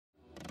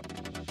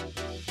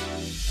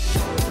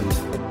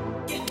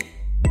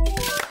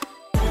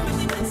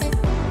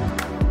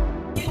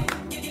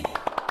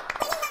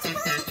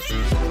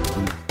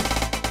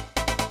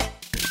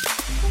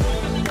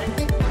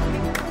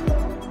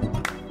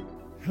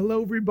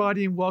Hello,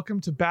 everybody, and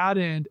welcome to Bad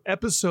End,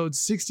 episode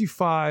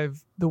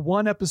 65, the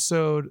one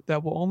episode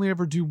that we'll only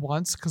ever do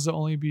once because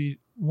it'll only be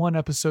one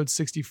episode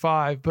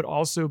 65, but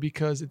also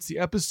because it's the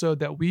episode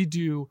that we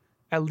do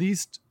at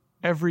least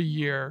every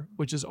year,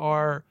 which is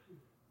our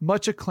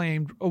much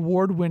acclaimed,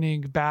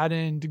 award-winning Bad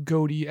End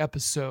Goatee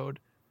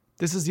episode.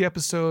 This is the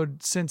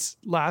episode since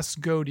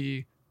last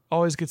Goatee,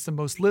 always gets the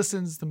most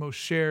listens, the most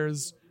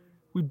shares.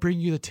 We bring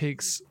you the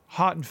takes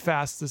hot and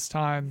fast this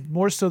time,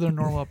 more so than a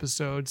normal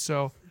episode,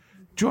 so...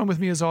 Join with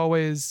me as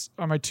always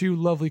are my two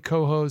lovely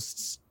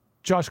co-hosts,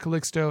 Josh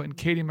Calixto and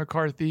Katie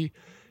McCarthy,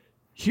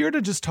 here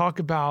to just talk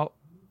about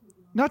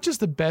not just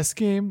the best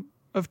game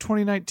of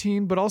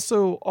 2019, but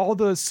also all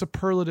the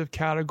superlative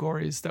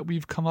categories that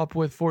we've come up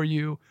with for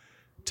you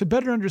to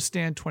better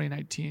understand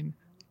 2019.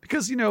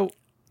 Because, you know,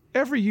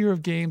 every year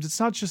of games, it's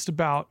not just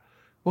about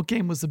what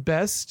game was the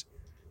best.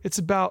 It's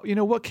about, you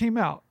know, what came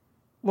out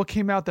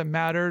that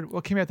mattered,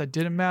 what came out that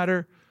didn't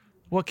matter,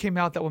 what came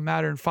out that will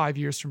matter in 5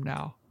 years from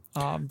now.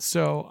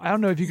 So I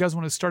don't know if you guys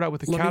want to start out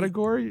with a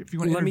category, if you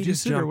want to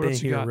introduce it, or what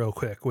else you got. Let me just jump in here real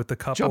quick with a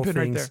couple of things.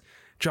 Right there.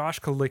 Josh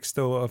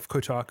Calixto of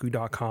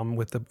Kotaku.com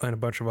and a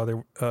bunch of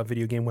other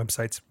video game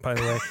websites, by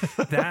the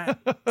way. That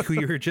who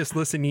you were just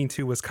listening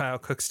to was Kyle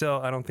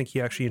Cookstill. I don't think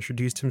he actually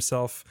introduced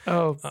himself.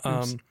 Oh,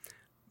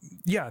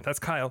 yeah, that's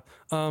Kyle.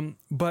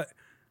 But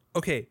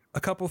okay,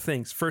 a couple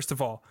things. First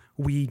of all,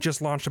 we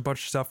just launched a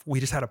bunch of stuff.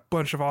 We just had a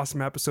bunch of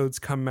awesome episodes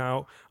come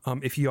out.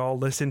 If you all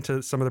listened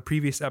to some of the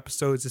previous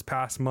episodes this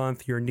past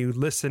month, you're a new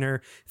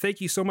listener. Thank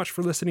you so much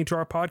for listening to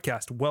our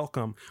podcast.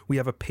 Welcome. We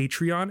have a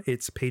Patreon.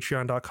 It's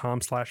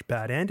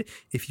patreon.com/badend.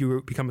 If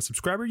you become a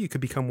subscriber, you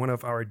could become one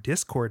of our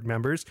Discord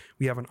members.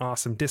 We have an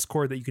awesome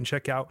Discord that you can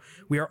check out.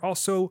 We are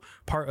also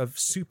part of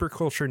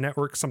Superculture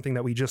Network, something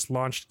that we just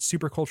launched.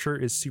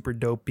 Superculture is super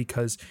dope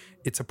because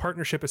it's a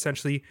partnership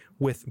essentially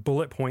with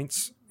Bullet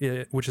Points,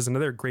 which is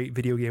another great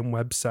video game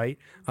website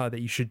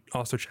that you should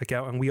also check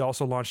out. And we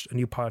also launched a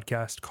new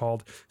podcast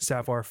called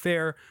Savoir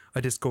Faire,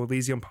 a Disco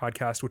Elysium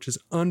podcast, which is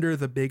under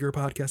the bigger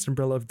podcast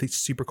umbrella of the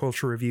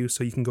Superculture Review.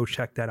 So you can go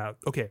check that out.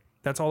 Okay,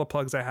 that's all the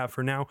plugs I have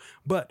for now.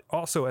 But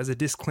also as a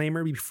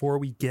disclaimer, before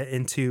we get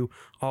into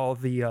all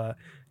the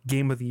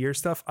Game of the Year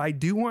stuff, I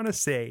do want to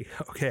say,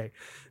 okay,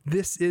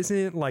 this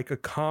isn't like a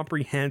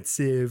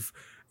comprehensive...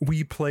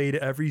 we played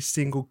every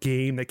single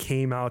game that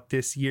came out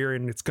this year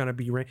and it's going to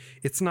be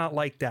it's not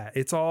like that.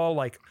 It's all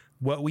like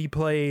what we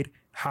played,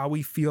 how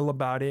we feel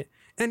about it.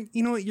 And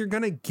you know what? You're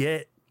going to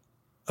get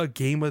a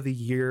Game of the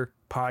Year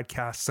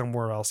podcast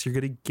somewhere else. You're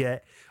going to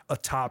get a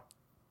top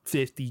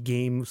 50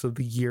 games of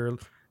the year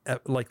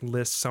like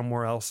list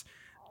somewhere else.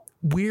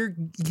 We're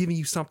giving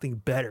you something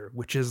better,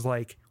 which is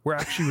like we're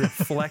actually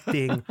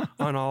reflecting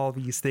on all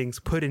these things,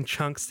 put in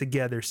chunks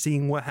together,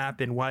 seeing what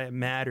happened, why it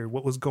mattered,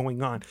 what was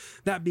going on.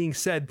 That being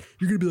said,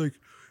 you're going to be like,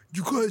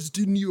 you guys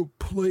didn't even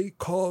play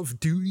Call of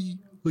Duty?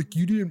 Like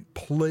you didn't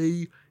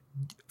play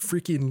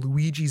freaking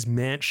Luigi's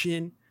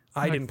Mansion?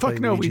 I didn't play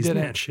Luigi's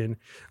Mansion.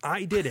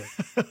 I did it.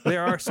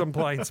 There are some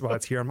blind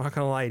spots here. I'm not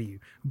going to lie to you,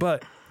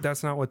 but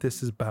that's not what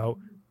this is about.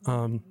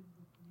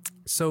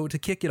 So to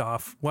kick it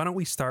off, why don't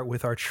we start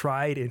with our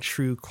tried and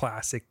true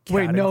classic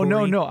category? Wait, no.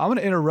 I'm going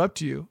to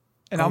interrupt you.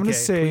 And I'm going to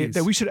say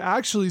that we should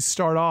actually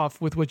start off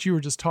with what you were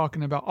just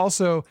talking about.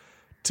 Also,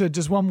 to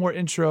just one more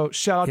intro,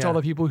 shout out to all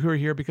the people who are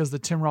here because the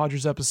Tim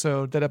Rogers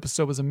episode, that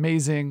episode was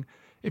amazing.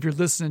 If you're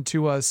listening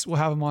to us, we'll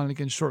have him on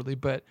again shortly.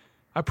 But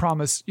I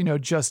promise, you know,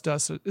 Just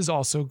Us is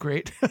also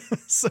great.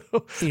 So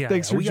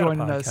thanks for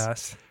joining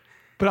us.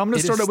 But I'm going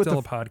to start out with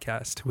a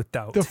podcast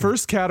without the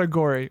first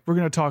category we're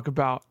going to talk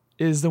about.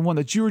 Is the one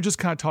that you were just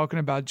kind of talking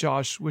about,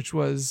 Josh, which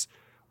was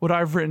what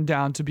I've written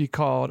down to be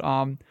called,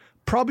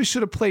 probably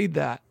should have played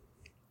that.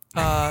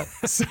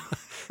 So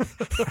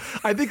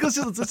I think let's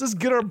just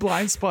get our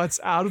blind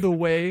spots out of the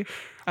way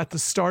at the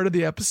start of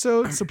the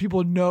episode so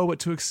people know what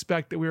to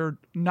expect that we're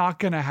not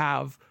going to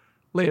have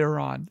later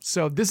on.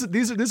 So this is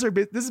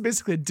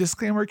basically a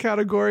disclaimer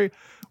category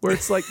where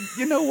it's like,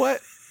 you know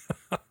what?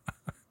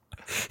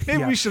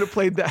 Maybe we should have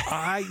played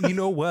that. You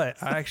know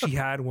what? I actually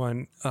had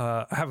one.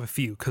 I have a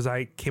few because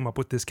I came up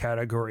with this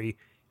category,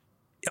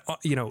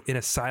 you know, in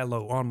a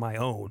silo on my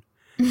own,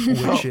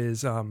 which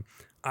is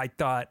I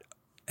thought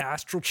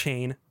Astral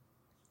Chain.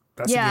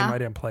 That's a game I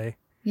didn't play.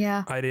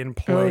 Yeah. I didn't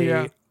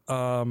play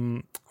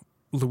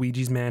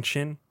Luigi's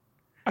Mansion.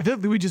 I feel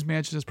like Luigi's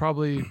Mansion is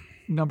probably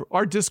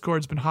our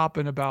Discord's been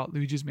hopping about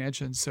Luigi's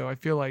Mansion, so I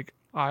feel like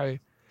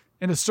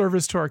in a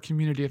service to our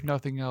community, if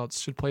nothing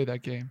else, should play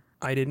that game.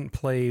 I didn't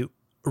play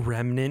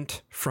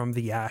Remnant from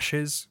the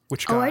Ashes,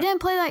 which got I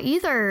didn't play that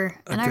either,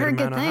 and I heard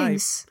good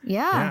things.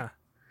 Yeah,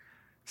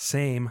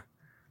 same.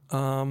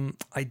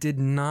 I did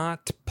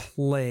not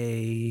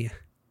play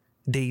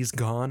Days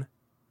Gone.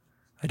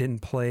 I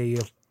didn't play.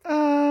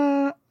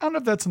 I don't know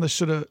if that's on the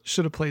should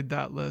have played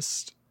that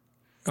list.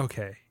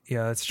 Okay,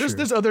 yeah, that's true.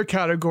 There's other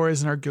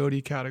categories in our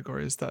Goatee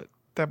categories that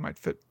might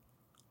fit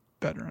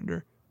better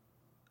under.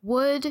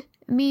 Would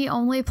me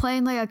only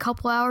playing like a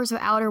couple hours of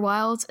Outer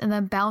Wilds and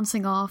then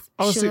bouncing off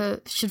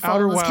should fall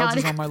Outer in this Wilds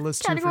is on my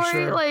list too, for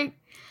sure. Like,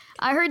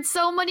 I heard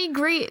so many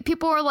great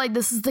people are like,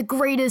 this is the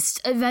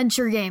greatest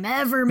adventure game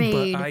ever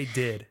made. But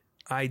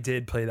I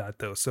did play that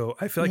though. So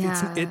I feel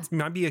like it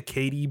might be a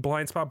Katie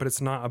blind spot, but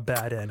it's not a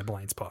bad end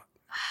blind spot.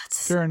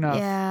 Fair enough.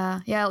 Yeah.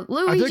 I think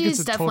Luigi's it's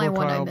a definitely total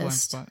one I Kyle blind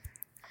missed. spot.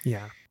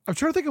 Yeah. I'm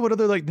trying to think of what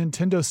other like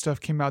Nintendo stuff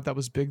came out that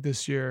was big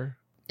this year.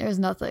 There's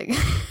nothing.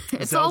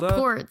 It's Zelda? all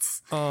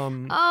ports.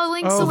 Link's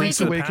Link's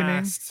Awakening.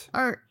 Awakening.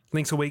 Or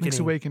Link's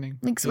Awakening.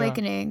 Link's Yeah.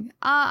 Awakening.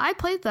 I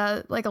played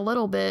that like a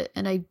little bit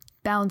and I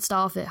bounced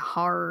off it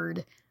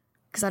hard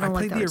because I I don't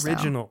like played that the art style.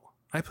 original.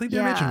 I played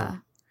the original.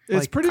 It's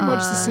Like, pretty much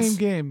the same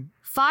game.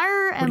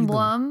 Fire do you mean?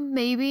 Emblem,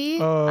 maybe.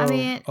 Oh. I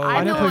mean, Oh, I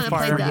I know didn't how play to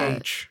Fire play that,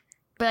 Emblem.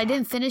 but I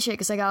didn't finish it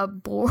because I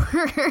got bored.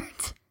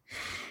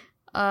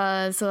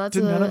 So that's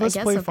Did none of us I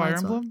guess play a Fire blind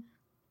spot. Emblem?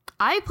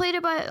 I played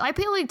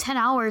like 10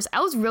 hours. I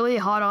was really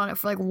hot on it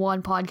for like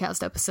one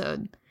podcast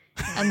episode.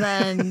 And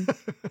then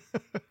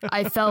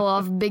I fell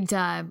off big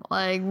time.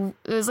 Like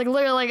it was like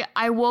literally like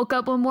I woke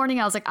up one morning,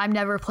 I was like, I'm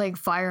never playing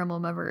Fire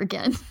Emblem ever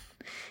again.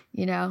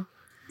 You know?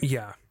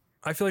 Yeah.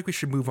 I feel like we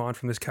should move on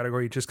from this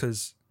category just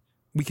because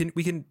we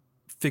can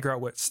figure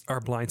out what our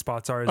blind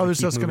spots are. As Oh, we there's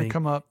keep just going to moving.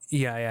 come up.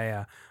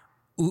 Yeah.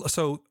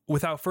 So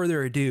without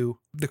further ado,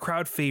 the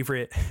crowd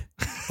favorite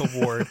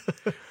award,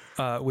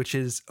 which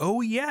is,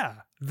 oh yeah,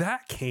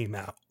 that came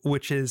out,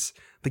 which is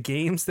the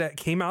games that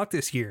came out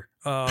this year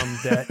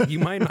that you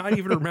might not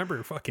even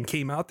remember fucking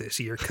came out this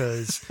year.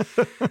 Cause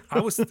I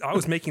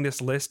was making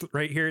this list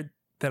right here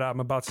that I'm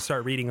about to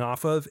start reading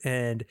off of.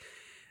 And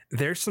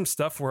there's some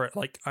stuff where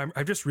like, I'm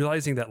just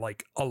realizing that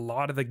like a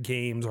lot of the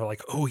games are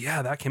like, oh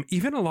yeah, that came,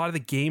 even a lot of the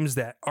games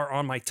that are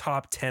on my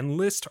top 10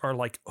 list are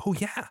like, oh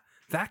yeah,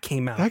 that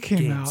came out. That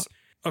came out.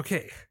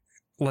 Okay.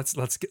 Let's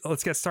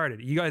get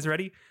started. You guys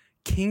ready?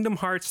 Kingdom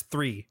Hearts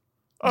 3.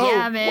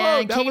 Yeah, man.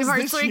 whoa, that Kingdom was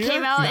Hearts this 3 year?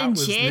 came out That in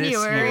was this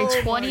January year.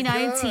 Oh my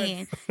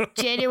 2019.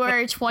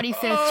 January 25th,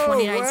 Oh,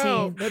 2019.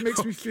 wow. That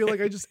makes me feel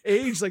like I just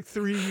aged like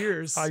 3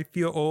 years. I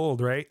feel old,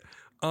 right?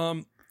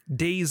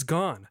 Days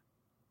Gone.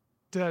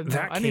 Dad, no,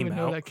 that I didn't came even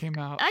know out. that came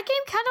out. That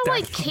game kind of That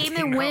like game came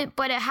came and out. went,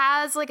 but it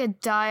has like a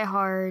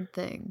die-hard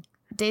thing.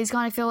 Days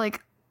Gone, I feel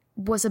like,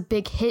 was a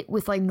big hit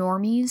with like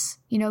normies,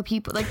 you know,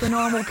 people like the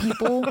normal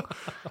people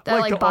that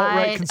like the buy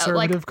alt-right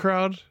conservative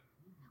crowd.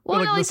 well,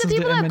 like, no, like the listens to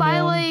people that buy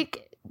Eminem.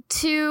 like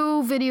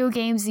 2 video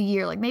games a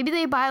year. Like maybe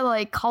they buy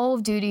like Call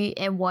of Duty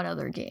and one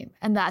other game,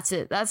 and that's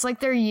it. That's like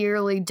their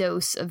yearly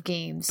dose of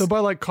games. They'll buy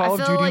like Call I of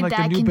feel Duty and like like the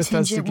that new Bethesda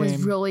contingent was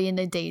game. really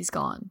into Days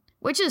Gone,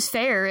 which is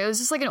fair. It was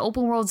just like an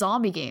open world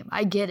zombie game.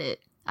 I get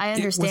it. I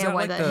understand was that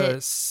why like that the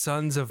hit.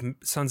 Sons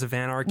of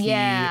Anarchy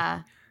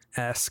Yeah.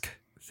 esque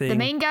thing. The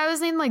main guy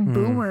was named like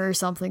Boomer or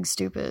something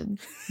stupid.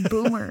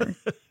 Boomer.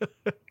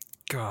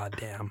 God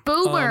damn.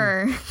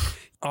 Boomer.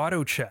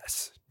 Auto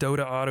Chess.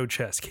 Dota Auto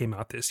Chess came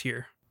out this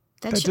year.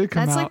 That did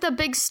come that's out. like the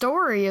big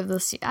story of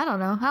this. I don't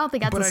know. I don't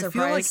think that's But a I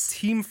feel like surprise.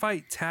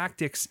 Teamfight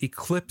Tactics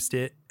eclipsed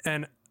it.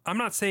 And I'm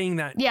not saying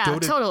that Yeah,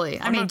 Dota, totally.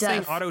 I I'm mean, not saying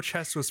def. Auto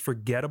Chess was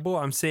forgettable.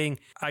 I'm saying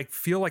I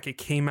feel like it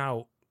came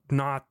out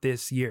not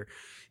this year.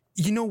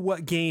 You know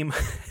what game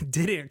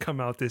didn't come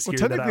out this Well,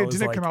 year? That I technically, it was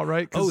didn't like, come out,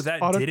 right? 'Cause oh,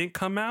 that didn't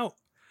come out.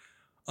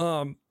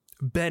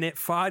 Bennett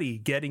Foddy,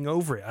 Getting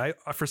Over It.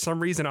 I for some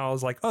reason I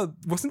was like, oh,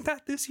 wasn't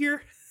that this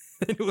year?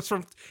 And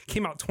it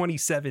came out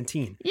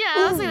 2017. Yeah,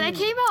 I was like, that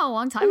came out a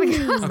long time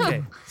ago.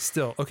 Okay,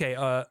 still okay.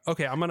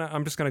 Okay,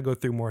 I'm just gonna go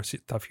through more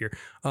stuff here.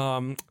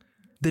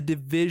 The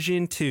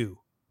Division 2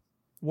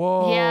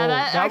 Whoa. Yeah,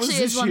 that was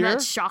actually this is one year?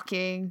 that's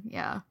shocking.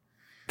 Yeah.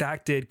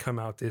 that did come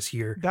out this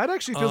year. That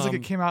actually feels like it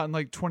Um, came out in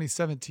like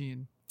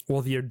 2017.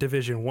 Well, the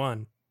Division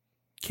 1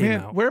 came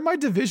Man, out. where are my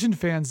Division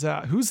fans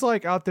at? Who's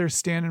like out there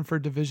standing for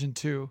Division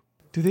 2?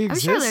 Do they I'm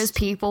exist? sure there's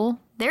people.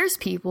 There's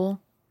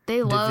people.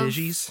 They love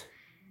Divisions.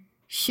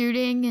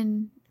 shooting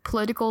and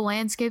political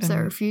landscapes that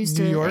In refuse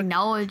New to York?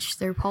 acknowledge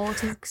their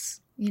politics,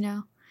 you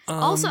know?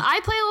 Also, I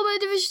play a little bit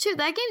of Division 2.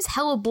 That game's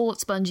hella bullet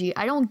spongy.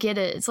 I don't get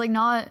it. It's like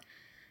not...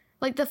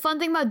 Like, the fun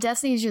thing about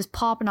Destiny is just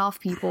popping off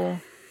people.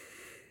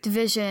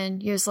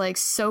 Division, you're just like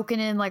soaking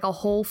in like a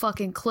whole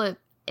fucking clip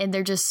and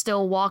they're just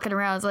still walking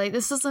around. It's like,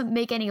 this doesn't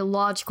make any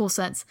logical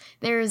sense.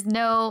 There is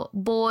no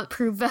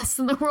bulletproof vest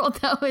in the world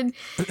that would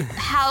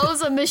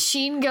house a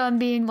machine gun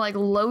being like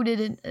loaded.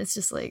 And it's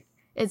just like,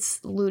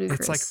 it's ludicrous.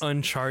 It's like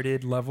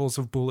Uncharted levels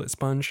of bullet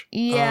sponge.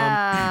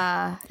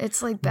 Yeah,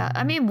 it's like that.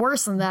 I mean,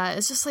 worse than that.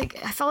 It's just like,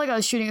 I felt like I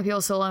was shooting at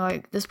people so long,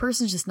 like, this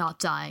person's just not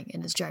dying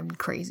and it's driving me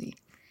crazy.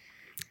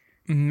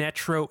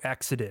 Metro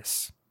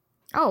Exodus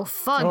Oh,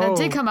 fuck. That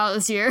did Oh. come out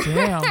this year.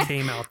 Damn.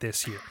 came out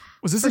this year.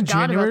 Was this a Forgot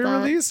about January that.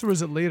 release or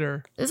was it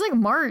later? It's like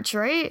March,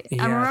 right?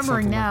 Yeah, I'm remembering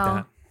something like now.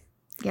 that.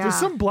 Yeah. There's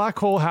some black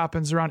hole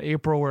happens around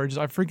April where just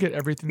I forget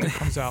everything that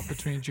comes out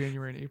between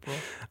January and April.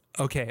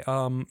 Okay,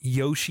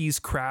 Yoshi's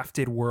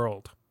Crafted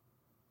World.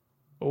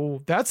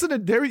 Oh, that's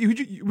there.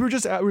 We were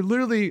just at. We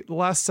literally the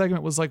last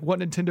segment was like what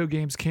Nintendo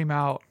games came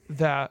out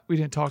that we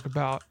didn't talk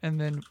about,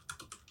 and then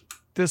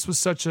this was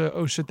such a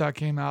oh shit that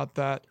came out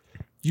that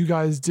you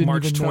guys didn't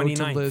March even know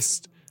to 29th.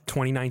 list.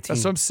 2019.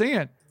 That's what I'm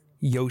saying.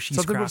 Yoshi's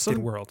Crafted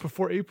Something World.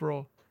 before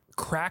April.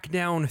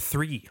 Crackdown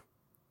 3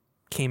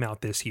 came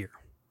out this year.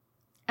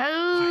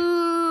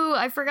 Oh,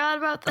 I forgot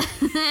about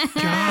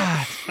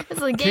that. God.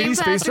 It's a Game Katie's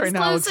Pass face right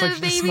now looks like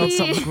exclusive, she just smelled baby.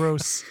 something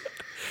gross.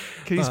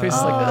 Katie's face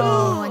is like,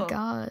 Oh my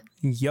god.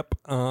 Yep.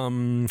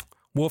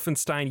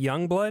 Wolfenstein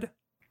Youngblood.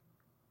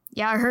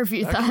 Yeah, I heard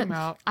you that that. came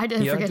out. I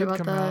didn't Yeah, it forget did about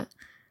come that. out.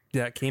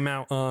 That came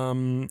out.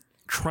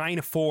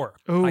 Trine 4.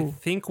 Ooh. I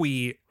think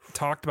we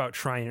talked about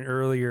Trine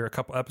earlier a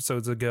couple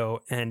episodes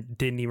ago and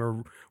didn't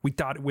even. We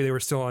thought they were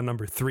still on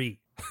number 3.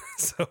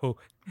 So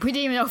We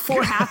didn't even know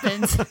 4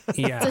 happened.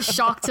 yeah. It's a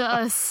shock to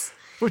us.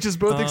 which is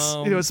both,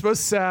 it's both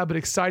sad but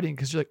exciting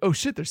because you're like, oh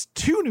shit, there's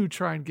 2 new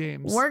Trine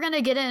games. We're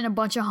gonna get it in a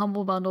bunch of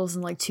humble bundles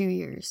in like 2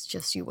 years.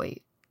 Just you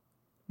wait.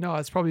 No,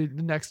 it's probably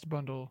the next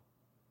bundle.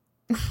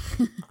 I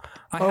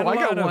had a I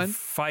got lot of one.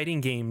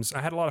 fighting games.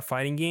 I had a lot of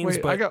fighting games,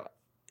 Wait, but I got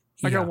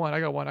yeah,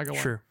 one.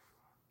 Sure.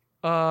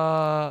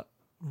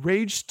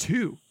 Rage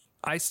 2.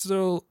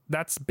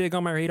 That's big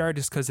on my radar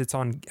just because it's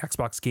on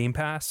Xbox Game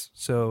Pass,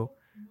 so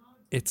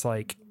it's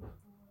like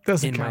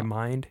Doesn't in my count.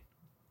 mind.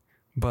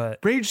 But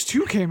Rage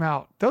 2 came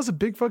out. That was a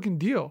big fucking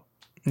deal.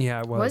 yeah,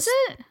 it was. Was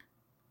it?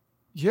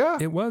 Yeah.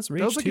 It was Rage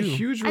that was like 2. a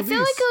huge I release. feel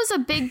like it was a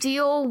big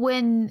deal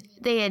when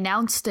they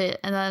announced it,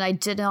 and then I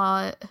did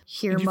not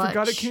hear And you much.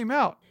 forgot it came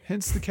out.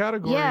 Hence the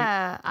category.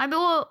 Yeah, I mean,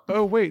 well,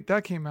 Oh wait,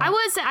 that came out. I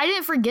wouldn't say I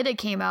didn't forget it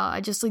came out. I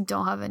just like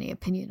don't have any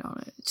opinion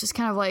on it. It's just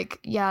kind of like,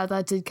 yeah,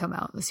 that did come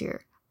out this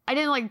year. I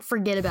didn't like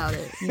forget about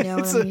it. You know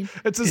it's what a I mean?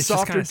 it's a It's just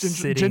softer, kinda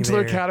sitting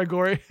gentler there.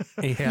 category.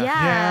 Yeah.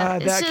 Yeah,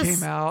 it's that just-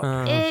 came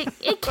out.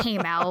 It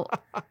came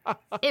out.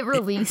 It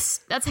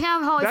released. That's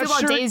kind of how I That feel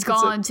about shirt- Days it's a-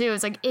 Gone too.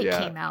 It's like it Yeah.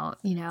 came out.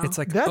 You know, It's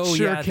like, That oh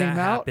sure yeah, came that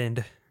out.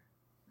 happened.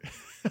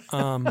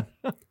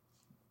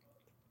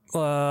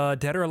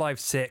 Dead or Alive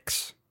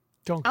 6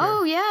 Don't care.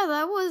 oh yeah,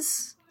 that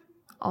was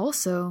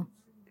also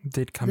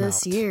did come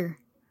this out. year.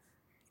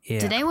 Yeah.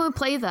 Did anyone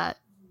play that?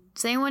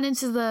 Is anyone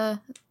into the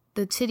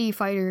titty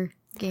fighter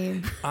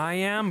game? I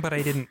am, but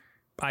I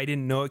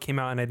didn't know it came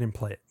out and I didn't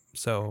play it.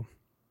 So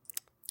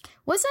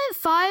Wasn't it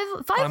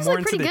 5? 5 I'm was more like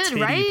into pretty the good,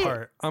 titty right?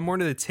 part. I'm more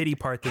into the titty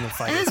part than the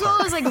fighting And this part.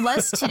 one was like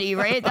less titty,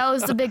 right? That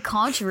was the big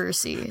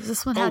controversy.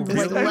 This one had Oh, like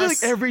really? I feel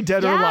less. like every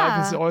Dead or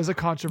Alive is Yeah. always a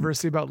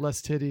controversy about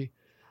less titty.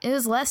 It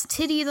was less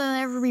titty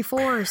than ever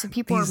before, so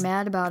people These are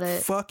mad about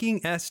it. Fucking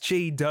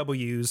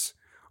SJWs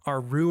are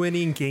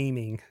ruining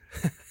gaming.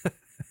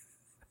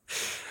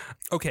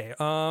 Okay,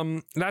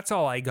 that's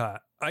all I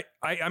got.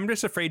 I'm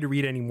just afraid to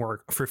read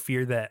anymore for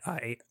fear that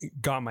I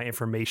got my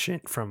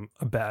information from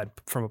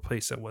a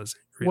place that was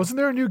real. Wasn't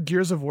there a new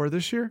Gears of War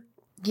this year?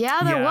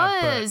 Yeah, there Yeah,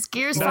 but was.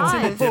 Gears That's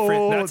 5.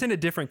 that's in a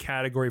different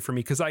category for me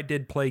because I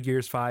did play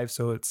Gears 5,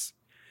 so it's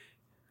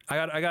I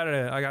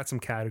got some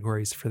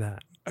categories for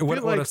that. I feel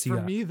What like else you for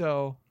got? me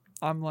though,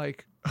 I'm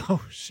like,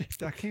 oh shit,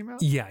 that came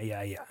out. Yeah.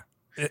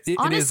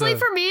 Honestly,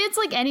 for me, it's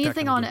like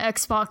anything on kind of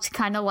Xbox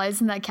kind of lies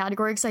in that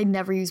category because I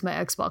never use my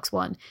Xbox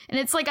One. And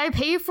it's like I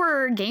pay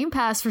for Game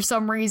Pass for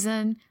some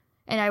reason,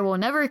 and I will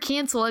never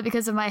cancel it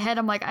because in my head,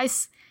 I'm like,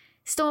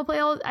 still want to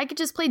play I could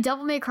just play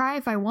Devil May Cry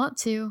if I want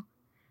to.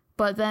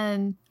 But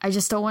then I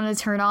just don't want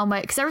to turn on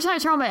because every time I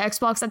turn on my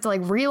Xbox, I have to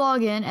like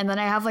re-log in, and then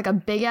I have like a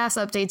big ass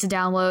update to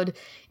download,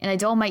 and I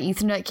don't have my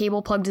Ethernet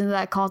cable plugged into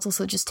that console,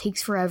 so it just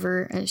takes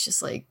forever, and it's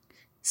just like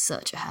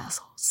such a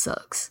hassle.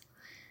 Sucks.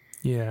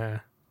 Yeah.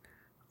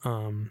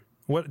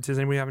 What does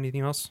anybody have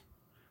anything else?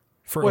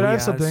 For Wait, I have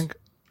OES? something.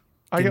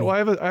 Give me. I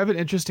have an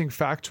interesting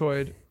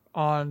factoid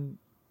on.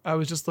 I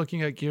was just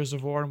looking at Gears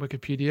of War on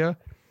Wikipedia,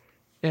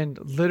 and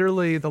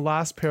literally the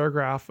last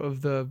paragraph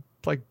of the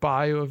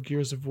bio of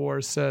Gears of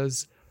War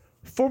says,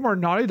 former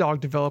Naughty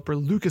Dog developer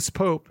Lucas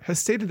Pope has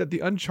stated that the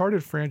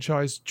Uncharted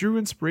franchise drew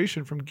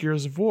inspiration from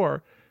Gears of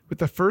War, with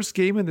the first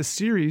game in the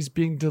series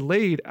being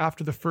delayed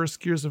after the first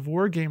Gears of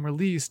War game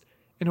released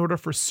in order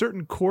for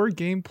certain core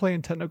gameplay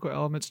and technical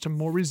elements to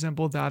more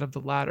resemble that of the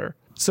latter.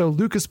 So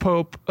Lucas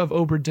Pope of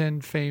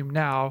Oberdin fame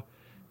now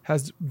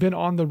has been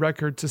on the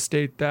record to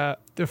state that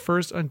the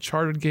first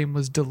Uncharted game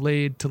was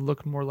delayed to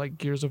look more like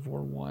Gears of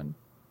War 1.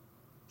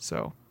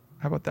 So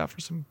how about that for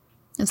some...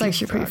 It's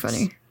actually pretty facts.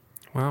 funny.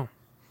 Wow.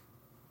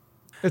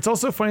 It's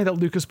also funny that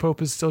Lucas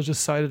Pope is still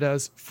just cited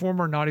as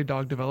former Naughty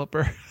Dog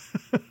developer.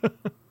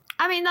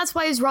 I mean, that's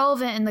why he's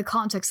relevant in the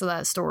context of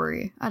that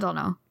story. I don't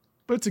know.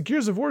 But it's a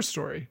Gears of War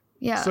story.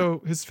 Yeah.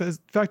 So his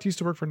fact he used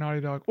to work for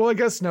Naughty Dog. Well, I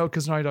guess no,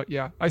 because Naughty Dog,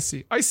 yeah, I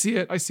see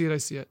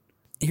it.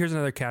 Here's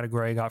another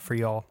category I got for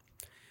y'all.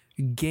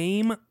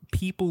 Game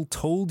people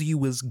told you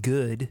was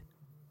good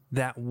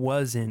that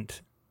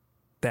wasn't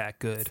that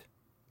good.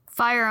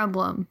 Fire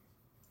Emblem.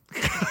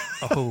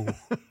 Oh,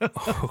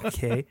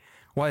 okay.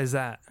 Why is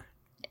that?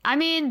 I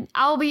mean,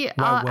 I'll be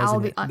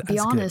wasn't it? be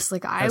That's honest.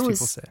 good, Like as people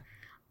say.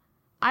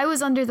 I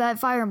was under that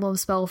Fire Emblem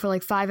spell for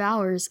like 5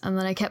 hours, and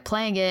then I kept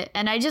playing it,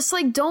 and I just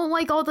like don't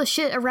like all the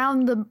shit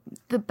around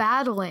the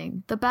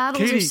battling. The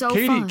battles are so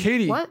fun.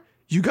 Katie, What?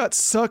 you got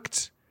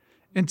sucked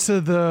into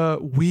the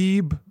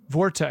weeb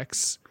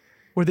vortex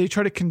where they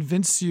try to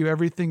convince you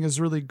everything is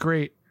really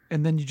great,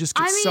 and then you just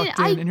get I mean, sucked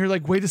in, and you're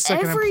like, wait a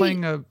second, I'm every-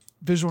 playing a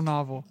visual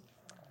novel.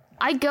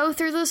 I go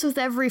through this with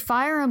every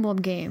Fire Emblem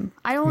game.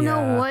 I don't know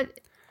Yeah. what.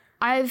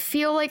 I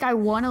feel like I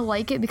want to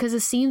like it because it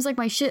seems like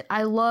my shit.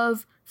 I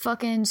love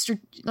fucking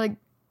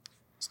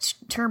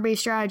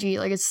turn-based strategy.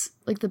 Like it's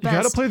like the best.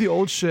 You gotta play the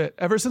old shit.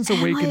 Ever since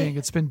Awakening,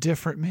 it's been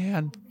different,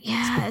 man.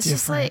 Yeah, it's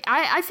just like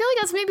I feel like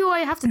that's maybe what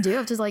I have to do. I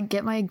have to like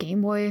get my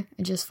Game Boy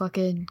and just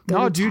fucking go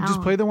No, to dude, town.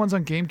 just play the ones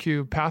on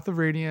GameCube. Path of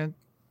Radiance,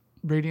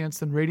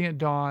 then Radiant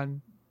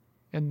Dawn,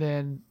 and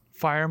then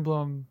Fire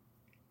Emblem.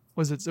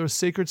 There was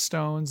Sacred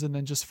Stones, and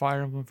then just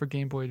Fire Emblem for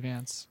Game Boy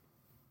Advance.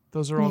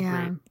 Those are all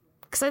great.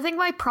 Because I think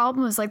my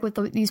problem is like with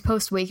these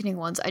post-Awakening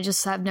ones, I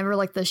just have never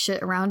liked the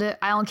shit around it.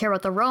 I don't care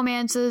about the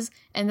romances,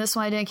 and this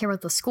one I didn't care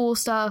about the school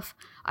stuff.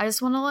 I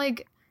just want to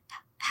like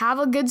have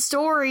a good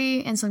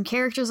story and some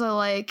characters I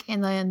like,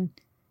 and then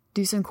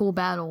do some cool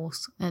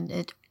battles. And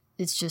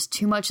it's just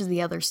too much of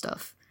the other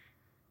stuff.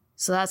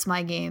 So that's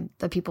my game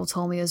that people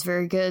told me was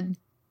very good,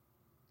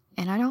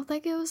 and I don't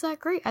think it was that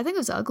great. I think it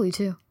was ugly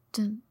too.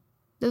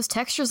 Those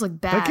textures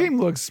look bad. That game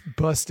looks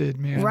busted,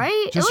 man.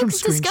 Right? Just it looks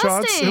from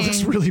screenshots, disgusting. it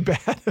looks really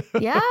bad.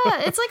 Yeah,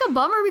 it's like a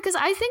bummer because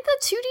I think the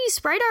 2D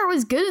sprite art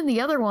was good in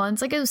the other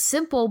ones. Like it was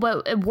simple,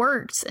 but it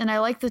worked. And I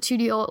like the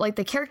 2D, like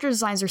the character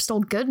designs are still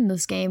good in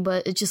this game,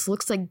 but it just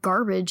looks like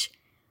garbage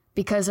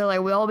because they're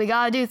like, well, we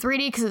gotta do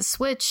 3D because it's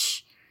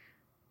Switch.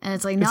 And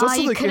it's like, It's nah,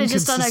 also, you like, could have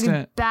just done a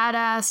inconsistent.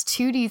 badass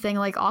 2D thing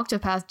like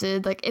Octopath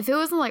did. Like if it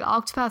wasn't like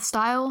Octopath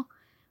style,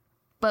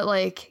 but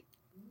like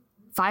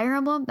Fire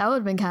Emblem, that would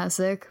have been kind of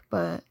sick,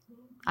 but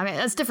I mean,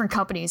 that's different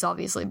companies,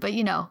 obviously, but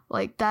you know,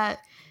 like that,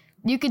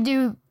 you could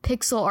do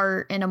pixel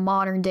art in a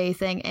modern day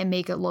thing and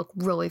make it look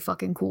really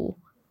fucking cool.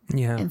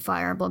 Yeah. And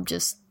Fire Emblem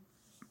just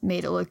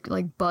made it look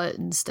like butt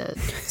instead.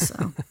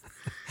 So,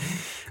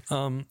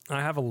 I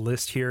have a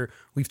list here.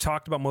 We've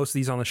talked about most of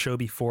these on the show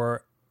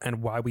before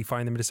and why we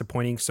find them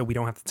disappointing, so we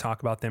don't have to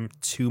talk about them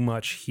too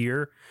much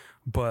here.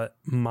 But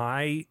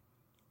my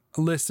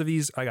list of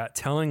these, I got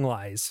Telling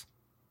Lies.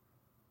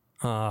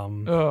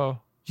 Oh,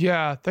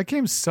 yeah, that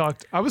game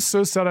sucked. I was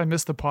so sad I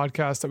missed the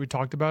podcast that we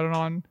talked about it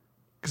on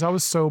because I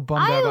was so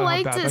bummed out I about how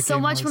liked bad it that so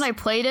game much was. when I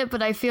played it,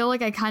 but I feel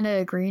like I kind of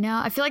agree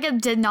now. I feel like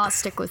it did not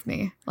stick with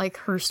me like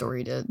her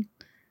story did.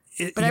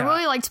 But I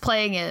really liked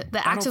playing it.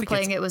 The act of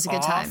playing it was a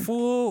good time.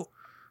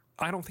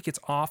 I don't think it's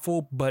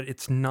awful, but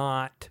it's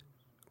not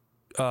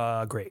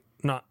great.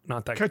 Not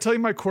that Can I good. tell you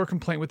my core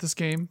complaint with this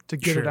game to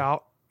get Sure. it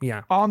out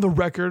Yeah. on the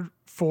record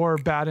for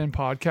Bad End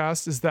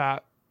Podcast is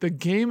that the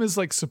game is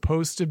like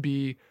supposed to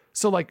be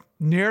so like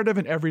narrative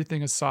and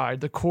everything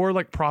aside, the core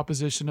like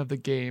proposition of the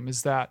game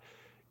is that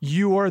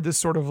you are this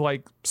sort of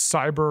like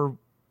cyber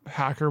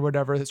hacker,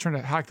 whatever, that's trying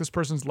to hack this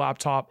person's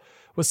laptop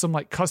with some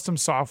like custom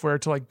software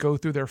to like go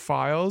through their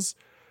files.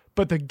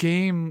 But the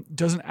game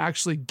doesn't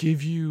actually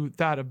give you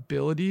that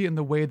ability in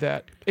the way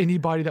that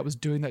anybody that was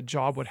doing that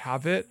job would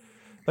have it.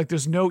 Like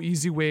there's no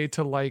easy way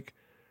to like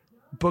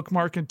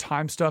bookmark and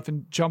time stuff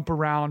and jump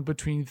around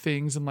between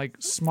things and like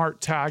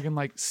smart tag and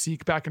like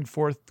seek back and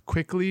forth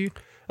quickly.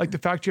 Like the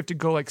fact you have to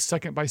go like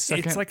second by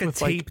second. It's like a with,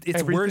 tape. Like,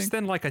 it's everything. worse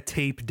than like a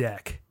tape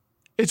deck.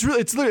 It's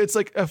really, it's literally, it's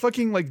like a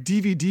fucking like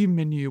DVD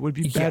menu would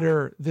be Yeah.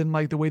 better than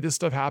like the way this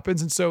stuff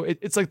happens. And so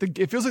it's like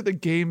it feels like the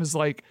game is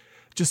like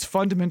just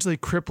fundamentally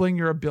crippling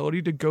your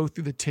ability to go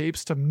through the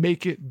tapes to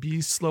make it be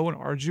slow and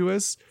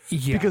arduous.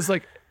 Yeah. Because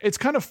like it's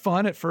kind of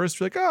fun at first.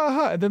 You're like,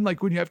 and then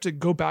like when you have to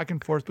go back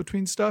and forth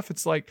between stuff,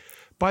 it's like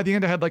by the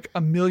end I had like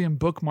a million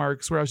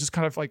bookmarks where I was just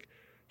kind of like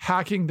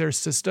hacking their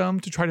system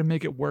to try to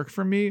make it work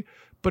for me.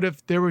 But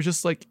if there was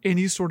just like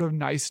any sort of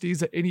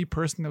niceties that any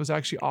person that was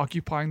actually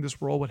occupying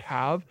this role would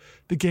have,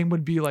 the game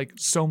would be like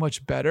so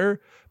much better.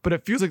 But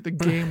it feels like the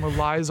game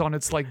relies on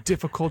its like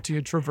difficulty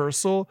and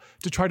traversal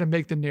to try to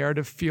make the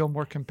narrative feel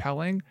more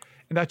compelling.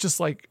 And that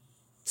just like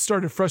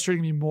started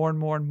frustrating me more and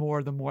more and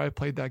more the more I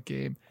played that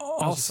game. I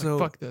was just Also,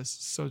 like, fuck this.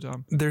 It's so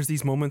dumb. there's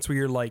these moments where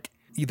you're like,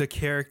 the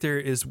character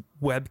is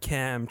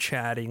webcam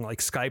chatting, like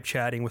Skype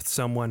chatting with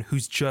someone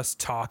who's just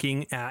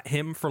talking at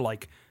him for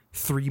like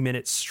 3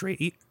 minutes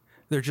straight.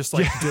 They're just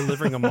like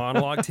delivering a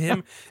monologue to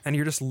him, and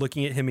you're just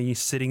looking at him, and he's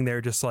sitting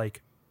there just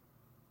like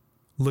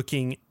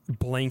looking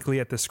blankly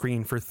at the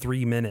screen for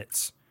 3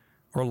 minutes,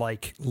 or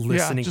like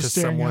listening to just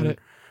staring at someone. it.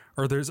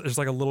 Or there's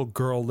like a little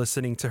girl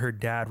listening to her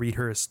dad read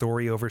her a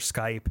story over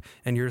Skype,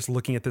 and you're just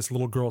looking at this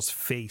little girl's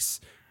face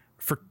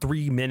for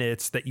 3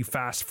 minutes that you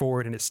fast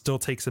forward, and it still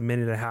takes a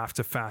minute and a half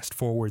to fast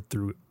forward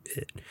through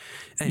it.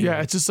 Anyway,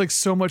 Yeah, it's just like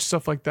so much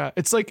stuff like that.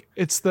 It's like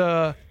it's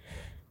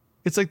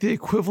like the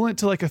equivalent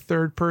to like a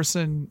third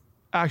person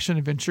action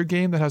adventure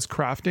game that has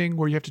crafting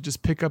where you have to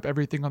just pick up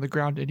everything on the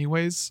ground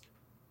anyways.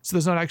 So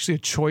there's not actually a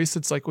choice.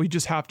 It's like, well, you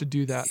just have to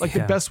do that. Like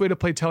Yeah. the best way to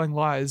play Telling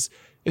Lies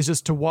is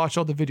just to watch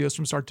all the videos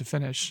from start to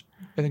finish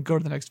and then go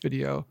to the next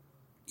video.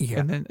 yeah.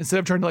 And then instead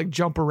of trying to like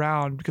jump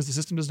around because the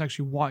system doesn't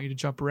actually want you to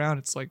jump around,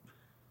 it's like,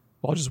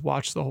 well, I'll just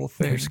watch the whole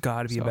thing. There's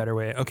got to be a better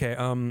way. Okay,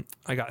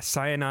 I got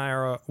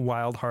Sayonara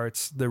Wild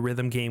Hearts, the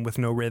rhythm game with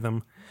no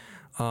rhythm.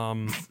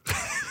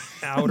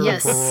 Outer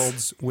Yes.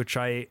 Worlds, which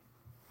I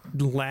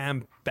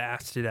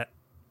lambasted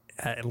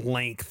at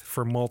length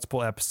for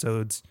multiple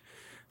episodes.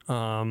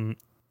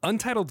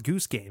 Untitled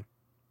Goose Game.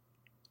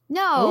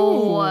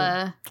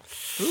 No.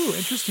 Ooh,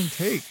 interesting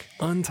take.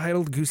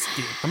 Untitled Goose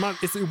Game.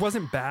 It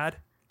wasn't bad,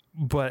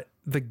 but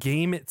the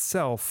game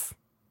itself,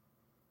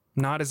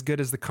 not as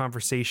good as the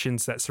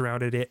conversations that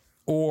surrounded it,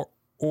 or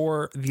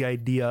the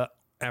idea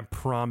and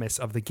promise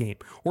of the game,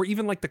 or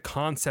even like the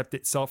concept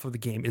itself of the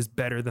game is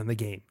better than the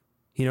game.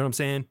 You know what I'm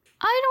saying?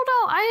 I don't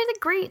know. I had a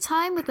great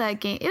time with that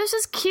game. It was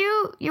just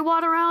cute. You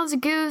waddle around as a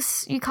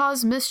goose. You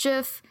cause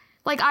mischief.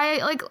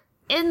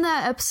 In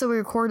that episode we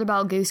recorded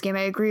about Goose Game,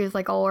 I agree with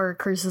like all our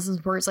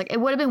criticisms where it's like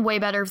it would have been way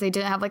better if they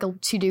didn't have like a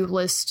to-do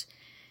list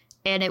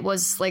and it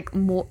was like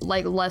more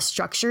like less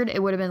structured.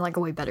 It would have been like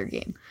a way better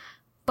game.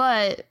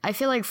 But I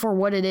feel like for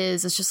what it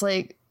is, it's just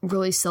like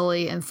really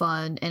silly and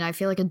fun, and I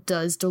feel like it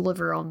does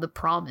deliver on the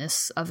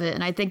promise of it.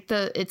 And I think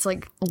it's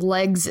like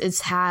legs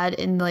it's had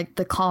in like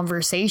the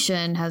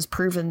conversation has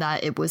proven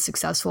that it was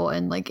successful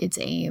in like its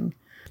aim.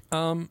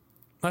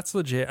 That's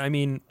legit. I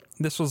mean,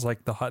 this was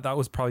like that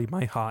was probably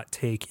my hot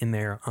take in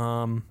there.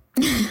 But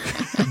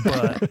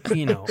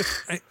you know,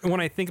 when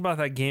I think about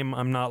that game,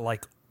 I'm not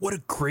like, what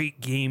a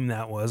great game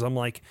that was. I'm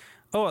like,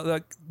 oh,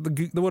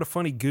 what a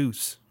funny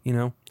goose, you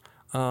know?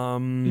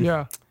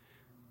 Yeah.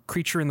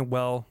 Creature in the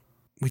Well.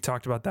 We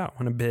talked about that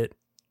one a bit.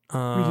 We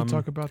did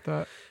talk about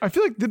that. I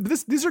feel like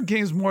these are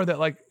games more that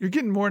like you're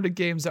getting more into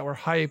games that were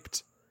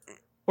hyped,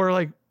 or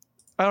like,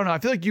 I don't know. I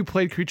feel like you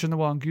played Creature in the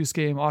Well and Goose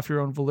Game off your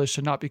own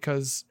volition, not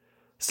because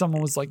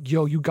someone was like,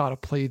 yo, you gotta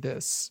play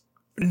this.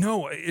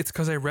 No, it's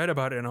because I read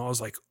about it and I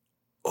was like,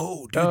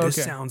 oh, dude,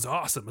 this sounds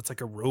awesome. It's like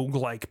a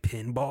roguelike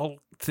pinball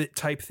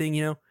type thing,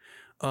 you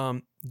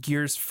know?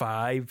 Gears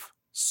 5,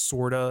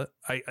 sorta.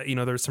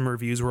 There's some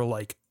reviews where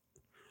like,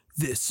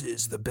 this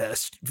is the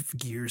best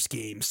Gears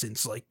game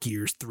since like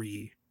Gears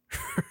 3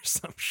 or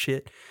some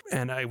shit.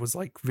 And I was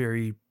like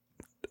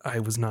I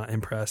was not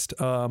impressed.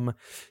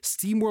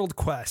 SteamWorld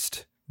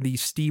Quest, the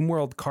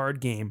SteamWorld card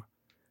game.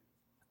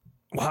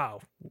 Wow.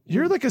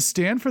 You're like a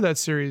stand for that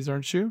series,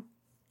 aren't you?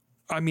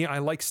 I mean, I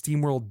like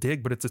SteamWorld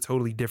Dig, but it's a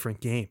totally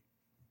different game.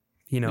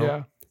 You know?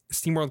 Yeah.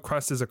 SteamWorld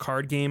Quest is a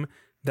card game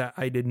that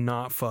I did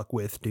not fuck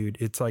with, dude.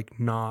 It's like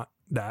not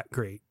that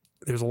great.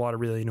 There's a lot of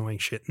really annoying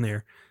shit in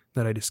there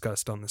that I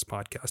discussed on this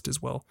podcast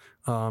as well.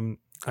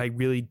 I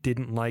really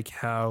didn't like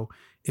how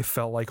it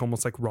felt like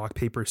almost like rock,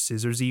 paper,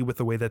 scissors-y with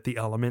the way that the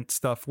element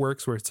stuff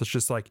works, where it's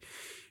just like,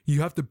 you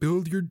have to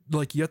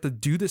you have to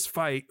do this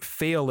fight,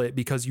 fail it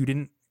because you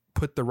didn't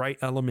put the right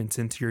elements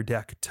into your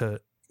deck to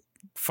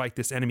fight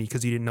this enemy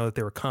because you didn't know that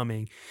they were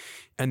coming.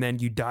 And then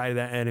you die to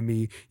that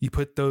enemy. You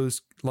put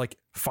those like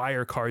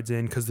fire cards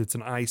in because it's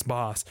an ice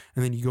boss.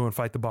 And then you go and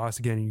fight the boss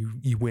again and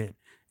you win.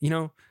 You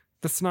know,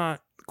 that's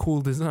not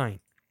cool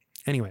design.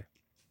 Anyway,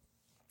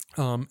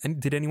 and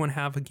did anyone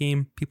have a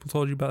game people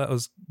told you about that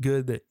was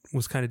good that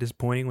was kind of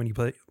disappointing when you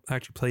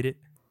actually played it?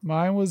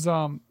 Mine was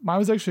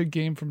actually a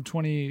game from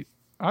I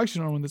actually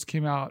don't know when this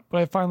came out,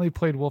 but I finally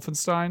played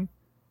Wolfenstein,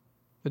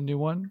 the new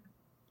one.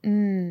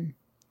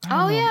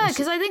 Oh yeah,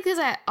 because I think it's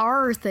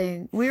our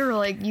thing. We were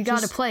like, you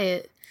got to play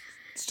it.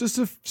 It's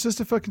just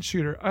a fucking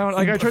shooter.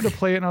 I tried to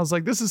play it and I was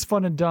like, this is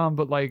fun and dumb,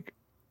 but like,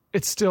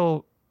 it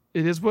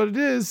is what it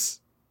is.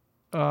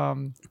 But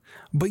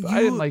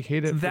I didn't like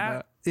hate it.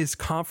 That is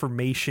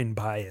confirmation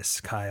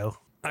bias, Kyle.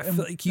 I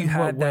feel like you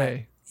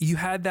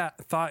had that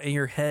thought in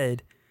your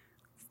head.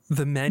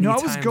 The many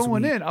times I was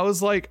going in. I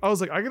was like,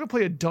 I gotta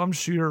play a dumb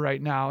shooter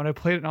right now, and I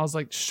played it, and I was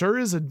like, sure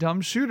is a dumb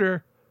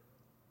shooter.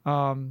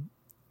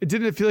 It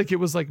didn't feel like it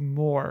was like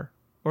more,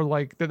 or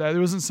like that there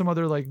wasn't some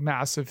other like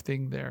massive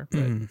thing there.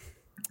 But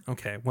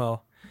okay,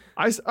 well,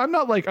 I'm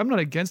not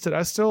against it.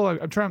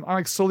 I'm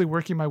like slowly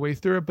working my way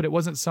through it, but it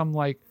wasn't some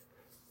like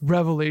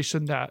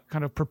revelation that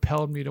kind of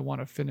propelled me to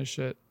want to finish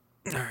it.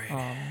 All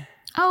right.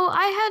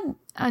 I had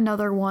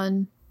another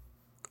one.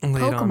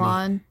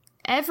 Pokemon.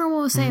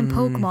 Everyone was saying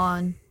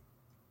Pokemon.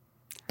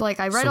 But like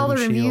I read all the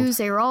reviews,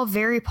 they were all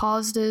very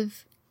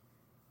positive.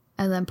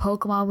 And then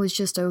Pokemon was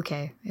just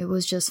okay. It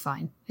was just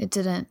fine. It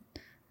didn't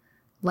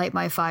light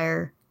my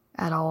fire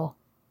at all.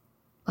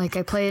 Like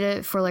I played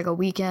it for like a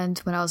weekend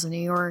when I was in New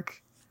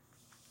York.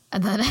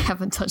 And then I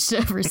haven't touched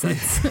it ever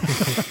since.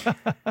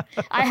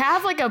 I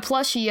have like a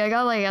plushie. I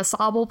got like a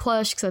Sobble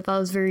plush because I thought it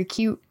was very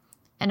cute.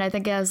 And I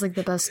think it has like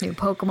the best new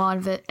Pokemon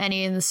of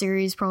any in the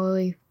series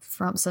probably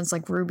since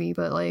like Ruby.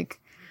 But like,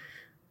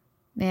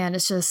 man,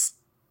 it's just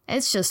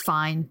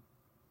fine.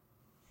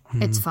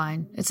 It's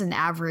fine. It's an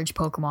average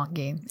Pokemon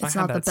game. It's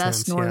not the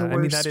best nor the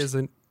worst. I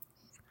mean,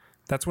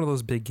 that's one of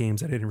those big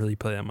games I didn't really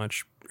play that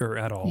much or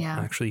at all,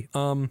 actually.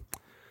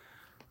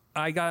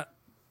 I got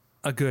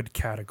a good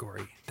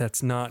category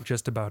that's not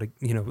just about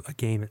a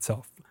game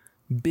itself.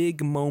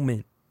 Big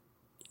moment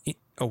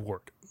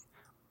award.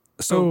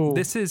 So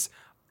this is,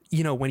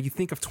 when you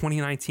think of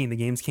 2019, the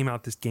games came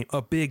out, this game,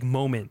 a big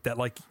moment that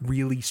like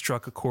really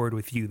struck a chord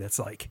with you. That's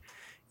like,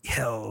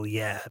 hell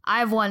yeah. I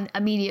have one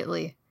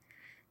immediately.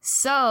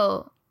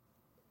 So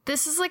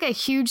this is like a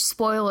huge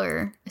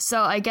spoiler.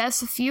 So I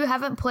guess if you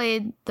haven't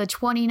played the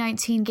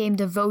 2019 game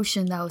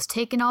Devotion that was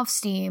taken off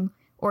Steam,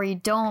 or I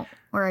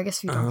guess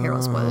if you don't care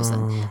about spoilers,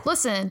 then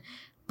listen.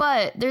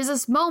 But there's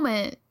this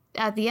moment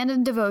at the end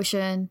of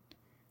Devotion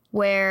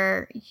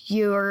where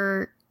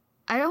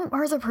I don't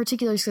remember the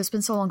particulars because it's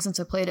been so long since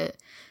I played it,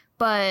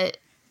 but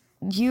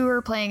you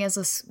were playing as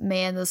this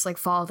man, this like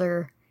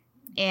father,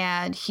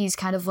 and he's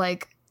kind of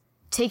like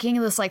taking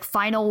this like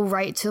final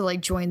right to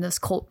like join this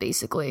cult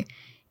basically.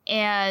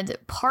 And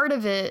part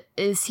of it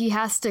is he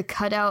has to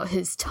cut out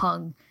his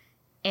tongue,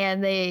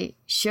 and they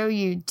show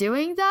you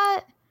doing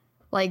that,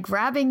 like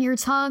grabbing your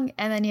tongue,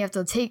 and then you have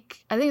to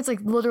take, I think it's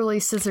like literally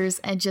scissors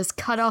and just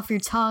cut off your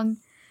tongue.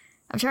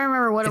 I'm trying to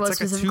remember what it was like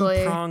specifically.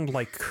 It's a two-pronged,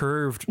 like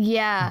curved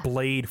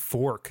blade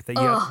fork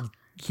that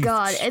he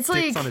it's sticks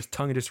like on his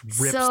tongue and just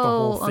rips so the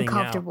whole thing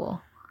uncomfortable.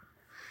 out.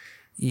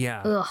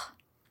 Yeah. Ugh.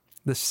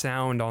 The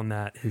sound on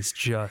that is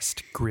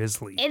just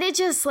grisly. And it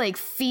just like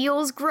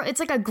feels it's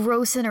like a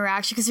gross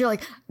interaction because you're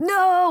like,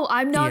 no,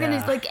 I'm not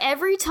gonna, like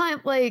every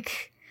time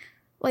like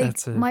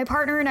my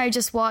partner and I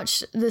just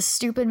watched this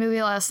stupid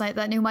movie last night,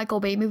 that new Michael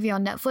Bay movie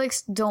on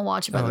Netflix. Don't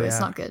watch it, by the way, it's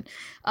not good.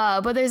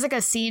 But there's like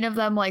a scene of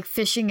them like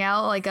fishing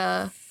out like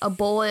a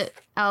bullet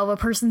out of a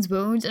person's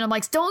wound, and I'm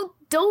like,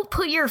 don't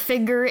put your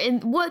finger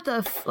in, what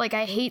the like,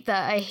 I hate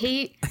that. I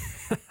hate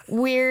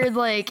weird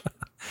like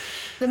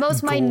the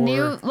most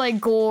minute like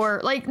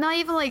gore, like not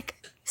even like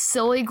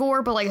silly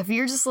gore, but like if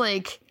you're just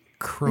like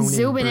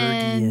zooming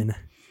in.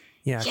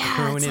 Yeah,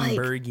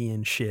 Cronenbergian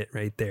like, shit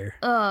right there.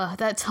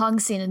 That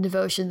tongue scene in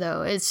Devotion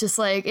though, it's just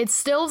like, it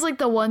still is like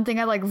the one thing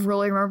I like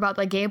really remember about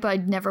that game, but I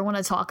never want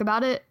to talk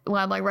about it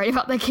when I'm like writing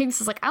about that game.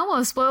 So it's like, I don't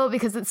want to spoil it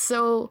because it's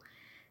so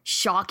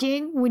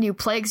shocking when you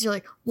play, because you're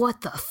like,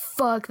 what the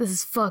fuck, this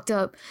is fucked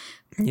up.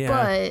 Yeah,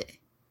 but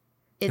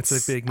it's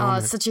a big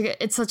moment. It's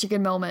such a good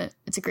moment.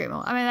 It's a great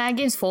moment. I mean, that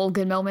game's full of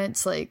good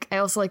moments. Like, I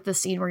also like the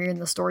scene where you're in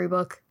the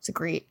storybook. It's a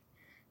great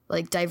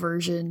like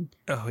diversion.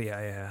 Oh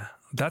yeah.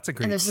 That's a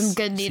great. And there's some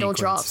good needle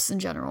drops in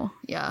general.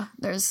 Yeah,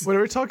 there's. What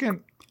are we talking?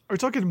 Are we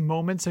talking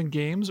moments in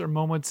games or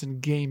moments in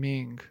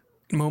gaming?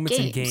 Moments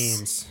in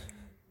games.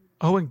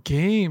 Oh, in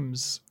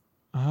games.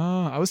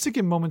 I was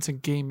thinking moments in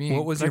gaming.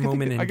 What was your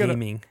moment in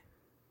gaming?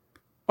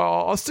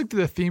 I'll stick to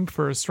the theme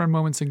first. Run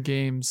moments in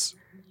games.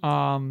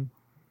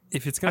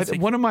 If it's gonna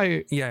take, go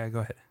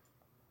ahead.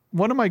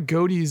 One of my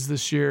goatees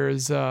this year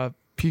is Piku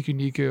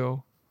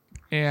Niku,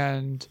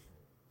 and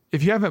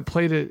if you haven't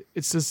played it,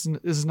 this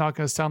is not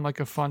going to sound like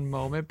a fun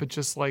moment, but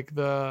just like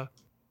the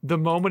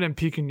moment in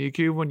Piku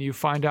Niku when you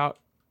find out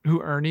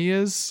who Ernie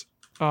is.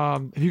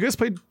 Have you guys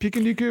played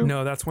Piku Niku?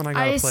 No, that's one I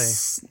gotta play.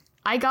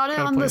 I got it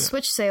on the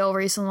Switch sale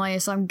recently,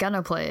 so I'm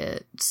gonna play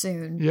it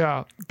soon.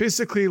 Yeah,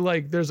 basically,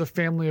 like there's a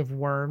family of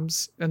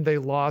worms, and they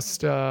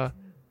lost this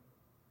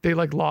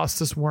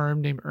worm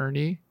named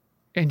Ernie,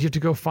 and you have to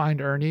go find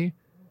Ernie.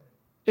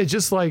 It's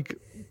just like,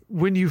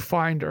 when you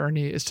find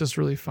Ernie, it's just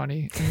really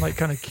funny and like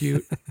kind of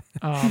cute.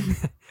 And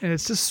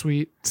it's just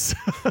sweet. So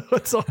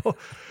it's all,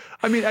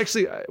 I mean,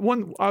 actually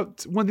one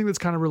thing that's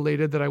kind of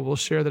related that I will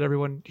share that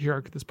everyone here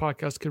on this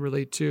podcast could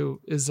relate to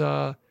is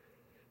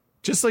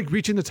just like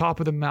reaching the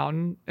top of the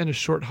mountain in a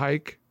short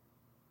hike.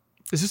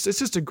 It's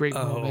just a great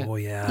moment. Oh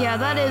yeah. Yeah,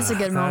 that is a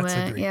good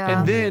moment. Yeah.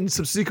 And then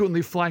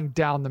subsequently flying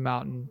down the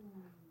mountain.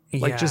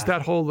 Like just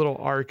that whole little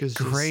arc is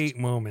great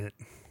moment.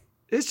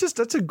 It's just,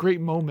 that's a great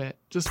moment.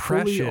 Just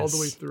precious. Fully all the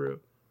way through.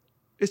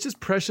 It's just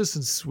precious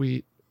and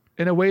sweet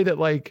in a way that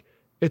like,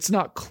 it's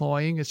not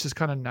cloying. It's just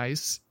kind of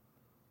nice.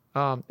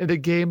 And the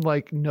game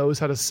like knows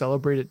how to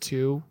celebrate it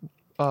too.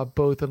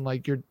 Both in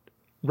like, you're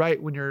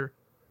right when you're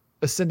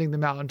ascending the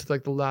mountain to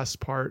like the last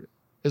part,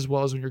 as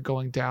well as when you're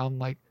going down,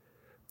 like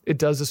it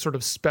does this sort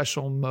of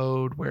special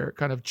mode where it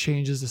kind of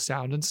changes the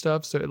sound and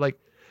stuff. So it like,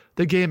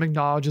 the game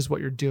acknowledges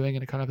what you're doing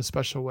in a kind of a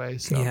special way.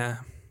 So yeah.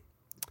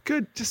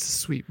 Good, just a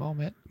sweet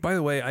moment. By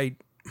the way,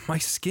 my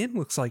skin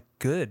looks like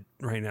good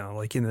right now.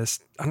 Like in this,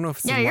 I don't know if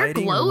it's the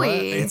lighting you're glowy. Or what.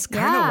 It's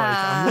kind of like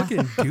I'm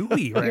looking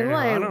dewy right now.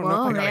 I don't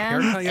know if I got a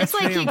haircut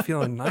yesterday. Like I'm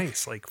feeling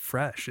nice, like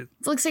fresh. It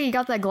looks like you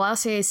got that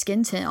Glossier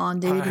skin tint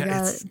on, dude.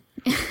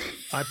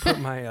 I put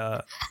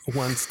my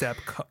One Step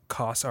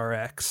COS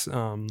RX.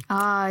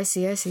 I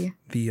see.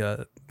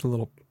 The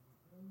little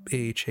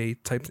AHA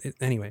type.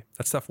 Anyway,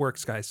 that stuff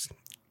works, guys.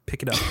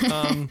 Pick it up.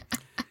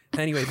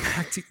 Anyway,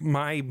 back to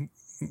my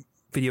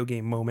video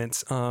game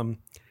moments.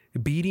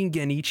 Beating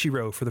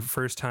Genichiro for the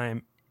first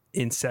time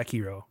in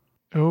Sekiro.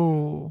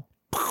 Oh.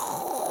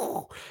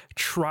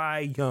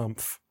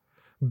 Triumph.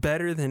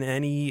 Better than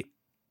any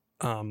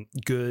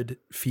good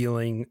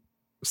feeling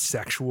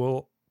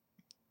sexual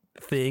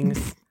thing.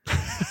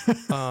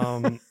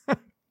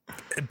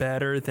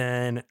 Better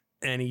than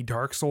any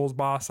Dark Souls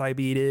boss I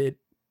beat.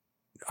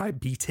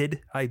 Did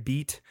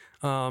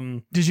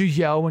you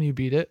yell when you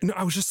beat it? No,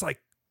 I was just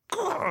like,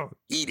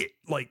 eat it.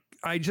 Like,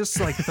 I just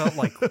like felt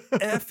like,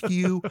 F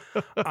you,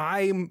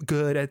 I'm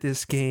good at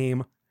this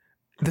game.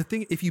 The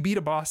thing, if you beat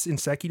a boss in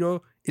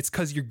Sekiro, it's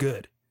because you're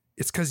good.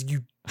 It's because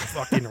you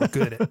fucking are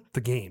good at the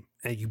game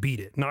and you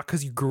beat it. Not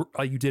because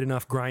you did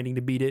enough grinding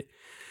to beat it,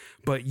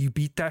 but you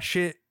beat that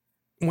shit.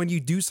 When you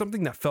do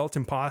something that felt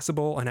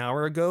impossible an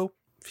hour ago,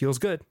 feels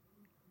good.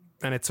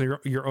 And it's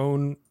your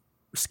own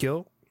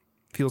skill,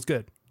 feels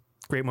good.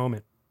 Great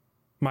moment.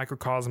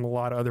 Microcosm a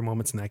lot of other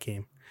moments in that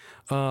game.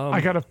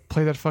 I gotta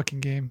play that fucking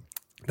game.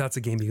 That's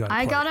a game you gotta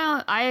play.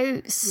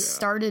 I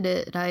started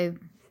it, and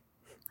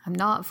I'm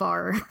not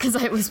far because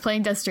I was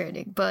playing Death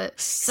Stranding, but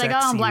 'cause I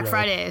got it on Black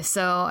Friday,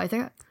 so I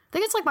think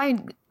it's like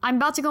I'm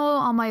about to go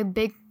on my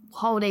big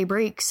holiday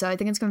break, so I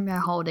think it's gonna be my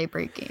holiday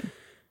break game.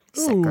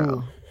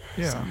 Sekiro.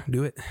 Yeah, So.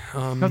 Do it.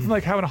 nothing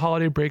like having a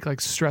holiday break,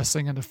 like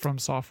stressing in a From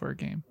Software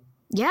game.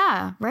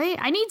 Yeah, right?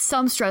 I need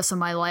some stress in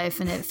my life,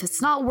 and if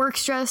it's not work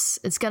stress,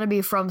 it's gonna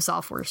be From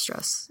Software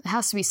stress. It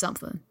has to be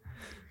something.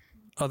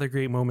 Other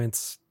great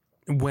moments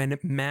when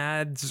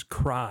Mads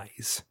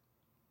cries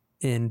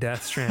in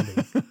Death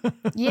Stranding.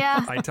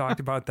 Yeah. I talked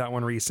about that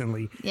one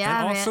recently. Yeah,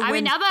 And man. also I mean,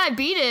 when- now that I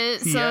beat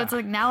it, so Yeah. it's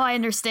like now I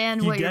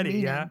understand what you you're get it,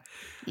 meaning. yeah?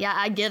 Yeah,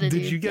 I get it.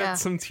 Did dude. you get Yeah.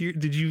 some tear?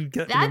 Did you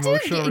get That an dude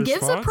emotional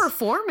gives a response?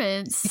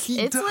 performance. He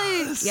It's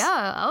does. like,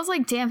 yeah, I was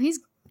like, damn, he's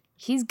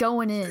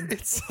going in.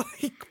 It's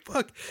like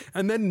fuck.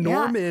 And then Yeah.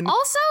 Norman.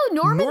 Also,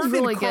 Norman's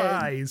really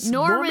cries. good.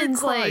 Norman's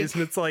cries, like,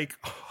 and it's like,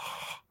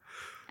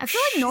 I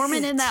feel like Norman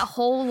in shit. that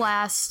whole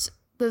last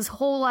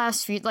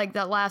few, like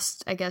that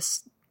last, I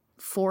guess,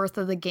 fourth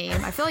of the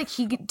game. I feel like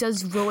he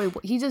does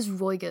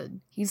really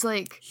good. He's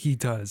like, he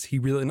does. He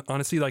really, and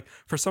honestly, like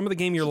for some of the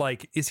game, you're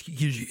like, he's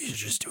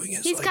just doing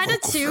it. he's kind of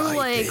too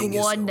like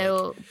one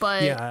note,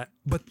 but Yeah,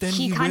 but then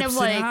he kind of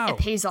like it it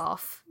pays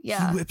off.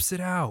 Yeah. He whips it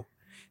out.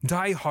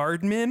 Die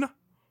Hardman.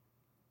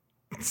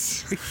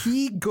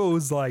 He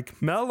goes like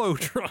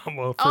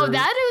melodrama. Oh, for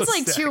that a is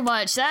like sec. too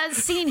much. That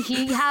scene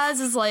he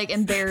has is like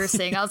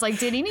embarrassing. I was like,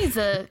 dude, he needs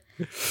to.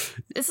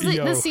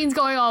 Yo. This scene's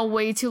going on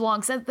way too long.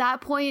 Because at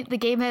that point, the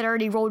game had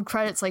already rolled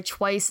credits like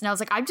twice, and I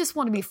was like, I just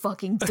want to be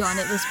fucking done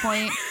at this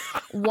point.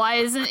 Why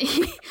is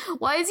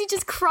he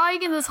just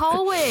crying in this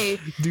hallway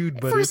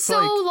Dude, but for it's so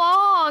like,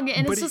 long?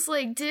 And but it's just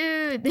like,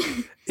 dude.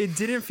 it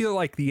didn't feel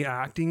like the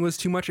acting was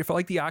too much. It felt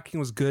like the acting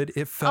was good.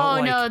 It felt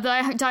Oh like no,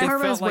 Die it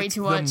Hard felt was way like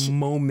too much. The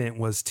moment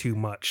was too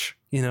much.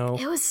 You know,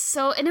 It was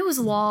so, and it was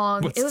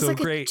long. But It was still like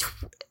great.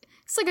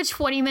 it's like a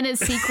 20-minute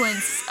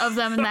sequence of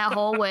them in that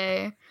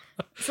hallway.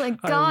 It's like,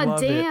 I god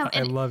love damn. it.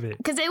 I love it.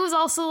 Because it was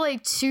also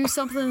like 2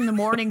 something in the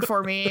morning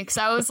for me. Because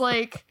I was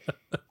like,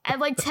 at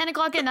like 10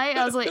 o'clock at night,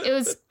 I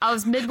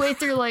was midway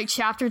through like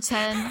chapter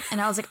 10, and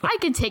I was like, I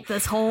can take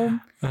this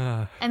home.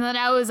 And then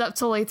I was up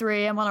till like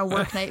 3 a.m. on a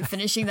work night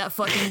finishing that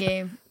fucking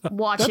game,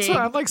 watching That's why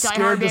I'm like Die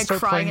scared Hard to Man start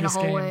crying playing in a this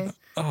game. hallway.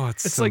 Oh,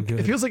 it's so like good.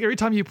 it feels like every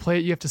time you play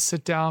it, you have to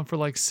sit down for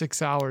like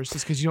 6 hours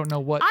just because you don't know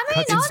what. I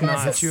mean, cutscenes not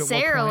gonna hit you at what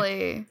point.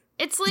 necessarily.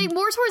 It's like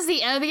more towards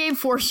the end of the game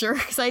for sure,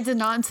 because I did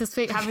not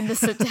anticipate having to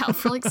sit down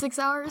for like 6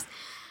 hours.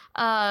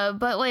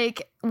 But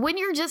like when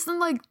you're just in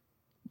like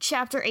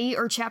chapter 8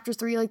 or chapter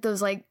 3, like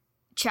those like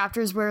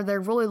chapters where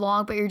they're really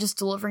long, but you're just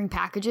delivering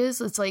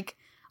packages. It's like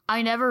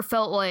I never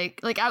felt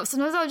like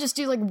sometimes I would just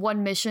do like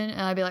one mission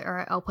and I'd be like, all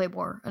right, I'll play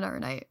more another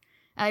night.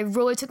 And I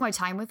really took my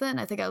time with it, and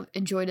I think I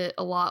enjoyed it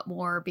a lot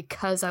more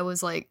because I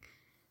was like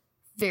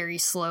very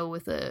slow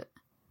with it.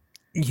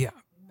 Yeah.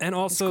 And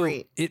also,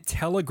 great. it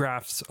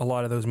telegraphs a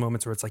lot of those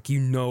moments where it's like, you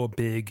know, a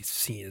big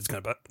scene is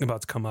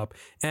about to come up.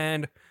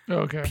 And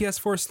Okay.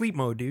 PS4 sleep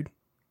mode, dude.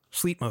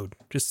 Sleep mode.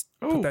 Just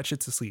put Oh. that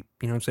shit to sleep.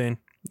 You know what I'm saying?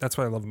 That's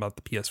what I love about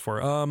the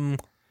PS4.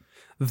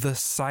 The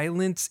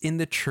Silence in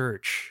the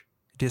Church,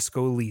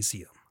 Disco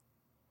Elysium.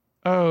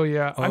 Oh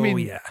yeah. I Oh, mean,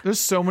 yeah. there's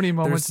so many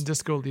moments There's- in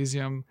Disco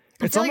Elysium.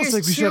 I It's feel like almost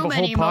there's like we should have a too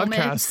whole many podcast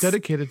moments.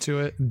 dedicated to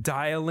it.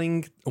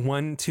 Dialing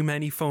one too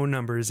many phone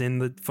numbers in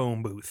the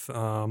phone booth.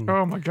 Oh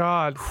my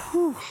god.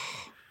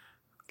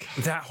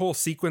 That whole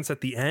sequence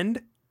at the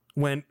end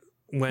when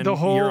The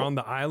whole- you're on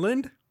the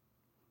island.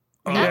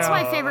 That's Yeah.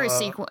 my favorite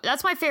sequence.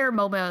 That's my favorite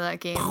moment of that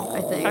game,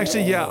 I think.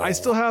 Actually, yeah, I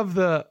still have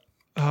the.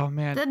 Oh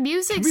man. The Can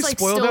music's we like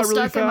spoil still that really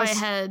stuck in my fast?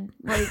 head,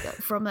 like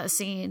from that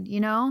scene, you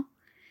know?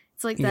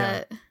 It's like Yeah.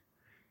 that.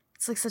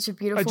 It's like such a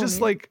beautiful. I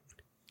just like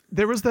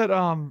there was that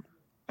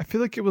I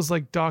feel like it was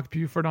like Doc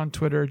Buford on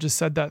Twitter just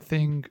said that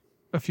thing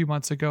a few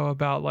months ago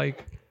about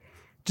like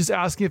just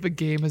asking if a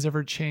game has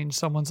ever changed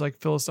someone's like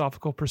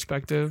philosophical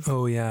perspective.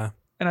 Oh yeah.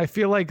 And I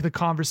feel like the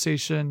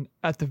conversation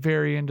at the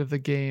very end of the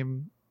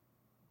game,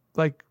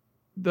 like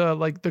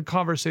the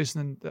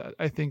conversation that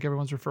I think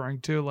everyone's referring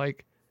to,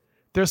 like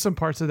there's some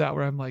parts of that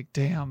where I'm like,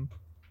 damn,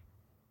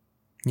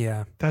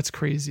 Yeah. that's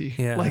crazy.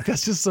 Yeah. Like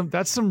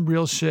that's some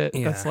real shit.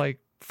 That's Yeah. like,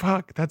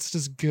 fuck, that's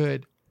just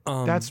good.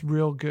 That's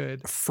real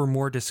good. For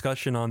more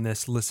discussion on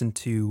this, listen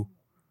to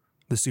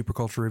the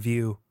Superculture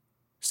Review,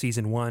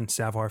 Season 1,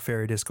 Savoir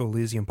Faire Disco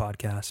Elysium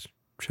podcast.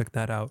 Check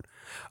that out.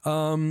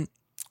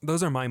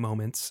 Those are my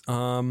moments.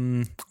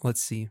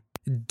 Let's see.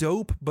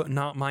 Dope, but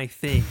not my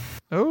thing.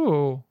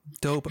 Oh,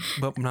 Dope,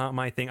 but not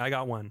my thing. I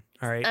got one.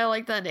 All right. I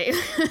like that name.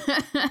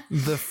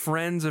 The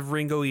Friends of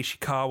Ringo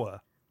Ishikawa.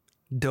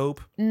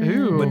 Dope,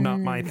 Ooh. but not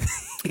my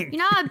thing.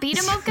 You're not a beat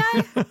 'em up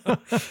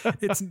guy?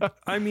 It's,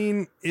 I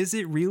mean, is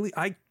it really?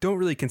 I don't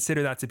really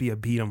consider that to be a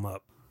beat 'em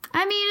up.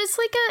 I mean,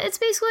 it's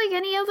basically like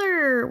any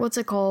other, what's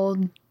it called?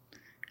 I'm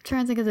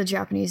trying to think of the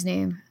Japanese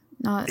name.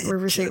 Not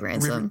River State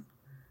Ransom.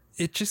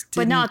 It just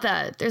But didn't, not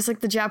that. There's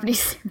like the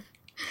Japanese.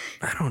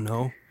 I don't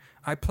know.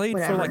 I played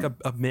Whatever. for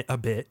like a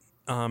bit,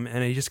 and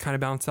I just kind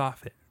of bounced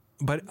off it.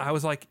 but I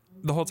was like,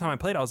 the whole time I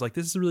played, I was like,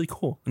 this is really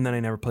cool. And then I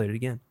never played it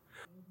again.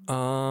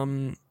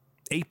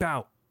 Ape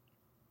Out.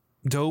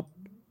 Dope.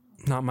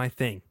 Not my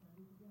thing.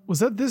 Was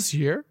that this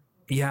year?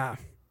 Yeah.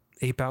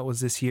 Ape Out was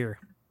this year.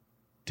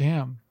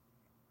 Damn.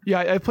 Yeah,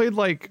 I played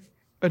like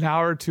an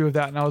hour or two of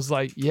that and I was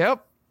like,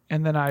 yep.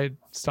 And then I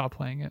stopped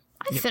playing it.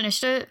 I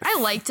finished it. I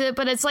liked it,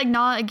 but it's like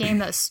not a game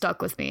that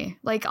stuck with me.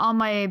 Like on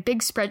my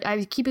big spread,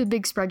 I keep a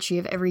big spreadsheet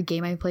of every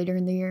game I played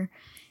during the year.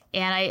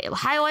 And I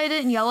highlighted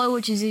it in yellow,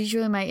 which is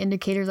usually my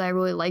indicators I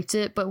really liked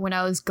it. But when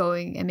I was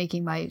going and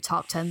making my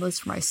top 10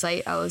 list for my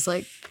site, I was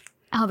like,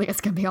 I don't think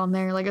it's going to be on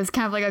there. Like, it was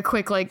kind of like a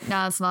quick, like,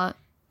 nah, it's not.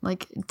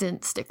 Like, it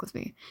didn't stick with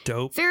me.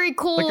 Dope. Very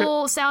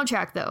cool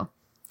soundtrack, though.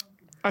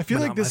 I feel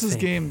like this is a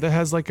game that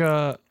has like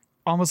a,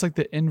 almost like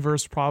the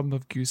inverse problem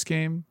of Goose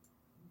Game,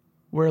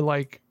 where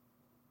like,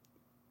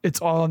 it's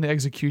all on the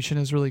execution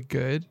is really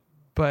good,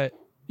 but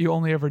you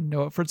only ever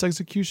know it for its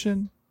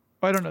execution.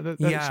 I don't know.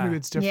 Maybe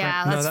it's different.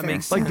 Yeah, that's that fair.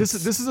 makes Like sense.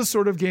 this is a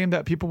sort of game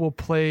that people will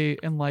play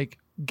in like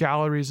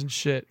galleries and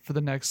shit for the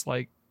next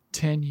like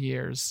 10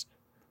 years.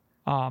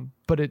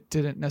 But it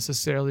didn't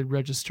necessarily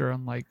register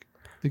on like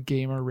the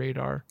gamer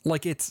radar.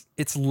 Like it's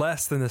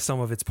less than the sum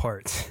of its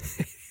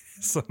parts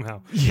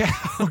somehow. Yeah.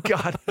 Oh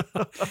God.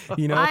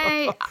 You know?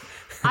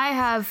 I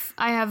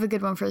have a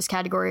good one for this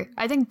category.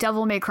 I think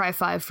Devil May Cry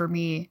 5 for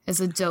me is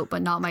a dope,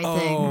 but not my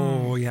thing.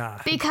 Oh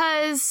yeah.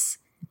 Because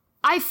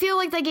I feel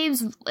like that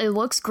it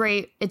looks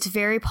great. It's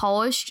very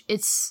polished.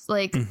 It's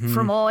like,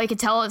 from all I could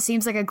tell, it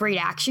seems like a great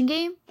action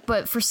game.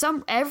 But for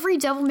every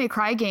Devil May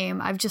Cry game,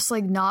 I've just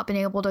like not been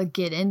able to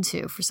get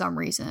into for some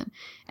reason.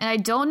 And I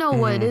don't know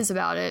what it is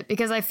about it,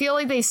 because I feel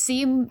like they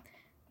seem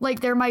like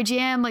they're my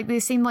jam. Like they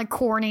seem like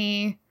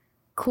corny,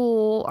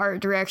 cool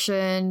art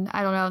direction.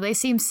 I don't know. They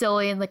seem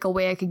silly in like a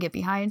way I could get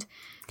behind.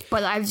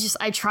 But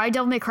I tried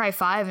Devil May Cry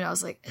 5 and I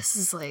was like, this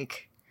is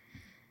like,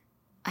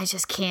 I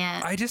just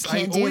can't. I do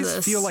always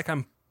this. feel like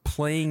I'm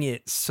playing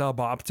it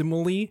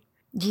suboptimally.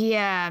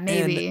 Yeah,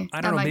 maybe. And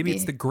I don't know, maybe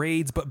it's the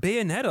grades, but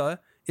Bayonetta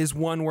is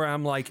one where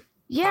I'm like,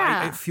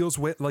 Yeah. it feels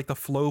like the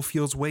flow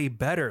feels way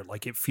better.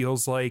 Like it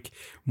feels like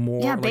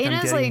more, Yeah, like I'm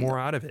Bayonetta's getting like more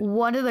out of it.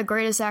 one of the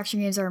greatest action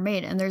games ever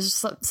made. And there's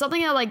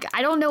something that like,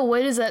 I don't know what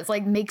it is that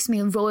like makes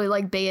me really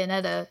like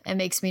Bayonetta and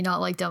makes me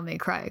not like Devil May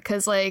Cry.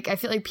 Cause like, I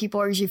feel like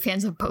people are usually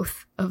fans of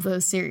both of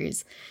those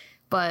series.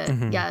 But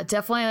yeah,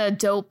 definitely a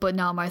dope, but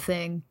not my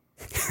thing.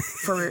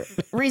 For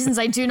reasons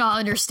I do not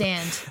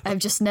understand. I've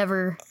just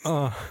never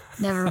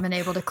been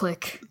able to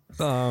click.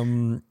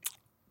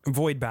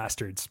 Void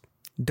Bastards.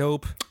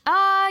 Dope.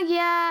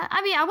 Yeah.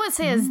 I mean, I wouldn't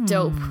say it's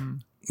dope.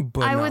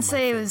 But I not would my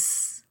say it thing.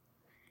 was.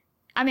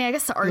 I mean, I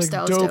guess the art Like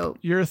style is dope.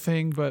 your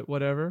thing, but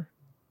whatever.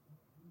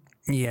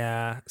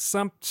 Yeah,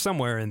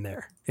 somewhere in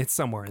there. It's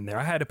somewhere in there.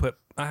 I had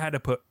to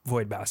put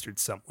Void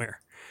Bastards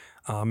somewhere.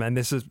 And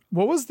this is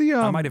What was the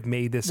I might have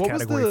made this what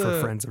was category for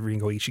the- Friends of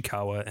Ringo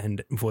Ishikawa,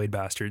 and Void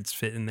Bastards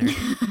fit in there.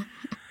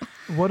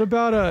 what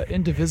about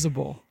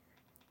Indivisible?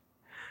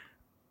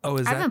 Oh,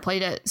 is I that? haven't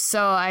played it,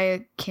 so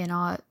I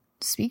cannot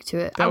speak to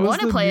it. I That was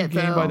want to the play new it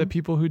game though. by the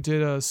people who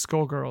did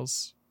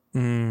Skullgirls,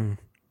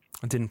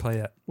 I didn't play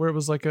that. where it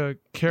was like a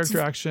character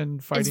action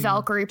fighting. It's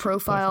Valkyrie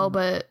Profile,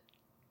 but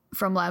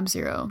from Lab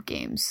Zero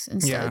Games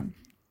instead.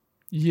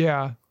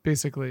 Yeah,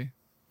 basically.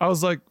 I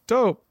was like,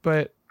 dope,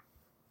 but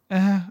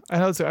I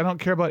don't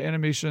care about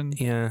animation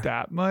Yeah.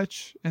 that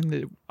much, and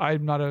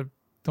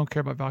don't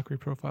care about Valkyrie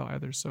Profile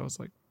either. So I was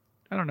like,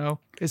 I don't know.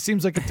 It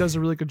seems like it does a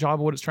really good job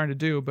of what it's trying to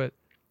do, but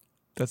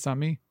that's not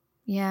me.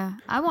 Yeah,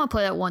 I want to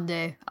play that one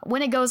day.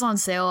 When it goes on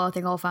sale, I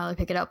think I'll finally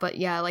pick it up. But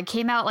yeah, like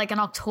came out like in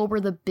October,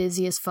 the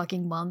busiest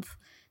fucking month.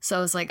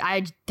 So it's like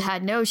I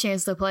had no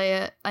chance to play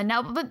it. And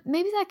now, but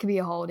maybe that could be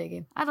a holiday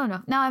game. I don't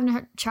know. Now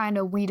I'm trying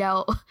to weed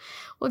out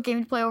what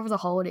game to play over the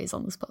holidays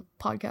on this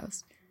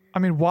podcast. I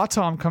mean,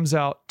 Watom comes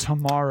out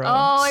tomorrow. Oh,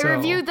 I so,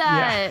 reviewed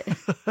that. Yeah.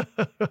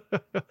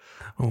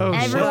 Oh,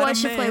 Everyone what a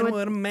should play man, with-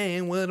 What a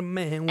man! What a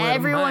man! What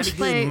Everyone a mighty should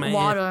play good man.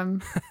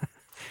 Wadum.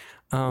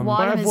 But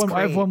Wadum is great.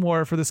 I have one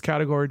more for this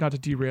category, not to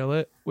derail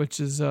it, which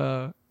is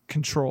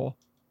Control.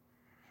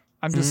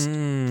 I'm just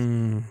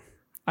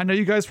I know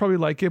you guys probably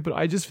like it, but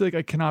I just feel like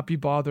I cannot be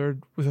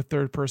bothered with a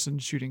third-person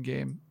shooting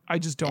game. I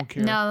just don't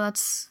care. No,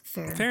 that's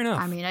fair. Fair enough.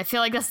 I mean, I feel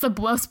like that's the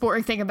most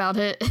boring thing about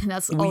it, and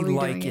that's all We we're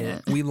like doing in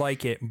it. We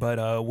like it,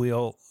 but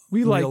we'll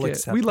we like we'll it.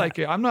 accept We that. like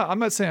it. I'm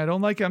not saying I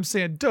don't like it. I'm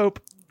saying dope,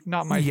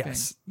 not my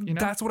Yes, thing. You know?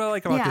 that's what I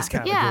like about Yeah, this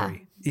category. yeah.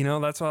 You know,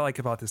 that's what I like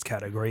about this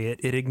category.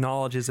 It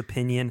acknowledges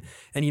opinion,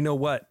 and you know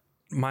what?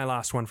 My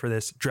last one for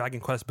this, Dragon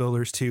Quest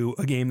Builders 2,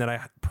 a game that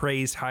I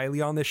praised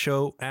highly on this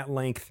show at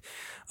length,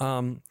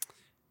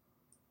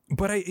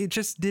 but it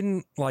just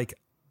didn't like.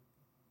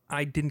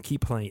 I didn't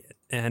keep playing it,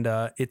 and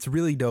it's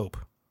really dope.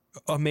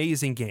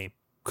 Amazing game.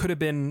 Could have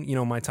been,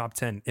 my top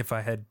 10 if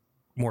I had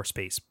more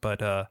space,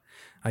 but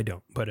I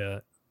don't. But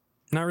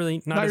not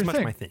really, not as your much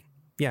thing. my thing.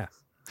 Yeah,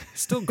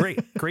 still great,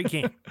 great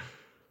game,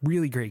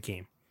 really great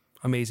game,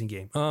 amazing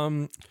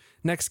game.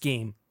 Next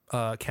game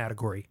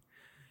category,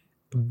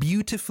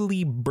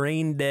 Beautifully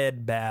Brain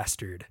Dead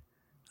Bastard.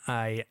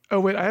 Oh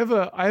wait, I have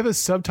a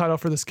subtitle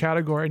for this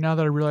category now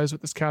that I realize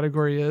what this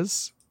category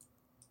is.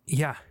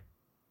 Yeah.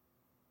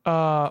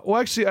 Well,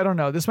 actually, I don't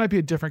know. This might be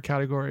a different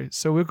category,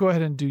 so we'll go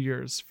ahead and do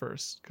yours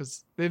first,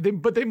 because there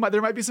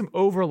might be some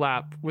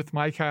overlap with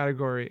my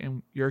category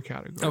and your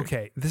category.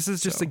 Okay, this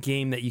is just a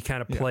game that you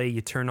kind of play.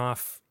 You turn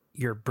off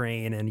your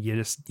brain and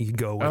you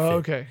go with it.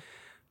 Okay,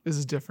 this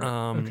is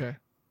different. Okay,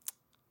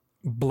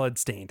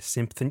 Bloodstained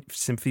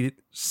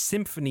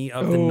Symphony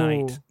of the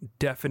Night.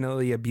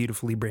 Definitely a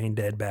beautifully brain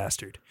dead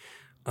bastard.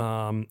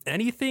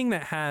 Anything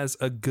that has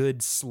a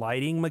good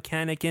sliding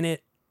mechanic in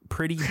it.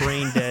 Pretty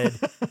brain dead.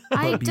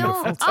 I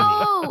don't.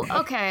 Oh,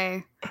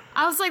 okay.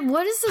 I was like,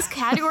 what does this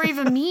category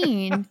even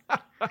mean?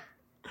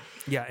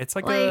 Yeah, it's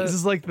like this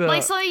is like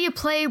something you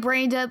play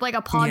brain dead, like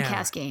a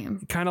podcast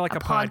game. Kind of like a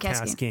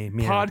podcast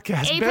game. Yeah.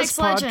 Podcast Apex best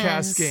Legends.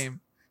 Podcast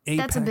game.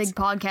 Apex. That's a big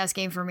podcast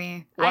game for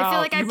me. Wow, I feel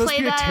like I must played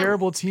be that. a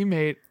terrible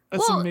teammate.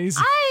 That's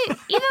amazing. Even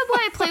when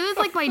I play with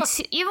like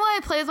even when I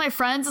play with my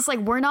friends, it's like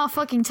we're not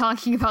fucking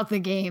talking about the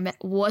game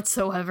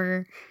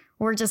whatsoever.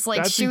 We're just like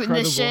That's shooting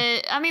incredible. the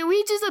shit. I mean,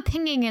 we do the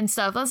pinging and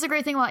stuff. That's the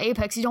great thing about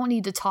Apex. You don't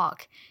need to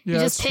talk. Yeah, You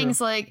just that's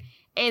pings like,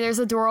 hey, there's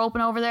a door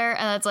open over there.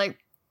 And it's like,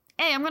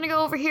 hey, I'm going to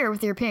go over here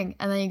with your ping.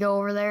 And then you go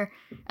over there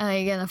and then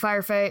you get in a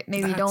firefight.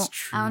 Maybe you don't.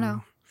 True. I don't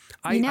know.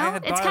 I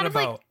had it's thought kind of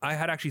about, like. I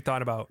had actually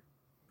thought about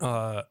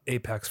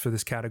Apex for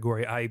this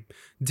category. I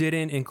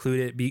didn't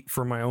include it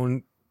for my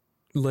own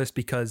list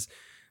because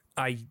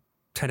I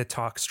tend to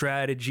talk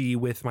strategy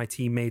with my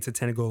teammates. I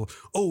tend to go,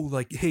 oh,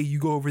 like, hey, you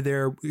go over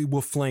there, we'll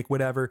flank,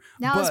 whatever.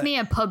 That was me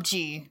at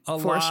PUBG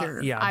for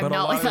sure. Yeah, I'm but not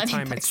a lot like of the that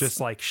time Apex. it's just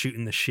like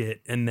shooting the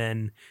shit, and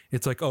then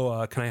it's like,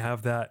 oh, can I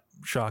have that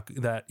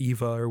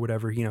Eva or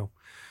whatever,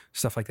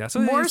 stuff like that.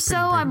 So More it's so,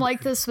 pretty I'm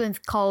like this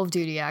with Call of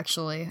Duty,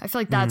 actually. I feel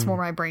like that's Mm. more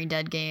my brain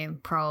dead game,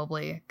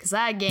 probably. Because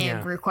that game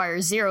Yeah.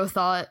 requires zero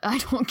thought. I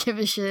don't give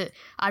a shit.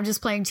 I'm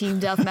just playing team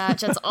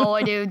deathmatch. That's all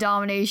I do.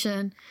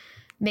 Domination.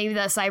 Maybe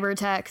that cyber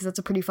attack, because that's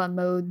a pretty fun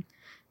mode.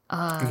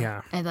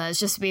 yeah. And then it's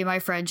just me and my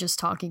friend just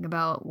talking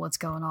about what's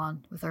going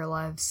on with our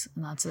lives.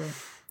 And that's it.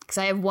 Because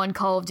I have one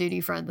Call of Duty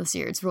friend this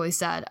year. It's really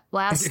sad.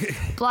 Last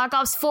Black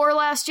Ops 4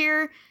 last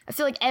year, I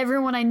feel like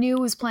everyone I knew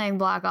was playing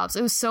Black Ops.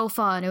 It was so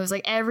fun. It was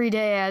like every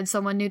day I had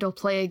someone new to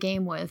play a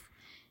game with.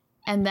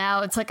 And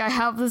now it's like I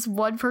have this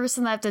one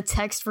person that I have to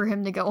text for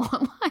him to go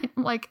online.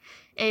 I'm like,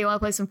 hey, you want to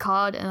play some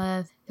COD? And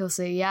then he'll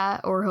say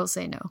yeah, or he'll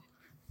say no.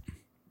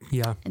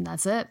 Yeah. And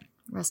that's it.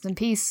 Rest in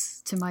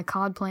peace to my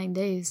COD playing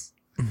days.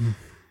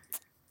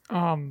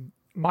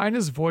 Mine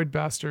is Void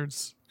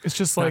Bastards. It's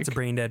just like That's a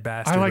brain dead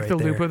bastard. I like right the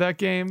loop there. of that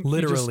game. You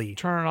Literally. just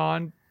turn it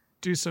on,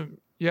 do some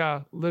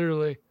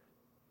literally.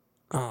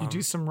 You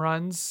do some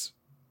runs,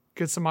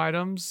 get some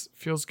items,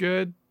 feels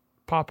good,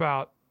 pop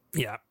out.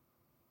 Yeah.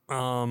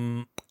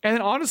 And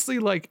then honestly,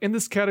 like in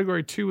this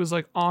category too is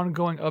like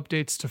ongoing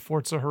updates to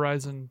Forza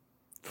Horizon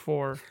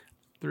 4,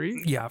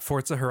 3. Yeah,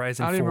 Forza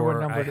Horizon I don't even remember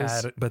 4 what number I it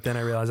is. had, but then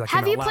I realized I came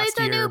Have you out played last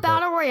the year, new but-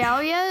 Battle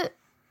Royale yet?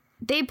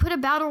 They put a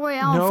Battle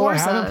Royale in No, I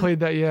Forza. haven't played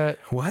that yet.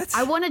 What?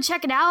 I want to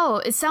check it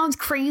out. It sounds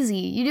crazy.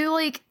 You do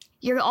like,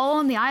 you're all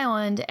on the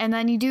island and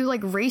then you do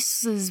like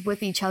races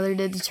with each other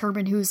to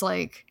determine who's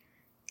like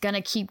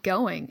gonna keep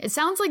going. It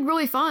sounds like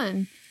really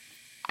fun.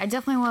 I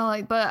definitely want to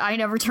like, but I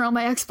never turn on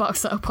my Xbox,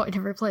 so I'll probably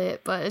never play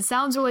it. But it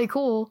sounds really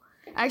cool.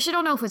 I actually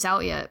don't know if it's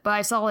out yet, but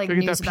I saw like Gotta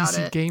get news that about PC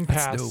it. Game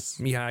That's Pass.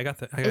 dope. Yeah, I got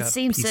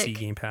seems PC sick.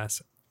 Game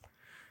Pass.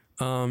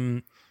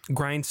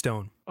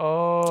 Grindstone.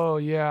 Oh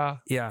yeah.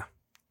 Yeah.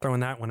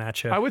 Throwing that one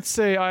at you. I would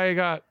say I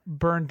got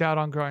burned out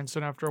on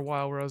Grindstone after a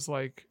while where I was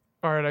like,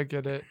 all right, I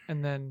get it.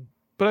 And then,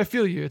 but I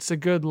feel you. It's a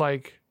good,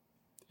 like,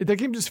 that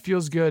game just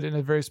feels good in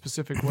a very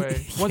specific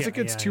way. Once it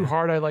gets too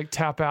hard, I like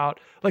tap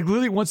out. Like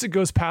literally once it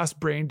goes past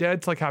brain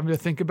dead to like having to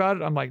think about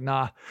it, I'm like,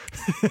 nah.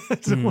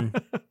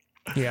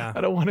 Yeah.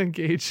 I don't want to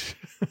engage.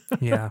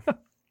 Yeah.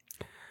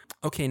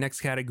 Okay,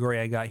 next category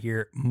I got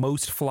here.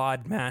 Most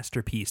flawed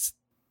masterpiece.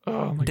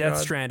 Oh my Death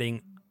God.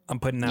 Stranding. I'm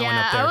putting that one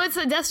Yeah, up there. I would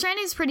say Death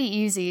Stranding is pretty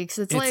easy because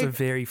it's It's like a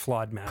very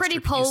flawed masterpiece. pretty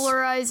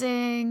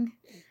polarizing.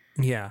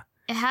 Yeah.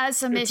 It has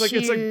some It's like-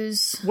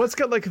 issues. What's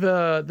got like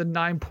the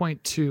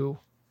 9.2?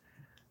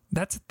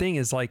 That's the thing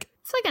is like,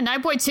 It's like a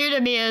 9.2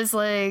 to me is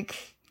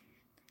like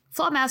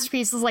flawed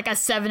masterpiece is like a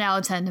 7 out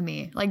of 10 to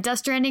me. Like Death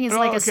Stranding is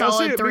like a I'll say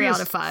solid it, 3 maybe out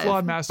a of 5.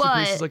 Flawed masterpiece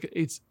but is like an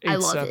 8, I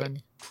love 7.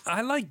 it.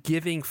 I like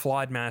giving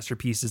flawed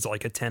masterpieces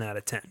like a 10 out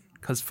of 10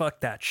 because fuck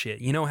that shit.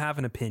 You know, have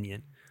an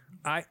opinion.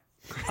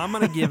 I'm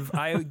gonna give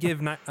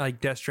like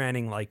Death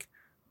Stranding like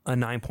a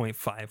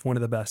 9.5, one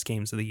of the best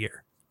games of the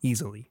year,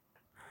 easily,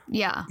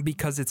 Yeah.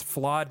 because it's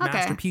flawed Okay,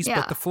 masterpiece. yeah.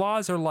 But the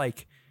flaws are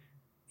like,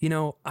 I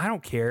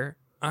don't care.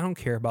 I don't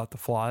care about the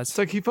flaws. It's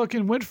like he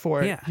fucking went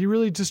for it. Yeah. He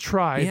really just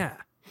tried. Yeah,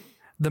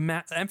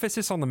 the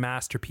emphasis on the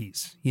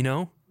masterpiece.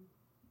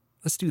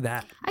 Let's do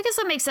that. I guess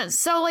that makes sense.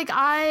 So like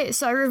I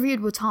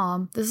reviewed with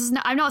Tom.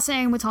 I'm not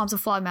saying with Tom's a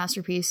flawed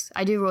masterpiece.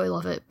 I do really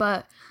love it,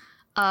 but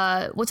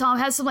with Tom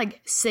has some like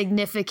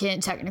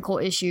significant technical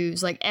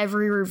issues. Like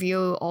every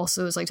review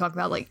also is like talking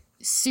about like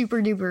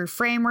super duper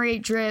frame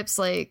rate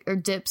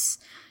dips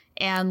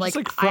and like,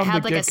 like, I from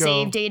had the like a get-go.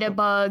 save data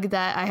bug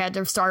that I had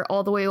to start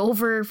all the way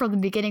over from the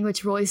beginning,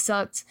 which really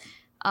sucked.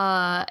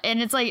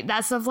 And it's like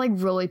that stuff like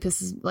really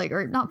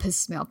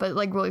pisses me off, but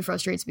like really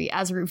frustrates me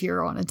as a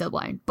reviewer on a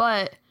deadline.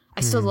 But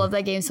I still love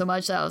that game so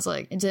much that I was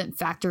like, it didn't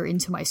factor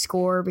into my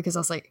score because I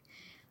was like,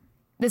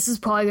 this is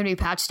probably going to be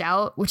patched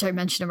out, which I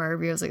mentioned in my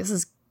review. I was like,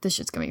 this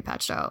shit's going to be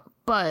patched out.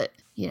 But,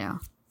 you know,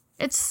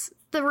 it's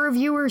the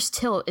reviewer's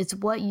tilt. It's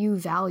what you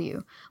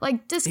value.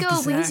 Like, Disco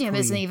Elysium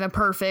isn't even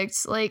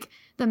perfect. Like,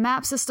 the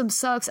map system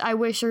sucks. I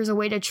wish there's a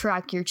way to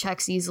track your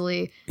checks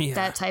easily. Yeah.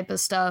 That type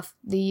of stuff.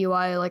 The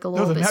UI, like, a No,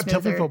 little the bit map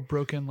definitely smoother. felt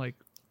broken. Like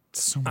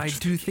so much. I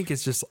do think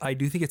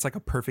it's like a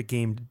perfect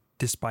game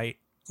despite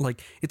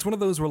like it's one of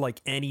those where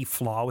like any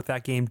flaw with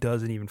that game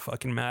doesn't even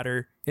fucking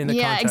matter in the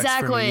Yeah, context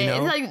exactly. for me, you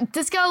know? Like,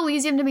 Disco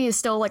Elysium to me is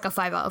still like a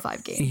 5 out of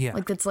 5 game. Yeah.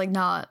 Like, it's like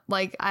not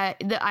like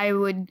I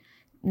would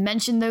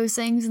mention those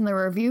things in the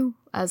review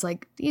as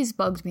like these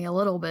bugged me a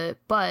little bit,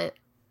 but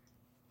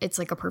it's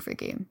like a perfect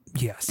game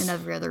Yes. in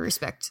every other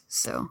respect.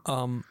 So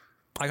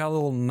I got a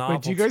little novelty.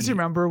 Wait, do you guys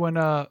remember when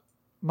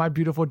My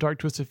Beautiful Dark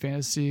Twisted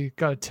Fantasy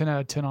got a 10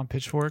 out of 10 on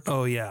Pitchfork?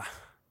 Oh yeah.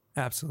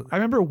 Absolutely. I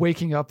remember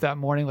waking up that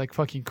morning like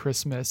fucking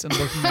Christmas and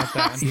looking at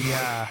that and being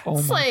Yeah. like, oh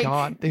it's my like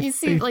god, you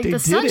see like they the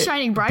did sun's it.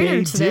 shining brighter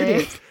They today.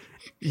 did it.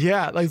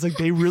 Yeah, like it's like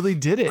they really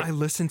did it. I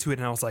listened to it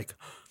and I was like,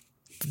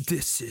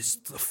 this is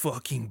the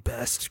fucking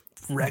best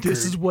record.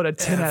 This is what a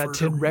 10 out ever of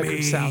 10 record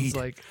made. sounds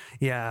like.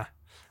 Yeah.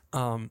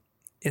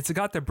 It's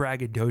got the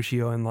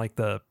braggadocio and like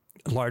the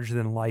larger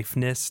than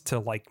lifeness to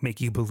like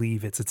make you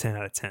believe it's a 10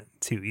 out of 10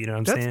 too. You know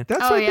what I'm saying?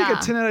 That's Oh, why I think yeah.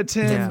 a 10 out of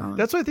 10. Definitely.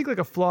 That's why I think like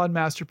a flawed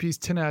masterpiece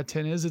 10 out of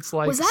 10 is. It's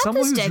like Was that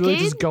someone this who's really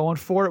just decade? going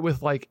for it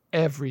with like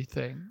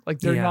everything. Like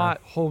they're Yeah.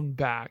 not holding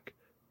back.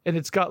 And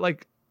it's got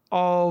like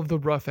all of the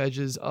rough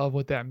edges of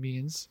what that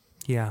means.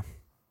 Yeah.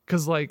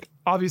 Because like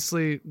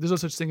obviously there's no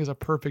such thing as a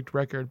perfect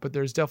record, but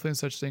there's definitely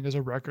such thing as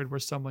a record where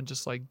someone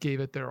just like gave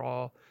it their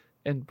all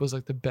and was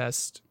like the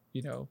best,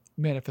 you know,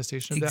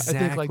 manifestation of that. I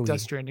think like Exactly.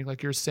 Death Stranding,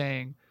 like you're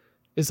saying,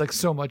 is like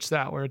so much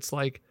that where it's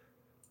like,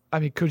 I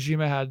mean,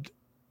 Kojima had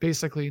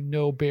basically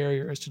no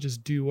barriers to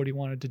just do what he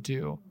wanted to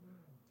do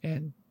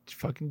and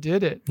fucking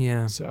did it.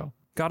 Yeah. So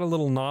Got a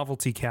little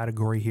novelty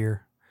category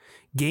here.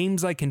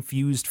 Games I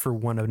confused for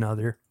one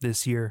another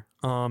this year.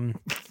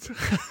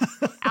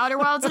 Outer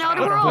Wilds and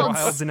Outer Outer Worlds.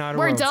 Wilds and Outer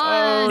We're Worlds.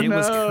 done. It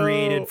was no.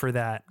 created for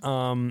that.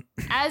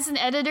 As an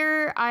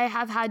editor, I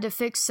have had to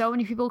fix so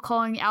many people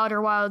calling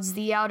Outer Wilds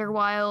the Outer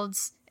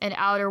Wilds and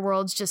Outer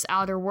Worlds just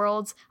Outer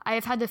Worlds. I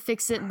have had to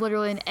fix it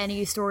literally in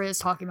any story that's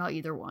talking about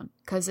either one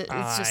because it's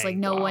just like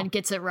no one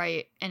gets it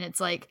right, and it's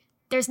like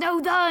there's no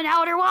the in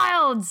Outer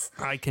Wilds.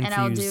 I And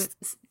I'll do confuse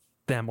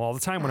them all the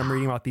time when I'm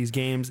reading about these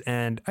games,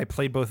 and I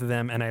played both of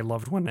them and I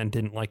loved one and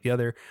didn't like the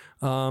other.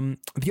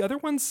 The other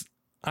ones,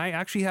 I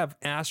actually have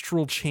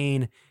Astral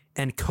Chain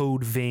and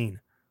Code Vein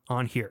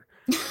on here.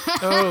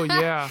 oh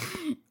yeah.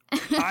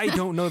 I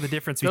don't know the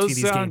difference Those between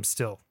these sound- games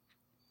still.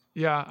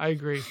 Yeah, I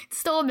agree.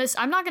 still a miss.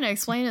 I'm not gonna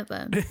explain it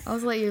then. I'll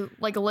just let you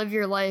like live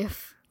your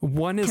life.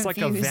 One is like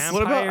a Confused.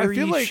 What about- I vampire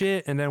feel like-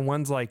 shit, and then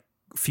one's like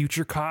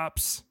Future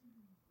Cops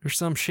or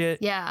some shit.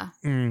 Yeah,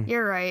 Mm.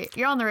 you're right.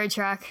 You're on the right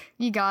track.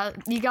 You got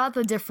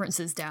the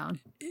differences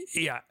down.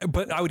 Yeah,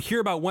 but I would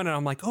hear about one and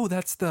I'm like, oh,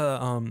 that's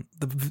the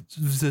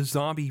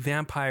zombie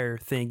vampire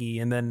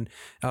thingy, and then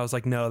I was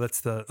like, no,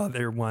 that's the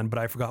other one, but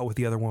I forgot what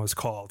the other one was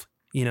called.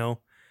 You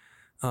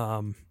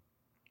know,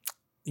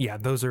 yeah,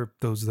 those are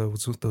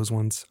those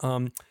ones.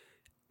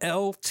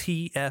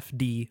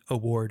 LTFD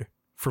award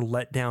for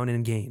letdown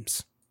in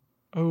games.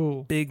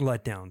 Oh, Big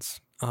letdowns.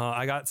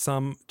 I got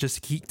some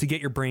just to get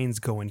your brains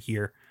going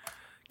here.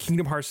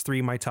 Kingdom Hearts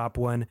 3, my top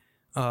one.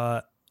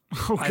 oh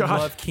I god.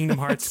 love Kingdom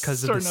Hearts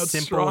because of the Starting out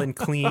simple strong. and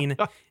clean,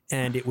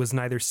 and it was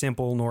neither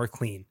simple nor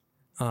clean.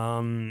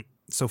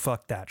 So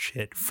fuck that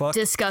shit. Fuck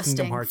Kingdom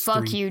Disgusting. Hearts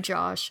Fuck 3. you,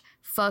 Josh.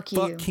 Fuck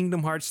Fuck you.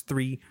 Kingdom Hearts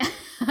 3.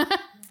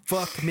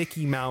 Fuck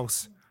Mickey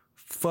Mouse.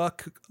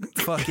 Fuck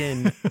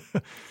fucking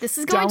This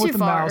is going Down too with the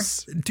far.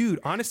 mouse. dude.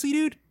 Honestly,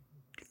 dude.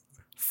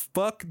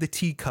 Fuck the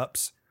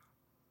teacups.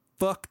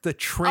 Fuck the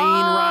train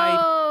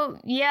Oh,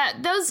 ride. yeah,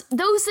 those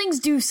things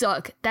do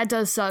suck. That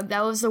does suck.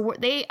 That was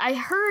the I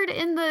heard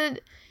in the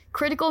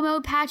critical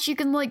mode patch you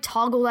can like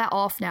toggle that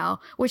off now,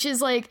 which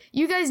is like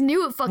you guys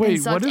knew it fucking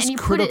Wait, sucked what is and you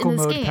put it critical in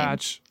this mode game.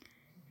 patch?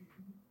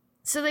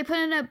 So they put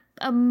in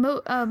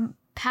a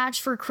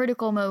patch for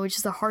critical mode, which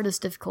is the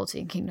hardest difficulty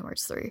in Kingdom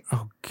Hearts 3.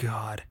 Oh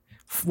god.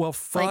 Well,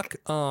 fuck.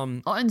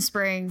 On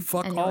spring.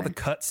 Fuck anyway. all the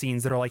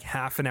cutscenes that are like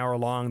half an hour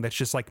long. That's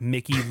just like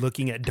Mickey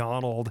looking at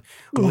Donald,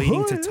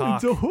 waiting to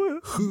talk.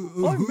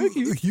 I'm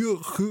Mickey.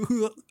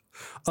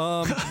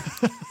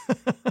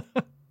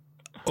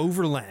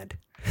 Overland.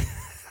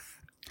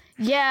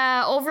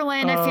 Yeah,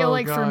 Overland. I feel Oh,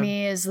 like for God.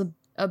 me is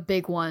a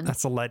big one.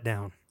 That's a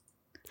letdown.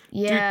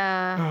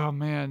 Yeah. Oh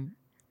man.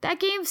 That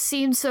game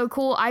seemed so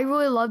cool. I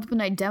really loved when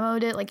I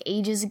demoed it like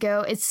ages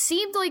ago. It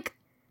seemed like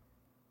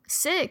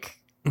sick.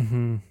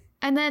 Mm-hmm.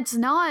 And then it's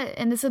not.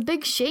 And it's a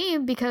big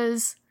shame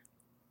because,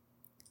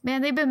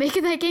 man, they've been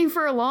making that game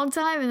for a long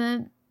time and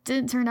then it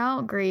didn't turn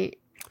out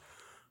great.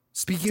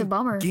 Speaking It's a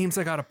bummer. of games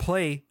I gotta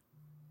play,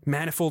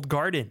 Manifold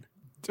Garden.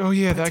 Oh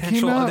yeah, that came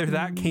Potential out. other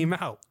that came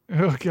out,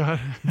 Oh god.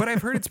 but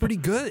I've heard it's pretty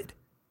good.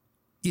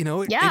 You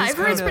know, Yeah, it is I've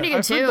heard it's kinda- pretty good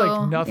I've too. heard,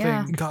 like, nothing.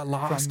 Yeah. Got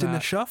lost from in the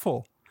that.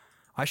 shuffle.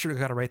 I should have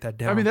got to write that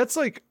down. I mean, that's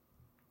like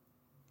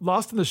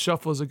Lost in the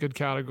Shuffle is a good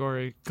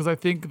category because I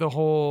think the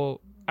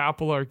whole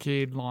Apple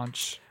Arcade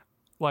launch,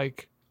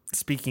 like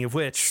Speaking of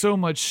which, so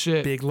much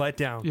shit. big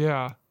letdown.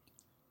 Yeah.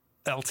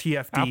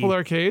 LTFD. Apple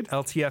Arcade.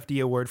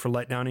 LTFD award for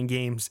letdown in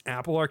games.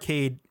 Apple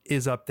Arcade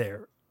is up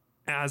there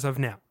as of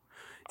now.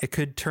 It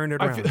could turn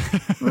it I around.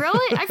 feel,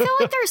 Really? I feel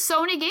like there's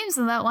so many games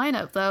in that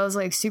lineup that I was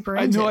like super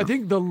I into. know. I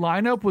think the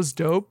lineup was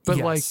dope, but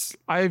Yes. like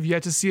I have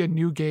yet to see a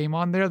new game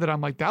on there that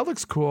I'm like, that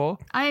looks cool.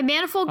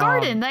 Manifold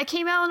Garden that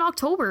came out in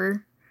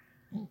October.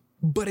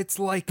 But it's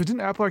like, But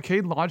didn't Apple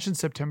Arcade launch in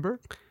September?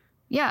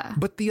 Yeah.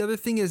 but the other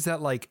thing is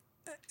that like,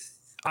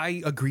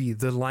 I agree.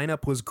 The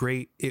lineup was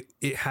great.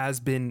 It has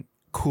been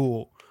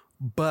cool,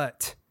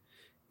 but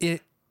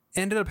it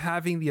ended up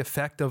having the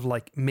effect of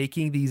like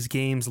making these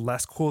games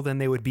less cool than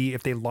they would be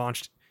if they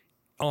launched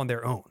on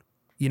their own.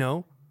 You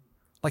know,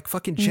 like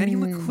fucking Jenny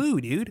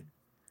LeClue, dude.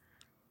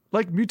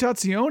 Like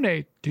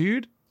Mutazione,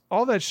 dude.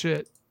 All that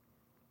shit.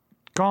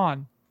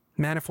 Gone.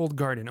 Manifold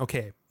Garden.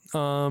 Okay.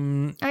 Oh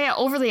yeah,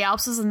 Over the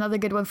Alps is another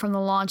good one from the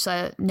launch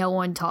that no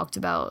one talked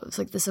about. It's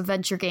like this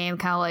adventure game,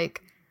 kind of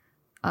like,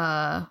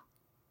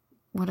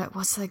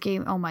 what's that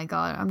game? Oh my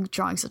god, I'm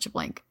drawing such a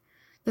blank.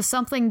 The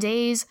Something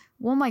Days.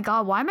 Oh my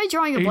god, why am I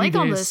drawing a 80 blank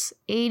on days. this?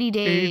 80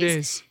 days. 80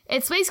 days.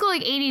 It's basically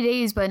like 80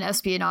 days, but an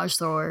espionage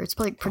thriller. It's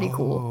like pretty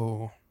cool,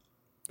 Oh,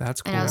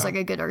 that's cool. and it has like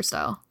a good art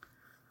style.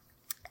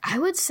 I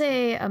would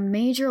say a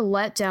major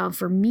letdown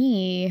for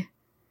me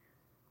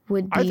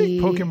would be I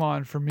think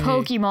Pokemon for me.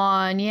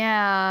 Pokemon,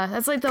 yeah,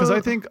 that's like the Because I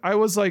think I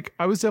was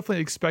definitely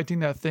expecting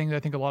that thing that I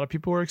think a lot of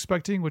people were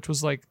expecting, which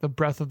was like the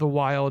Breath of the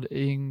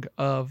Wild-ing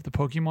of the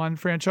Pokemon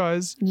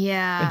franchise.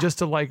 yeah, And just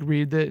to like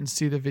read it and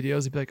see the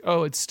videos and be like,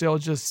 oh, it's still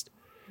just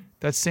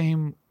that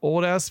same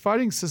old ass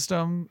fighting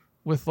system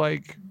with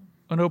like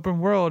an open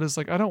world is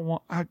like, I don't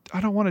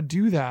want to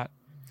do that.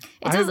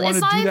 It does, it's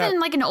not even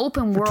like an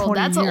open world. 20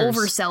 That's years.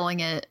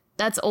 overselling it.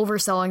 That's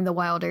overselling the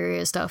wild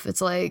area stuff. It's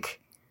like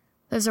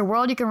there's a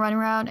world you can run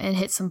around and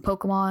hit some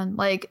Pokemon.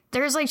 Like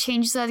there's like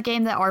changes to that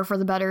game that are for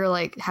the better,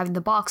 like having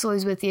the box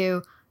always with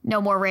you, no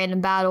more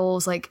random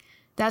battles. Like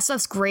that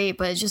stuff's great,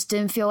 but it just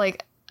didn't feel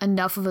like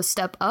enough of a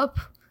step up.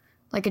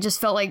 Like it just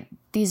felt like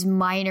these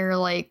minor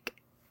like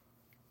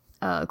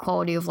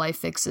quality of life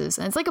fixes.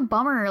 And it's like a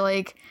bummer.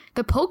 Like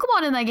the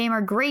Pokemon in that game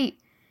are great.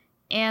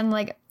 And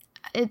like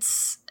it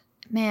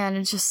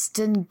just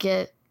didn't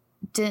hit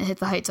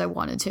the heights I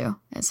wanted to.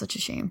 It's such a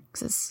shame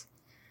because it's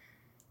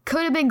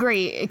could have been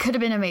great. It could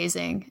have been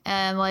amazing.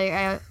 And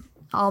like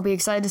I'll be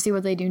excited to see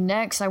what they do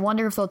next. I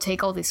wonder if they'll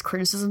take all these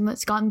criticism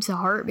that's gotten to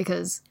heart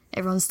because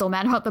everyone's still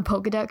mad about the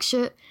Pokedex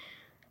shit.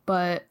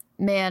 But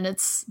man,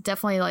 it's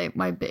definitely like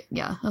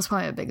that's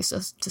probably my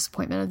biggest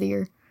disappointment of the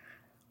year.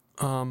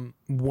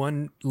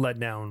 One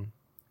letdown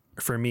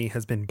for me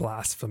has been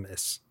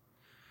Blasphemous.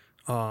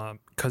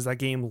 Because that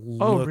game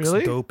looks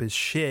really? dope as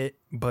shit,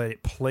 but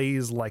it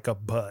plays like a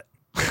butt.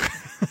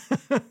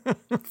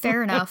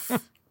 Fair enough.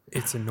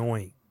 It's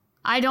annoying.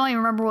 I don't even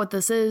remember what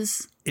this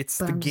is. It's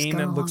But the I'm just game going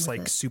that along looks with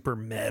like it. super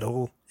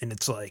metal, and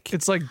it's like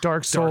It's like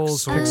Dark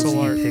Souls, pixel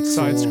Souls-y art, pixel.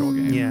 side scroll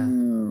game. Yeah.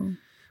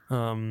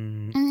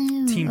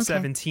 Team okay.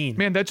 17,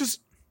 Man, that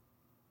just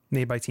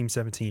made by Team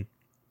 17.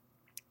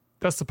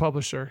 that's the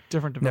publisher,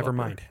 different developer. Never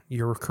mind,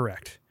 you're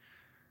correct.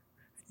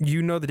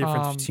 You know the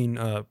difference between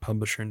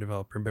publisher and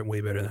developer, but way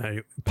better than I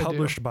do.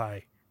 Published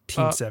by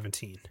Team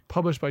 17.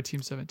 Published by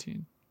Team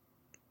 17.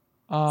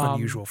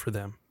 Unusual for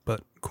them,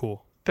 but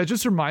cool. That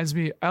just reminds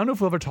me, I don't know if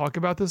we'll ever talk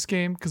about this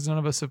game because none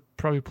of us have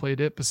probably played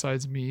it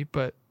besides me,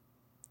 but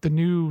the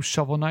new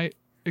Shovel Knight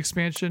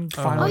expansion,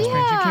 final Oh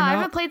expansion yeah, came I out.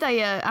 haven't played that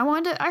yet. I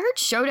heard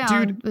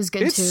Showdown Dude, was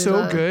good it's too.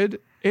 so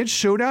good. And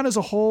Showdown is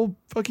a whole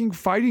fucking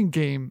fighting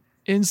game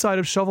inside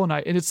of Shovel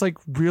Knight, and it's like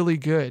really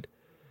good.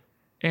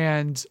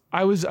 And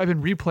I've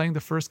been replaying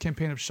the first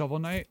campaign of Shovel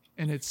Knight,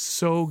 and it's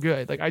so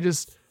good. Like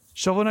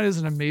Shovel Knight is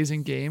an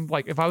amazing game.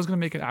 Like if I was gonna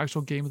make an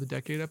actual game of the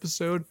decade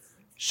episode,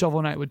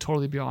 Shovel Knight would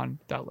totally be on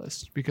that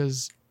list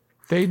because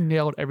they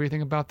nailed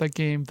everything about that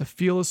game. The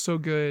feel is so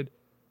good.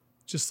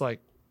 Just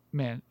like,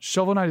 man,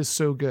 Shovel Knight is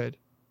so good.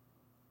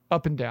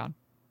 Up and down.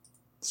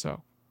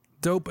 So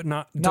Dope, but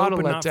not a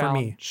for letdown.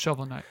 me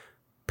Shovel Knight.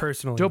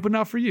 personally. Dope, but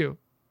not for you.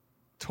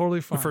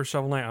 Totally fine. The first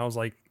Shovel Knight, I was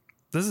like,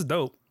 this is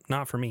dope,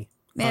 not for me.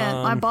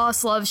 Man, my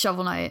boss loves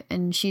Shovel Knight,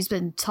 and she's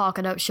been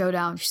talking up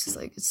Showdown. She's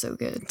like, it's so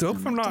good. Dope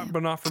I'm from like, not, "Damn."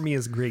 but not for me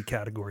is a great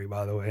category,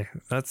 by the way.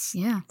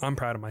 Yeah. I'm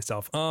proud of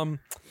myself.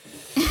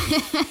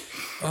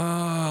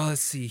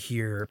 Let's see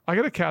here. I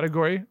got a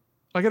category.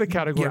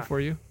 Yeah. For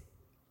you.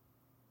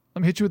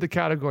 Let me hit you with the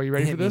category. You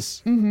ready Hit for me.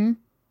 this? Mm-hmm.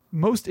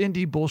 Most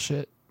indie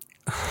bullshit.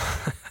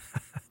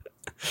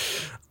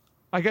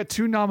 I got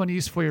 2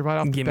 nominees for you right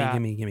off the bat.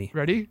 Gimme.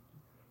 Ready?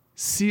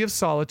 Sea of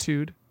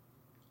Solitude,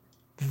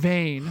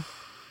 Vane.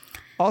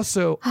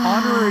 Also,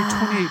 honorary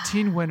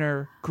 2018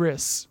 winner,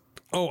 Gris.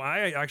 Oh,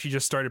 I actually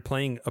just started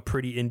playing a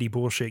pretty indie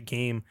bullshit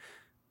game.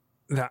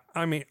 That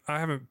I mean, I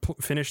haven't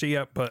finished it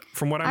yet, but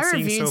from what I'm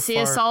seeing reviewed so Sea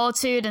far, of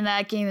Solitude, and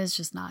that game is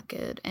just not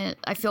good. And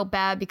I feel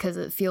bad because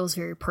it feels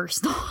very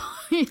personal.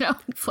 You know,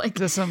 it's like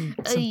There's some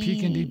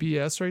peak in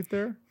DBS right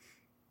there.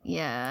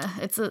 Yeah,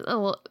 it's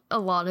a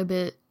lot of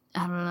it.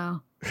 I don't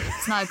know.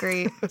 It's not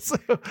great. So,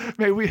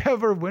 may we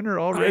have our winner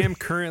already? I am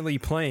currently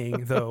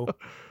playing though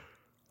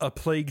A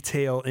Plague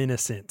Tale: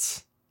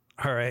 Innocence.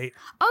 All right.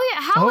 Oh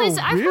yeah, how is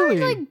it? I've really?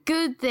 heard like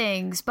good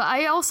things, but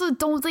I also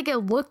don't think it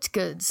looked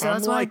good. So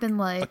that's why I've been a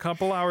like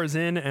couple hours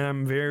in, and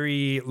I'm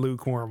very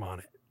lukewarm on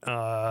it.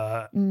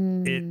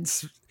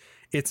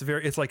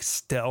 It's like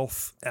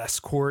stealth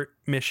escort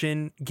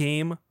mission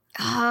game.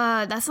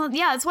 that's not.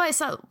 Yeah, that's why it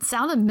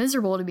sounded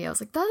miserable to me. I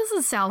was like, that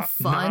doesn't sound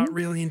fun. Not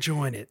really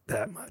enjoying it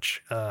that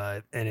much.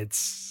 And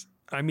it's.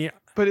 I mean,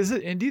 but is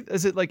it indie?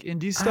 Is it like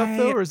indie stuff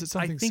though, or is it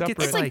something think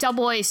separate? It's like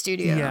AA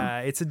Studio. Yeah,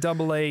 it's a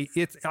AA.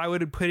 I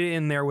would put it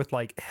in there with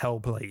like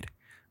Hellblade,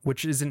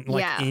 which isn't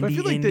like Yeah. indie. But I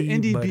feel like the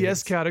indie but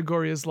BS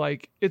category is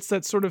like it's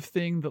that sort of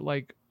thing that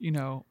like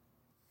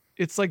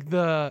it's like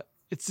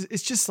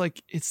it's just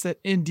like it's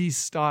that indie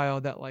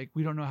style that like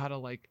we don't know how to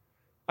like.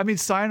 I mean,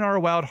 Sayonara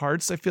Wild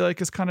Hearts I feel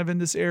like is kind of in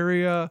this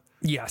area.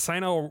 Yeah,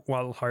 Sayonara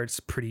Wild Hearts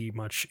pretty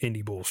much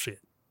indie bullshit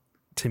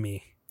to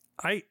me.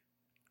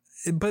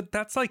 But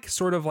that's like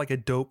sort of like a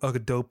dope,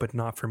 but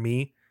not for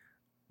me.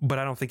 But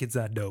I don't think it's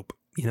that dope,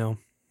 you know.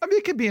 I mean,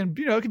 it could be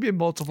in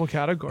multiple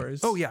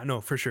categories. Oh yeah, no,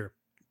 for sure.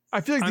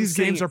 I feel like I'm these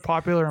games saying are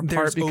popular in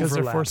part there's because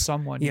they're for overlap.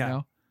 someone, Yeah. you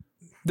know.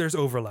 There's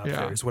overlap Yeah.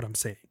 there, is what I'm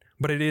saying.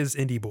 But it is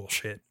indie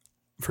bullshit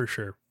for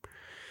sure.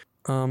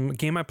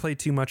 Game I played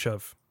too much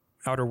of,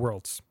 Outer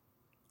Worlds.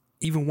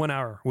 Even 1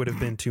 hour would have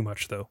been too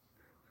much though,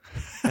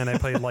 and I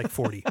played like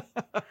 40.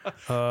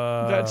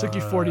 That took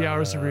you 40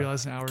 hours to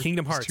realize an hour.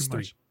 Kingdom is Hearts too 3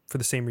 much. for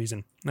the same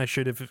reason. I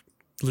should have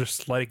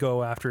just let it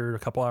go after a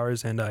couple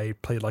hours, and I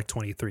played like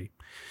 23.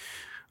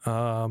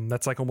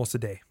 That's like almost a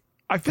day.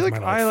 I feel of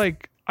like my life.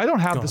 I don't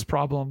have Go this on.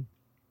 problem.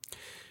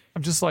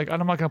 I'm just like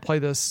I'm not gonna play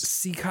this.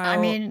 See, Kyle,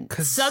 I mean,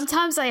 'cause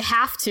sometimes I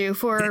have to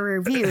for a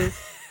review.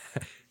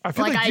 I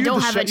feel Like, like I you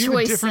don't have have a you have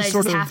choice, different I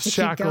sort just of have to keep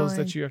shackles going.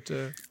 that you have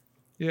to.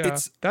 Yeah,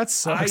 It's- that I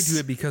sucks. do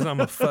it because I'm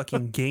a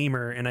fucking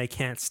gamer and I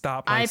can't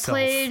stop I myself.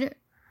 played.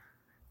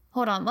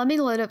 Hold on, let me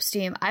load up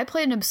Steam. I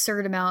played an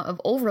absurd amount of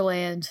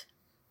Overland,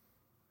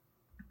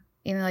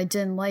 even though I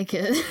didn't like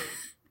it.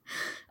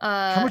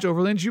 How much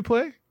Overland did you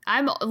play?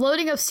 I'm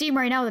loading up Steam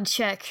right now to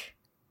check.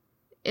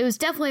 It was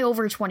definitely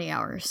over 20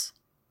 hours.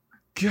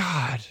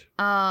 God,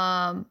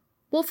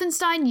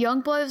 Wolfenstein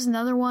Youngblood is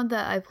another one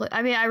that I played.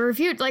 I mean, I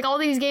reviewed like all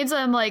these games that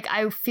I'm like,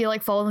 I feel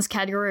like fall in this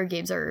category of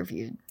games I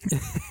reviewed.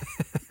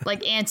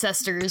 Like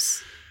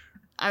Ancestors.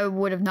 I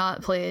would have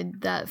not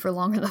played that for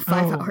longer than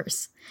 5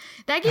 hours.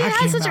 That game That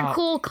has came such out. a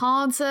cool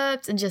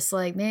concept and just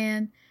like,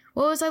 man,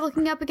 what was I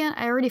looking up again?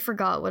 I already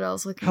forgot what I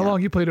was looking how up.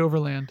 long you played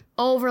Overland?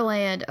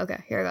 Overland.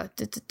 Okay, here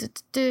we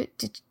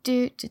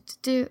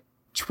go.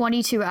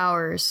 22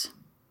 hours.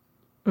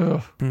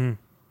 Ugh, Mm.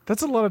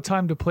 that's a lot of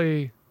time to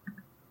play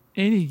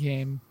any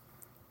game,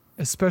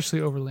 especially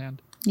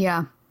Overland.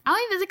 Yeah. I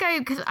don't even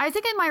think because I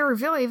think in my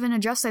review I even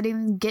adjusted I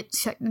didn't even get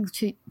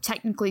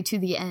technically to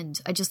the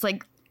end. I just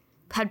like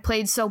had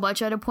played so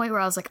much at a point where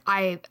I was like,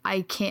 I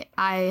can't,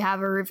 I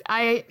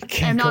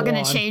Can't am not go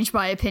going to on. change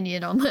my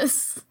opinion on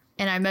this.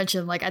 And I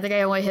mentioned like, I think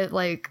I only hit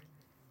like,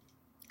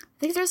 I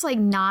think there's like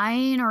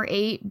 9 or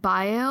 8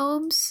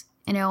 biomes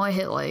and I only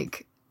hit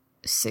like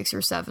 6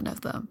 or 7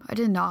 of them. I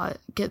did not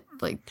get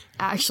like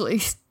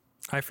actually.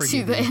 I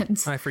forgive the you.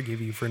 end. I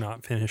forgive you for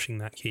not finishing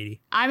that, Katie.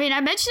 I mean, I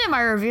mentioned in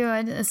my review,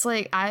 and it's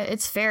like,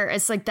 it's fair.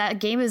 It's like that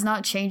game is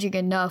not changing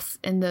enough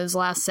in those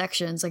last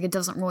sections. Like, it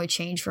doesn't really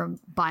change from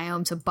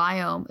biome to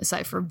biome,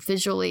 aside from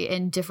visually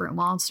and different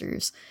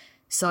monsters.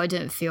 So I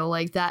didn't feel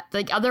like that.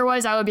 Like,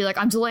 otherwise, I would be like,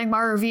 I'm delaying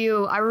my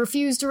review. I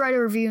refuse to write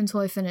a review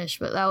until I finish.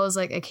 But that was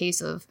like a case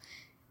of,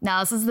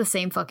 nah, this is the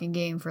same fucking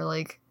game for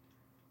like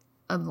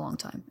a long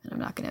time, and I'm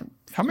not gonna.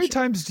 How many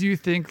times do you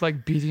think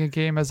like beating a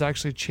game has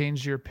actually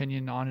changed your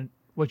opinion on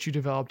what you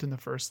developed in the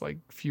first like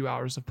few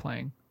hours of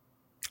playing?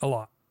 A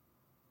lot.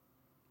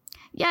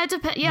 Yeah, it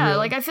depends. Yeah, Really?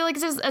 like I feel like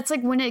it's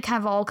like when it kind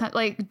of all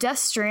like Death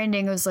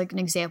Stranding was like an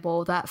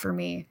example of that for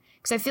me,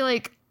 because I feel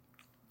like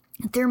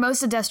through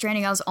most of Death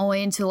Stranding I was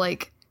only into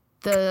like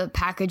the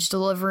package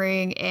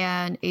delivering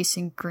and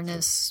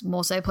asynchronous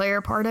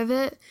multiplayer part of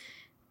it,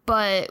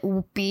 but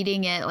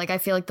beating it, like I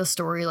feel like the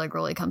story like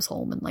really comes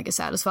home in like a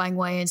satisfying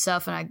way and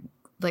stuff, and I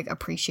like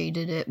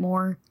appreciated it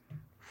more.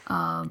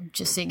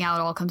 Just seeing how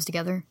it all comes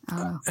together. I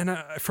don't know.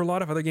 And for a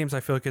lot of other games, I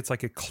feel like it's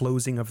like a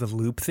closing of the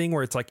loop thing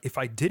where it's like, if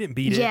I didn't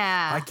beat it,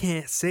 Yeah. I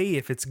can't say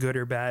if it's good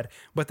or bad.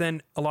 But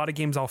then a lot of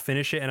games I'll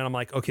finish it and I'm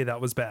like, okay,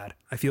 that was bad.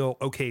 I feel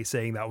okay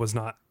saying that was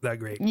not that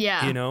great.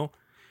 Yeah. You know?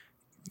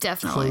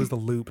 Definitely. Close the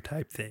loop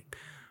type thing.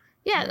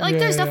 Yeah, like Yeah,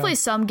 there's yeah. definitely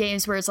some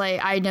games where it's like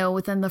I know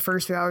within the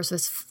first few hours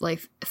it's like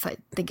if I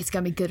think it's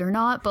gonna be good or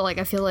not, but like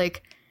I feel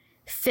like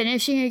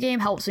finishing a game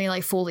helps me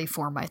like fully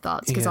form my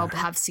thoughts because Yeah. I'll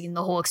have seen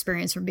the whole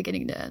experience from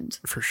beginning to end.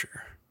 For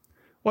sure.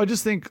 Well, I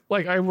just think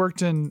like I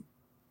worked in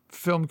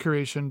film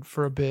curation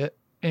for a bit,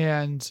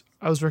 and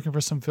I was working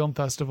for some film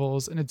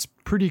festivals, and it's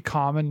pretty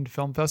common in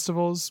film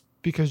festivals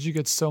because you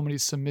get so many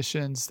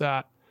submissions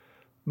that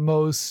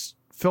most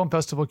film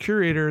festival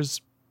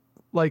curators,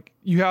 like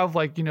you have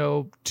like, you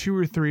know, 2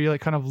 or 3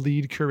 like kind of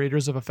lead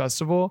curators of a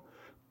festival,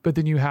 but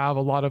then you have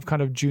a lot of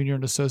kind of junior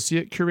and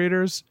associate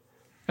curators.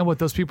 And what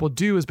those people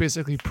do is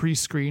basically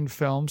pre-screen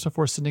films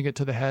before sending it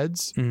to the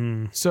heads.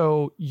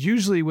 So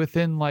usually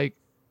within like,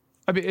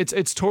 I mean,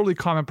 it's totally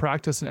common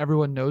practice and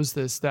everyone knows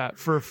this, that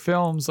for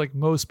films, like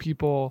most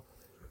people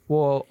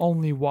will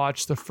only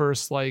watch the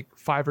first like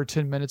 5 or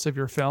 10 minutes of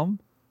your film.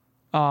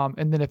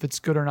 And then if it's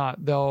good or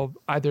not, they'll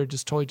either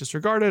just totally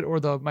disregard it or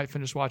they might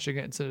finish watching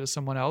it and send it to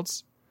someone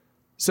else.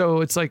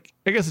 So it's like,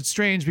 I guess it's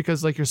strange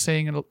because like you're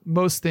saying in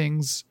most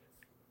things,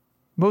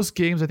 most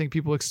games, I think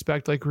people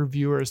expect like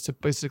reviewers to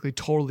basically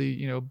totally,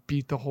 you know,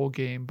 beat the whole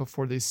game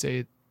before they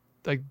say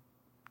like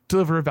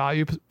deliver a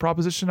value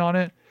proposition on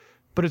it.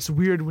 But it's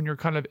weird when you're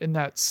kind of in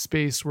that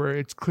space where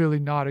it's clearly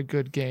not a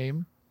good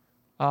game.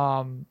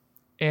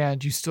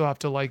 And you still have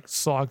to like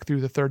slog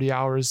through the 30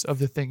 hours of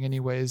the thing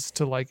anyways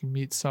to like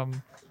meet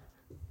some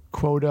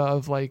quota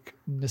of like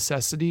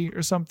necessity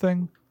or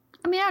something.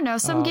 I mean, I don't know.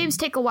 Some games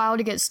take a while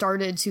to get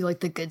started to like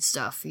the good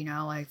stuff, you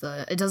know, like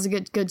it doesn't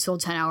get good till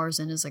 10 hours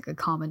in is like a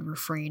common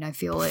refrain, I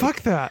feel like.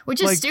 Fuck that.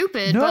 Which is like,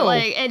 stupid, no, but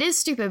like it is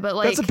stupid, but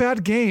like that's a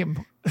bad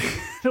game.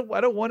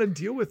 I don't want to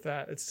deal with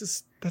that. It's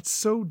just, that's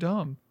so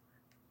dumb.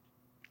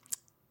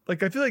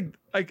 Like I feel like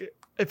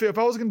if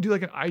I was going to do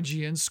like an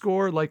IGN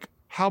score, like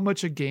how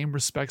much a game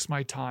respects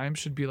my time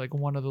should be like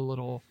one of the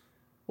little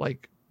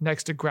like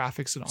next to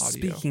graphics and audio.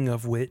 Speaking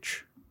of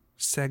which,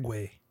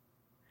 segue.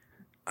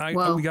 We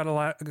got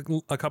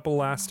a couple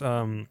last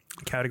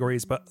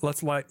categories, but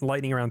let's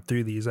lightning around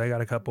through these. I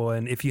got a couple,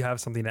 and if you have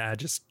something to add,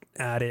 just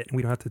add it.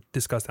 We don't have to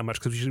discuss that much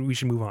because we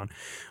should move on.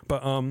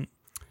 But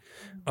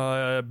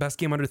best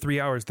game under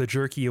 3 hours, the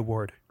Jerky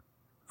Award.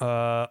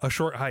 A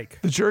Short Hike.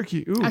 The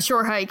Jerky. Ooh. A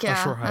Short Hike,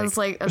 yeah. A Short Hike. I was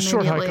like A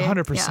Short Hike,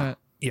 immediately, 100%.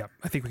 Yeah,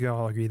 I think we can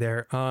all agree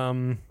there.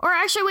 Or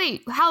actually,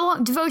 wait, how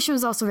long? Devotion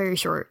was also very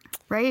short,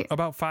 right?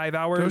 About 5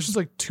 hours. It was just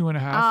like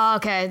 2.5.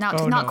 Okay,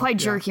 not no, quite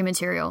yeah. jerky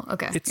material.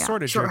 Okay, It's yeah.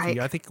 sort of Short jerky.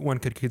 Hike. I think one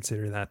could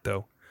consider that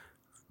though.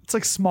 It's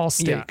like small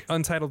steak. Yeah,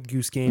 Untitled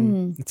Goose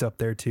Game. It's up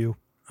there too.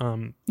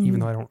 Even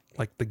though I don't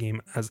like the game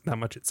as that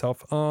much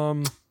itself.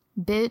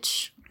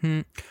 Bitch.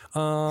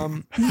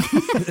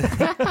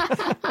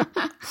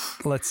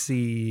 Let's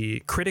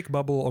see. Critic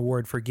Bubble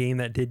Award for game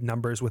that did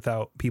numbers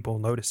without people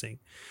noticing.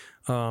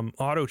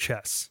 Auto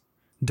Chess.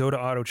 Dota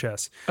Auto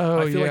Chess. Oh,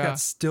 I feel like yeah. that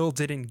still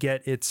didn't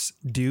get its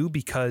due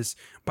because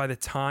by the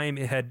time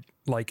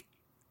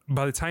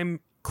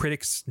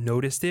critics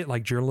noticed it,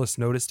 like journalists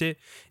noticed it,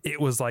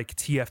 it was like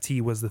TFT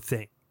was the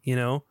thing, you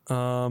know?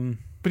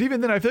 But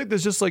even then, I feel like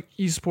there's just like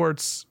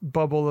esports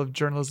bubble of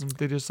journalism.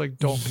 They just like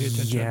don't pay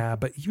attention. Yeah,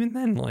 but even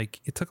then, like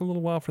it took a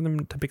little while for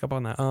them to pick up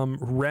on that.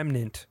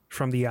 Remnant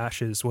from the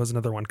Ashes was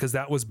another one because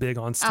that was big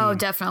on Steam. Oh,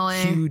 definitely.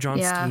 Huge on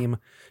Yeah. Steam,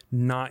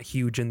 not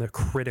huge in the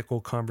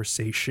critical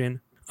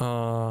conversation.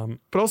 But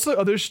also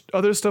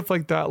other stuff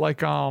like that,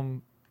 like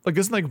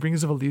isn't like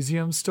Rings of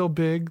Elysium still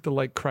big? The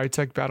like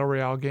Crytek Battle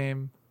Royale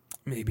game.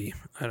 Maybe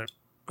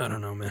I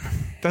don't know, man.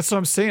 That's what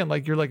I'm saying.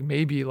 Like you're like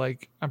maybe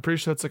like I'm pretty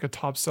sure that's like a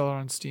top seller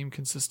on Steam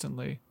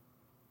consistently.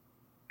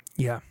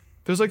 Yeah,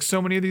 There's like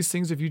so many of these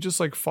things. If you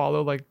just like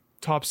follow like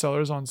top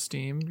sellers on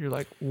Steam, you're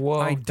like, whoa,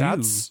 I do.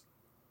 that's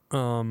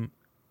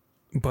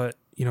but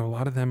you know, a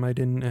lot of them I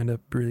didn't end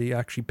up really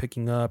actually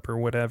picking up or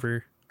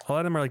whatever. A lot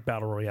of them are like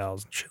battle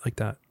royales and shit like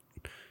that.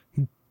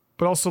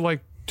 but also like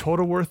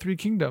Total War 3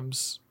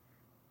 Kingdoms.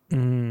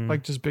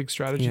 Like just big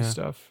strategy Yeah.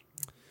 stuff.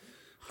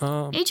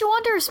 Age of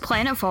Wonders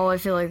Planetfall, I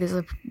feel like, is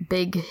a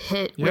big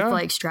hit Yeah. with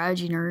like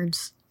strategy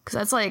nerds. Because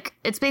that's like,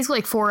 it's basically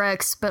like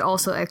 4X, but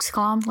also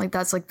XCOM. Like,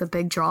 that's like the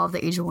big draw of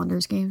the Age of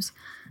Wonders games.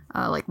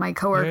 Like, my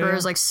coworker Yeah.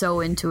 is like so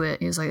into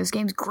it. He's like, this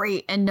game's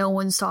great, and no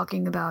one's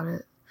talking about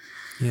it.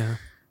 Yeah.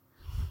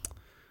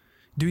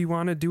 Do we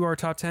want to do our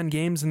top 10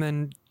 games and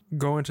then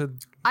go into...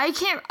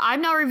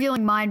 I'm not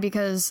revealing mine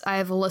because I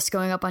have a list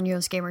going up on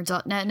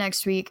usgamer.net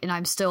next week, and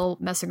I'm still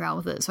messing around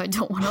with it, so I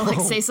don't want to like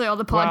say something on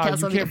the Wow, podcast.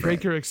 you on can't break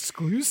different. your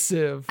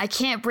exclusive. I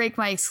can't break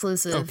my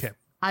exclusive. Okay.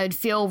 I'd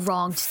feel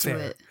wronged to Fair.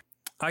 it.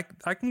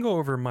 I can go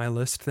over my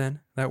list then.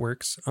 That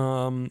works.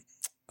 I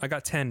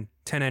got 10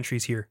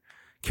 entries here.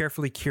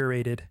 Carefully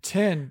curated.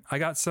 10. I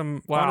got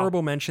some Wow.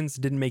 honorable mentions,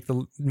 didn't make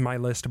my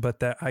list, but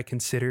that I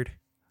considered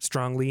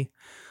strongly.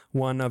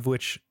 One of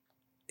which,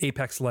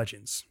 Apex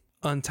Legends.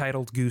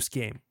 Untitled Goose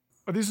Game.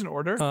 Are these in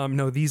order?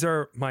 No, these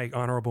are my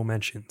honorable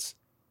mentions.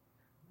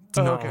 It's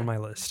Oh, not okay. on my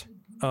list.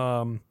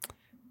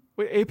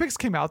 Wait, Apex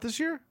came out this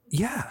year?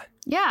 Yeah.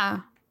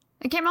 Yeah.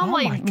 It came out Oh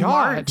my like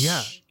God. March.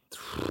 Yeah.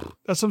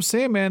 That's what I'm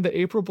saying, man. The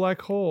April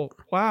Black Hole.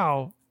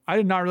 Wow. I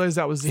did not realize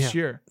that was this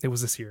Yeah. year. It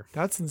was this year.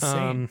 That's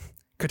insane.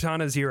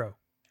 Katana Zero.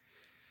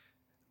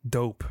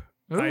 Dope.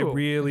 I Ooh,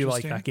 really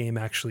like interesting. that game,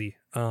 actually.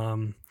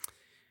 And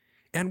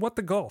What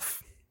the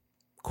Golf.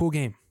 Cool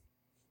game.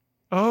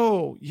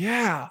 Oh,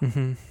 yeah.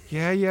 Mm-hmm.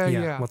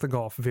 Yeah. What the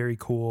Golf. Very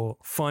cool.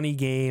 Funny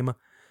game.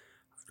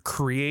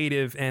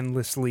 creative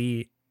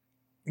endlessly.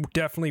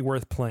 Definitely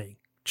worth playing.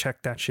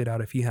 Check that shit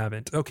out if you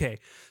haven't. Okay,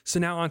 so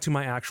now on to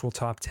my actual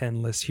top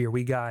 10 list here.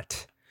 We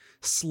got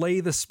Slay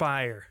the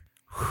Spire.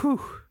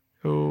 Whew.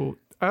 Oh,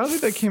 I don't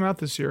think that came out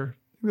this year.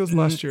 I think it was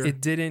last year.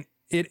 It didn't.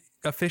 It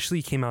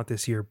officially came out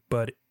this year,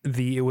 but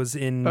it was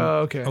in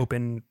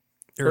open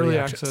early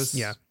access.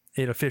 Yeah,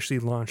 it officially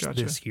launched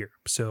this year.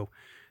 So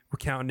we're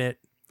counting it.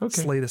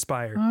 Okay. Slay the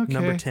Spire. Okay.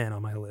 Number 10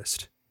 on my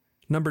list.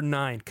 Number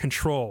 9,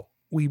 Control.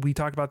 We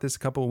talked about this a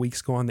couple of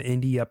weeks ago on the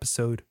indie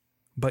episode,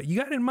 but you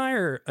got to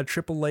admire a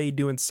AAA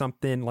doing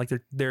something like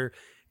they're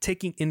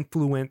taking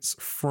influence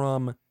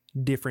from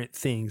different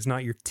things,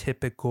 not your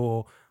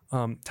typical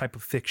type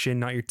of fiction,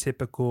 not your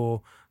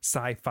typical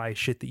sci-fi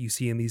shit that you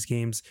see in these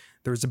games.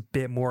 There's a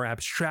bit more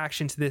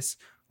abstraction to this,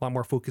 a lot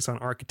more focus on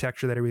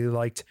architecture that I really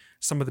liked.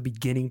 Some of the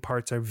beginning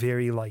parts are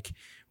very like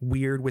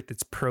weird with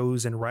its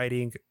prose and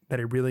writing that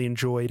I really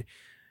enjoyed.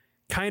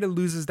 Kind of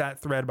loses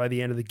that thread by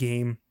the end of the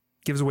game.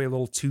 Gives away a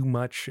little too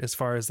much as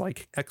far as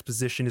like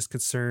exposition is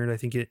concerned. I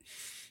think it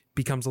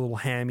becomes a little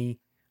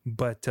hammy,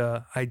 but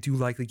I do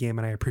like the game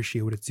and I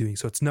appreciate what it's doing.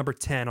 So it's number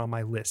 10 on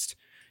my list.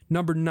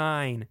 Number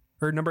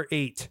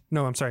 8.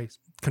 No, I'm sorry.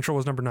 Control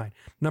was number 9.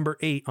 Number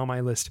 8 on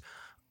my list.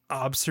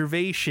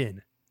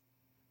 Observation.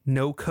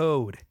 No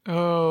Code.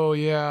 Oh,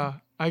 yeah.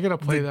 I got to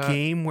play that. The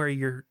game where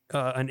you're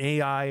an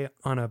AI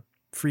on a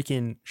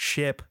freaking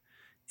ship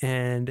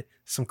and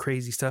some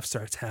crazy stuff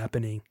starts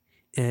happening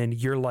and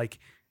you're like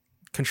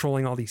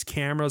controlling all these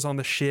cameras on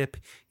the ship.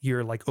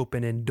 You're like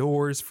opening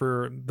doors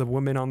for the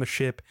woman on the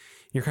ship.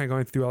 You're kind of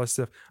going through all this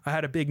stuff. I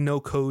had a big no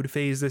code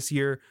phase this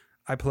year.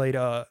 I played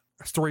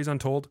Stories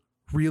Untold.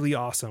 Really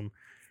awesome.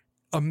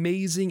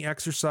 Amazing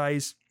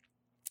exercise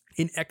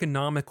in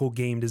economical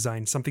game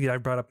design, something that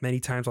I've brought up many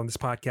times on this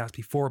podcast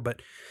before,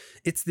 but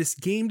it's this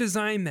game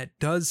design that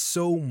does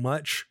so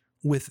much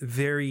with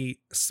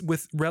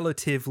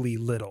relatively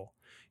little,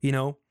 you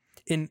know,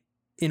 in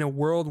a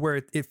world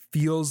where it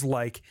feels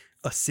like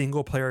a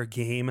single player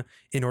game,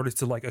 in order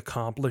to like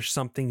accomplish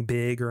something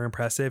big or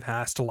impressive,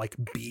 has to like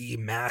be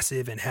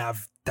massive and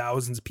have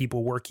thousands of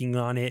people working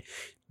on it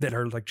that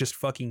are like just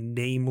fucking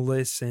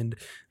nameless and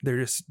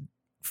they're just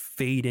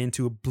fade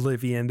into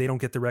oblivion. They don't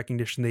get the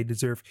recognition they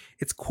deserve.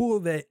 It's cool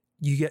that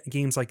you get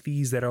games like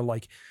these that are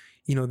like,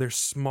 you know, they're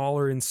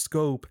smaller in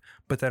scope,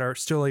 but that are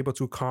still able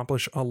to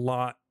accomplish a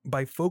lot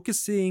by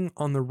focusing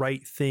on the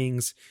right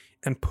things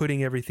and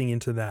putting everything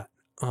into that.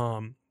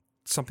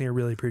 Something I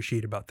really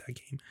appreciate about that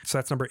game. So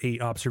that's number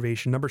 8,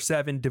 Observation. Number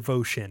 7,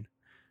 Devotion.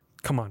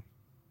 Come on.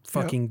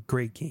 Fucking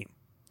great game.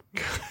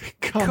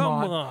 Come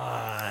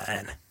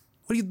on.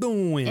 What are you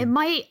doing? It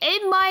might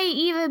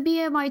even be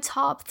in my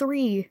top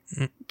 3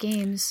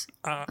 games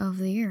of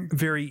the year.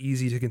 Very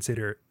easy to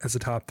consider as a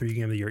top 3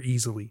 game of the year,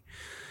 easily.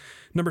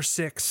 Number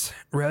 6,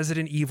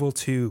 Resident Evil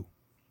 2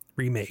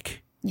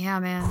 Remake. Yeah,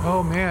 man.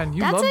 Oh man,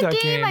 you love that game. That's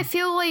a game I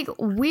feel like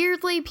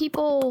weirdly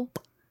people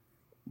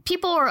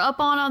are up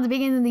on the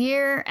beginning of the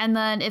year, and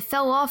then it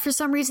fell off for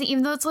some reason,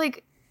 even though it's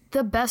like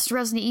the best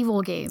Resident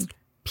Evil game,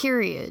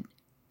 period.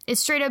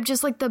 It's straight up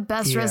just like the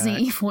best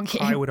Resident Evil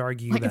game. I would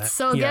argue like, that. It's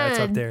so yeah, good.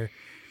 It's up there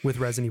with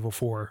Resident Evil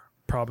 4.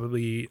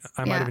 Probably,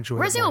 I might have enjoyed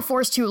it. Resident Evil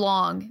 4 is too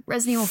long.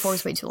 Resident Evil 4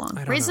 is way too long.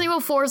 Resident Evil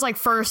 4's like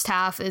first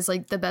half is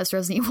like the best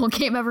Resident Evil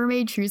game ever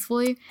made,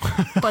 truthfully.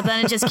 But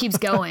then it just keeps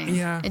going.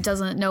 Yeah. It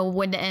doesn't know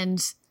when to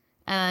end.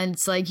 And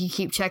it's like you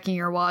keep checking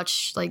your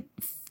watch like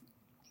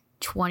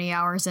 20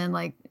 hours in,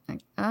 like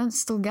oh, it's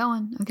still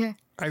going. Okay.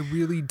 I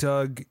really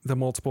dug the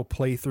multiple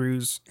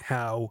playthroughs,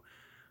 how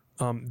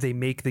they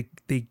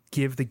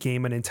give the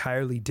game an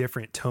entirely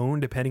different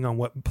tone depending on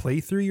what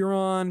playthrough you're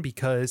on,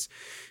 because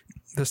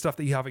the stuff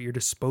that you have at your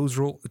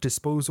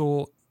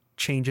disposal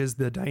changes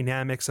the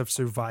dynamics of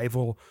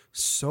survival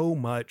so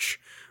much.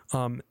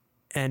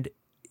 And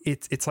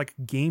it's like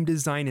game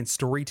design and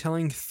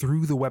storytelling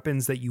through the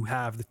weapons that you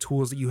have, the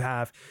tools that you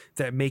have,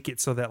 that make it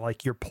so that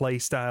like your play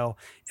style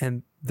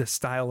and the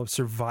style of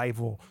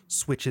survival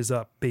switches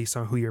up based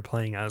on who you're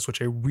playing as,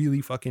 which I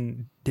really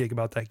fucking dig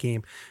about that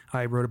game.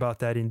 I wrote about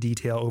that in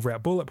detail over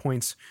at Bullet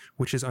Points,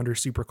 which is under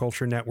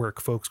Superculture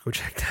Network. Folks, go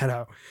check that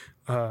out.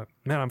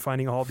 Man, I'm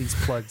finding all these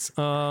plugs.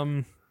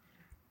 Number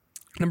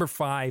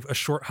 5, A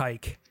Short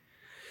Hike.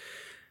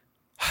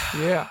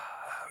 Yeah.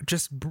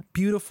 Just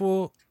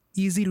beautiful,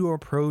 easy to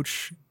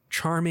approach,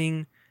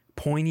 charming,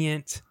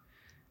 poignant,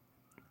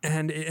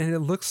 and it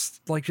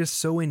looks like just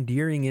so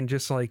endearing and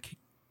just like,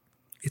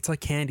 it's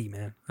like candy,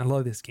 man. I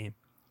love this game.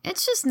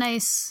 It's just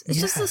nice. It's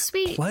just a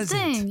sweet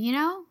thing, you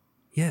know?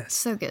 Yes.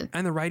 So good.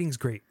 And the writing's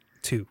great,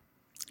 too.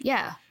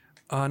 Yeah.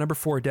 Number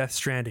 4, Death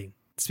Stranding.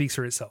 It speaks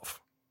for itself.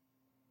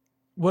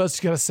 What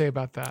else you got to say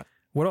about that?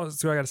 What else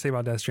do I got to say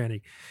about Death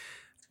Stranding?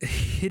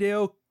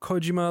 Hideo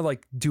Kojima,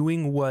 like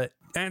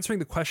answering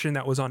the question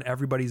that was on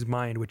everybody's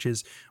mind, which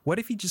is, what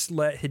if he just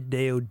let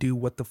Hideo do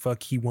what the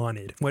fuck he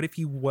wanted? What if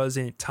he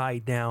wasn't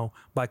tied down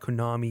by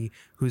Konami,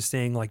 who's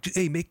saying like,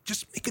 hey,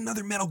 just make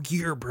another Metal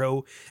Gear,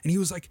 bro? And he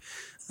was like,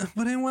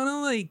 but I want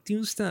to like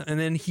do stuff. And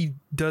then he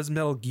does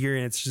Metal Gear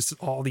and it's just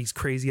all these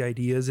crazy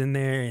ideas in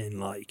there. And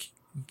like,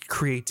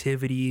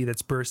 creativity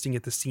that's bursting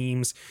at the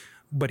seams,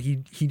 but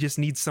he just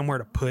needs somewhere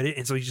to put it,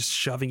 and so he's just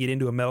shoving it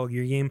into a Metal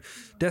Gear game.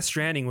 Death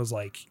Stranding was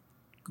like,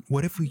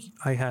 what if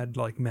I had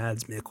like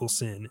Mads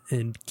Mikkelsen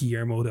and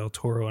Guillermo del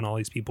Toro and all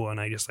these people, and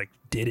I just like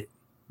did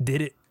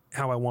it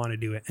how I want to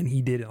do it, and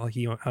he did it like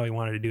how he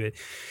wanted to do it,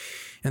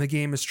 and the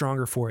game is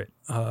stronger for it.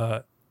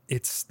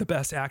 It's the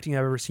best acting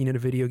I've ever seen in a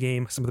video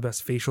game, some of the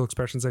best facial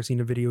expressions I've seen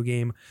in a video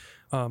game.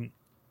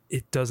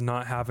 It does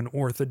not have an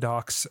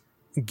orthodox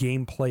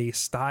gameplay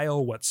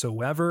style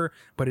whatsoever,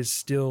 but is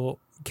still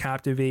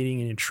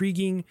captivating and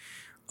intriguing.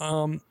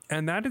 And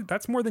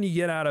that's more than you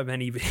get out of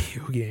any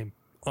video game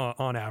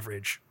on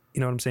average. You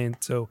know what I'm saying?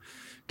 So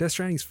Death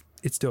Stranding's,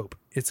 it's dope.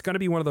 It's going to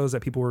be one of those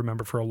that people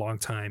remember for a long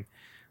time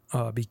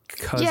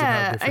because of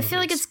how different I feel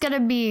like it's going to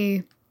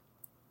be,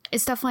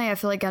 it's definitely, I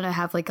feel like going to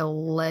have like a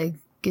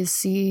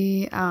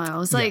legacy. I don't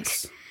know. It's like,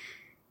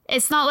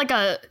 it's not like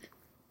a,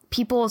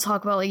 people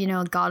talk about like, you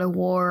know, God of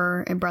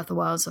War and Breath of the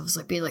Wild stuff. It's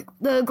like being like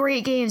the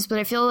great games, but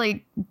I feel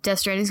like Death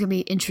Stranding is going to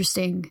be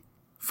interesting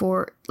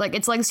for like,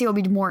 its legacy will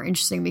be more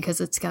interesting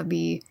because it's going to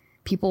be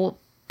people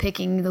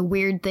picking the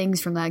weird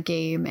things from that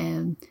game,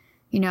 and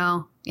you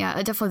know,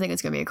 I definitely think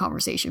it's gonna be a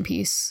conversation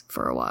piece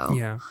for a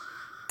while.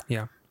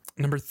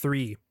 Number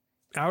 3,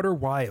 Outer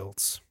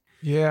Wilds.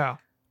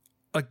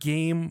 A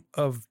game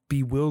of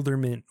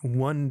bewilderment,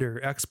 wonder,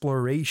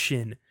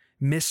 exploration,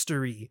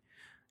 mystery,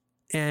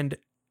 and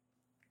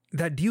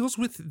that deals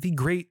with the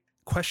great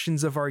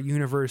questions of our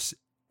universe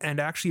and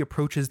actually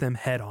approaches them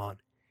head on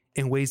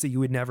in ways that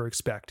you would never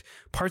expect.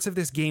 Parts of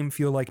this game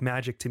feel like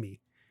magic to me.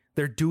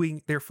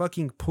 They're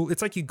fucking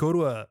it's like you go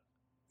to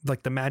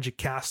the Magic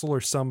Castle or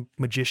some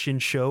magician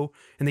show,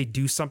 and they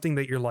do something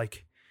that you're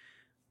like,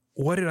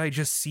 what did I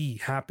just see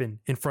happen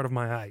in front of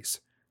my eyes?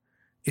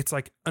 It's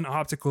like an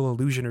optical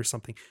illusion or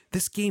something.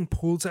 This game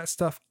pulls that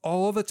stuff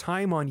all the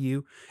time on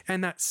you,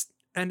 and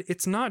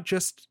it's not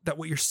just that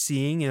what you're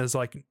seeing is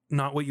like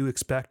not what you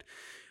expect,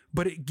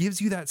 but it gives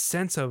you that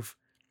sense of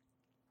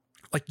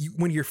like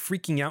when you're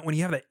freaking out, when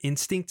you have that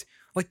instinct,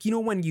 like, you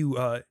know, when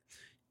you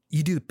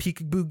do the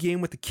peekaboo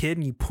game with the kid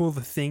and you pull the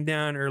thing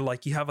down, or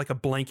like you have like a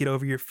blanket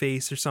over your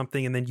face or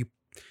something, and then you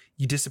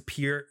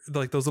disappear,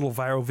 like those little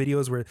viral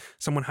videos where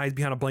someone hides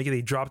behind a blanket,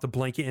 they drop the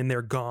blanket and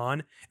they're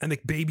gone, and the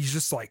baby's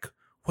just like,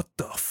 what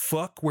the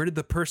fuck? Where did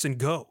the person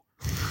go?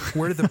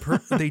 Where did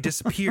they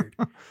disappeared?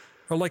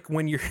 Or like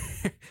when you're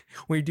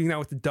doing that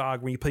with the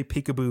dog, when you play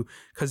peekaboo,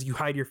 because you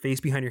hide your face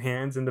behind your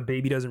hands and the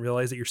baby doesn't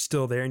realize that you're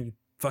still there, and you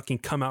fucking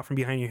come out from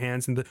behind your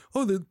hands and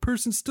the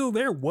person's still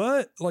there.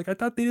 What? Like, I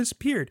thought they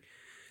disappeared.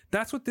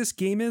 That's what this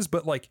game is,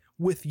 but like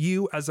with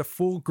you as a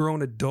full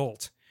grown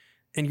adult,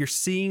 and you're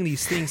seeing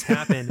these things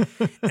happen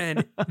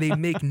and they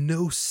make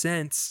no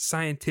sense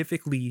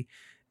scientifically.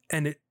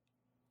 And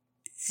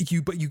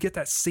but you get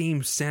that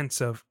same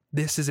sense of,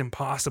 this is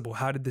impossible.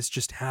 How did this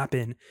just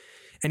happen?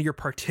 And you're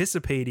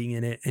participating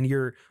in it, and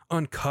you're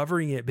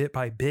uncovering it bit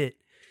by bit.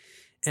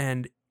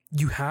 And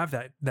you have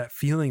that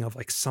feeling of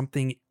like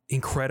something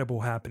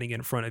incredible happening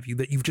in front of you,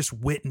 that you've just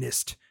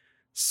witnessed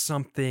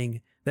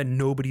something that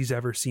nobody's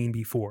ever seen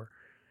before.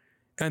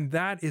 And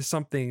that is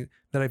something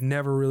that I've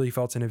never really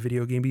felt in a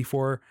video game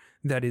before,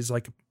 that is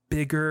like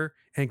bigger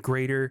and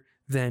greater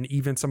than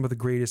even some of the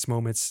greatest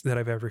moments that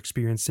I've ever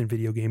experienced in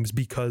video games,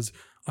 because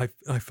I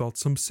felt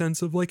some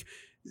sense of like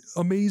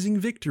amazing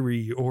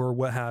victory or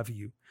what have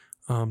you.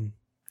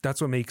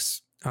 That's what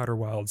makes Outer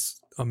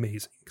Wilds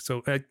amazing.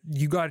 So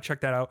you got to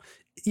check that out.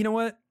 You know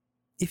what?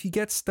 If you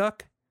get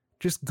stuck,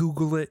 just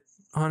Google it.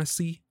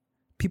 Honestly,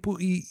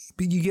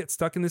 you get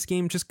stuck in this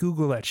game, just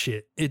Google that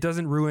shit. It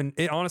doesn't ruin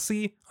it.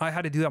 Honestly, I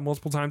had to do that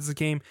multiple times in this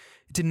game.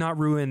 It did not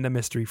ruin the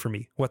mystery for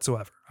me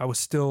whatsoever. I was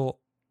still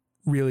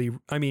really,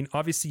 I mean,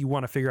 obviously you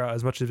want to figure out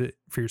as much of it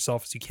for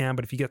yourself as you can,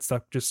 but if you get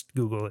stuck, just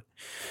Google it.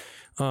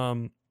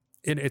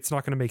 It's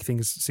not going to make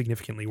things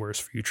significantly worse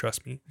for you.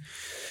 Trust me.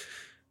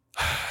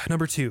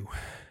 Number 2,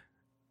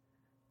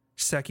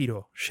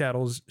 Sekiro,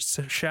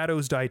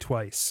 Shadows Die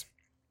Twice.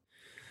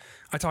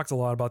 I talked a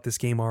lot about this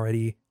game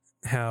already,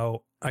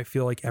 how I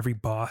feel like every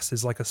boss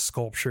is like a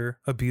sculpture,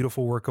 a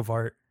beautiful work of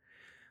art,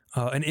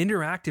 an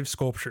interactive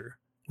sculpture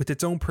with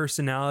its own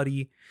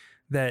personality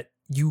that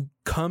you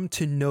come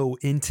to know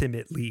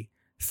intimately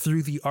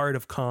through the art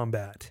of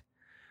combat.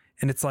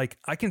 And it's like,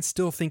 I can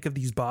still think of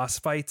these boss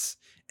fights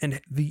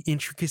and the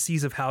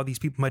intricacies of how these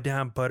people,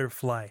 Madame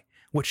Butterfly,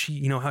 what she,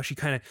 you know, how she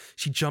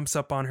jumps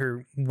up on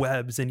her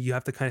webs and you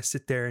have to kind of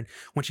sit there. And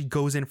when she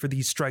goes in for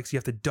these strikes, you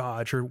have to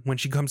dodge. Or when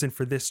she comes in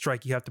for this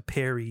strike, you have to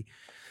parry.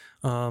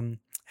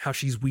 How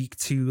she's weak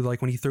to,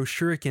 like, when you throw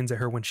shurikens at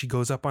her when she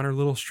goes up on her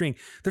little string.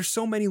 There's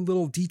so many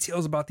little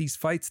details about these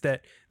fights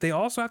that they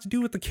also have to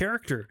do with the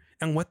character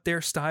and what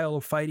their style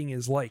of fighting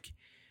is like.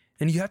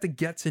 And you have to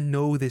get to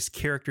know this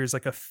character as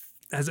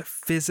a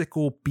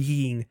physical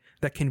being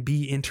that can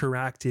be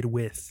interacted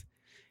with,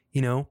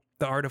 you know,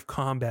 the art of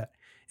combat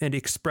and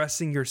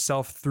expressing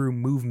yourself through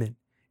movement.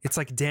 It's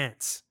like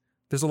dance.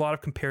 There's a lot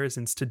of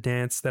comparisons to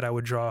dance that I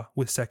would draw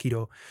with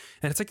Sekiro.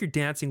 And it's like you're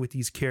dancing with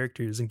these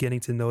characters and getting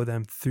to know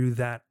them through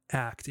that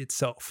act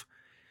itself.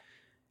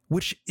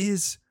 which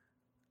is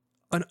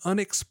an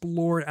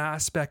unexplored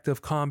aspect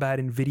of combat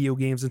in video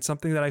games and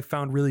something that I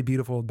found really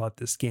beautiful about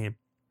this game.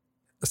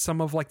 Some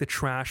of like the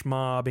trash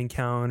mob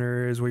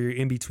encounters where you're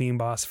in between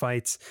boss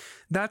fights,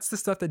 that's the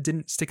stuff that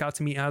didn't stick out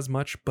to me as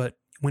much. But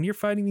when you're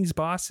fighting these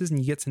bosses and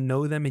you get to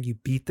know them and you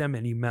beat them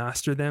and you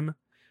master them,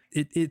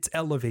 it's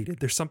elevated.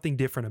 There's something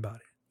different about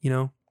it. You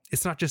know,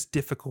 it's not just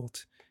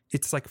difficult.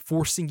 It's like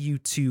forcing you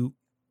to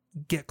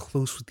get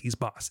close with these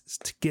bosses,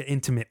 to get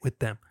intimate with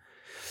them.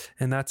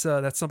 And that's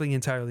something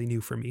entirely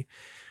new for me.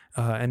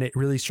 And it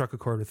really struck a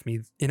chord with me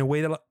in a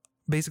way that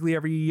basically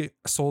every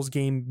Souls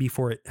game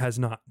before it has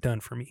not done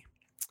for me.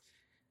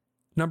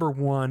 Number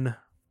 1,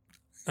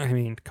 I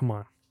mean, come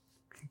on.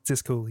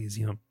 Disco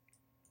Elysium.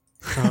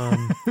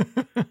 I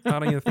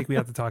don't even think we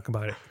have to talk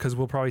about it because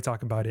we'll probably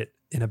talk about it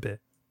in a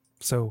bit.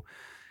 So,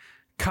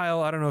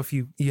 Kyle, I don't know if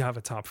you have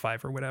a top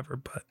 5 or whatever,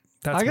 but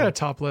I got a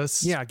top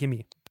list. Yeah, give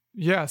me.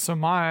 Yeah, so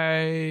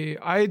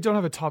I don't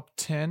have a top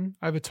 10.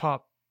 I have a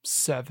top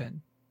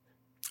 7.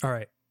 All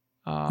right.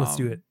 Let's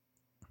do it.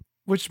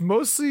 Which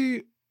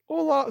mostly,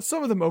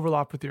 some of them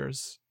overlap with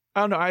yours.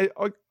 I don't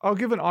know. I'll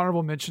give an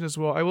honorable mention as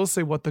well. I will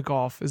say What the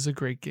Golf is a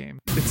great game.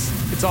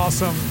 It's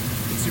awesome.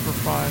 It's super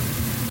fun,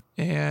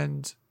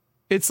 and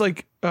it's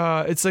like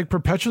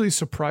perpetually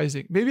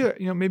surprising. Maybe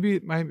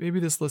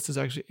this list is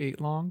actually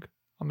 8 long.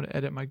 I'm gonna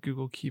edit my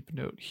Google Keep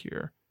note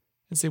here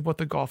and say What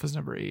the Golf is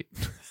number 8.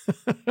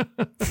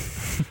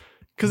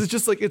 Because it's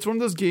just like, it's one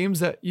of those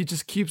games that you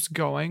just keeps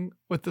going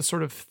with the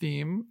sort of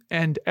theme,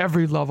 and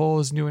every level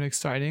is new and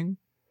exciting,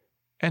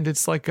 and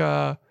it's like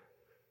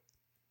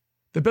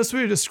the best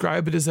way to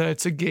describe it is that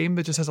it's a game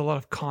that just has a lot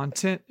of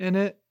content in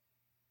it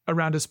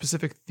around a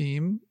specific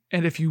theme.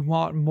 And if you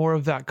want more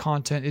of that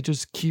content, it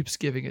just keeps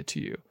giving it to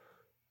you.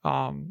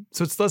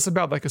 So it's less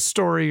about like a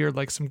story or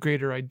like some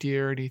greater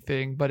idea or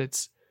anything, but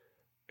it's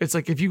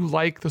like, if you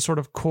like the sort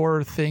of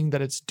core thing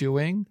that it's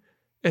doing,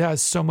 it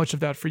has so much of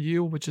that for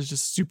you, which is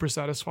just super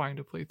satisfying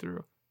to play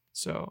through.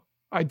 So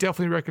I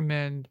definitely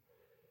recommend.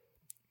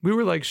 We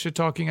were like shit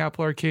talking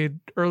Apple Arcade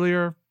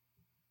earlier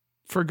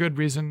for good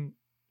reason,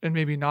 and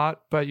maybe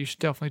not, but you should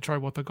definitely try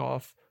What the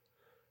Golf.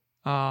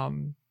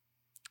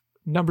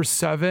 Number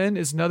 7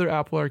 is another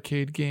Apple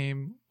Arcade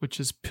game, which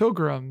is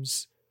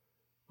Pilgrims,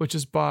 which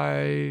is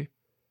by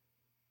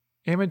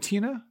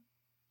Amanita.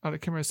 I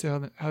can't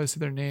remember how they say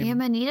their name.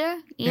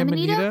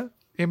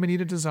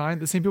 Amanita Design.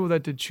 The same people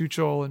that did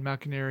Chuchol and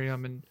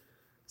Machinarium and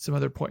some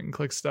other point and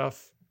click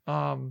stuff.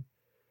 But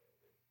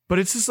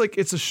it's just like,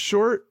 it's a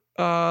short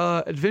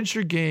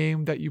adventure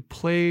game that you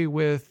play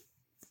with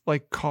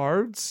like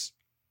cards,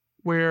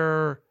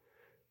 where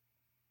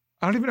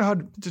I don't even know how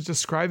to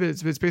describe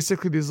it. It's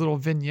basically these little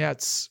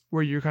vignettes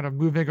where you're kind of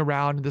moving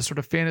around in this sort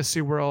of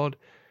fantasy world,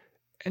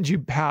 and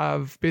you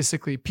have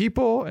basically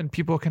people, and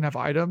people can have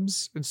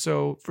items. And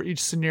so for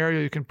each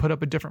scenario, you can put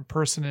up a different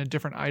person and a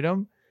different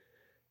item.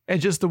 And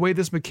just the way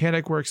this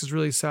mechanic works is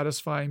really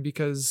satisfying,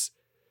 because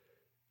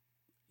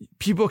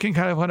people can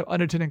kind of have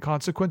unintended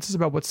consequences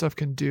about what stuff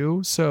can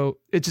do. So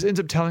it just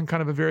ends up telling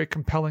kind of a very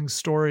compelling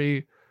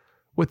story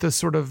with this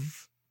sort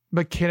of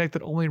mechanic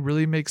that only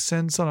really makes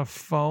sense on a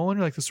phone,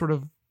 like the sort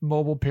of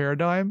mobile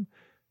paradigm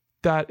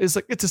that is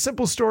like, it's a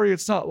simple story.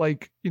 It's not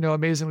like,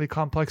 amazingly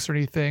complex or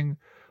anything,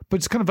 but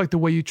it's kind of like the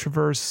way you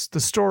traverse the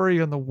story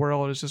and the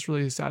world is just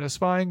really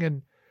satisfying.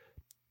 And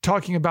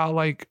talking about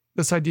like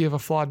this idea of a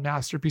flawed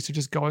masterpiece or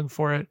just going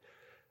for it,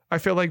 I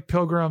feel like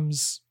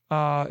Pilgrims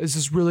is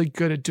just really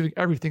good at doing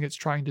everything it's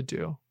trying to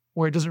do,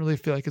 where it doesn't really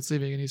feel like it's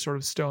leaving any sort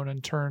of stone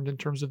unturned in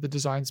terms of the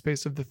design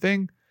space of the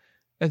thing.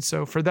 And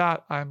so for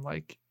that, I'm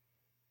like,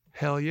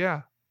 hell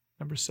yeah.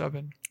 Number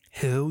 7.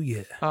 Hell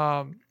yeah.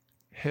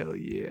 Hell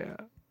yeah.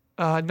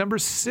 Number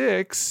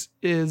 6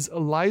 is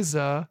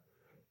Eliza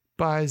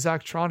by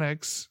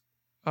Zachtronics,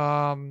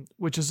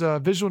 which is a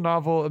visual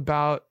novel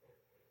about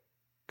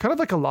kind of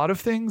like a lot of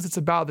things. It's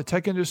about the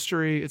tech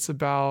industry. It's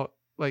about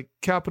like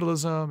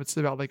capitalism. It's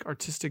about like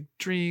artistic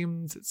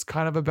dreams. It's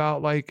kind of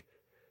about like,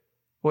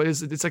 what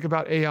is it? It's like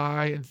about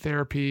AI and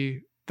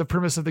therapy. The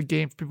premise of the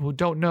game, for people who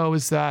don't know,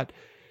 is that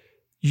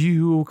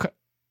you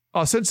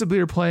ostensibly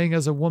are playing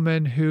as a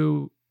woman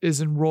who is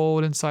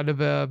enrolled inside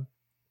of a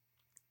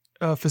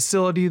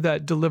facility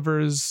that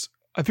delivers,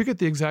 I forget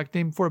the exact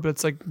name for it, but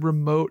it's like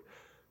remote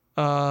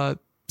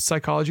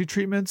psychology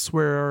treatments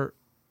where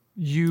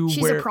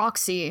she's a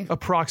proxy. A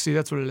proxy,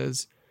 that's what it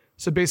is.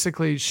 So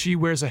basically she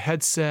wears a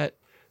headset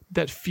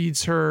that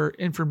feeds her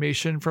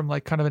information from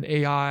like kind of an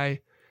AI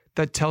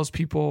that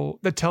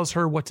tells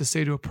her what to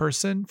say to a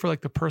person for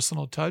like the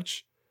personal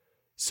touch.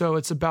 So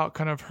it's about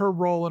kind of her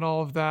role in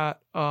all of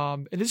that.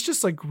 And it's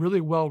just like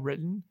really well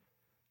written.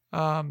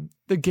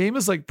 The game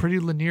is like pretty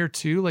linear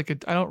too. Like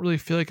I don't really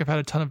feel like I've had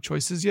a ton of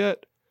choices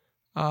yet.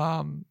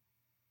 I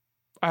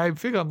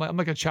think I'm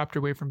like a chapter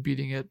away from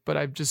beating it, but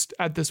I've just,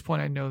 at this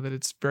point, I know that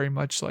it's very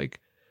much like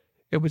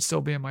it would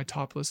still be in my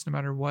top list no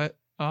matter what.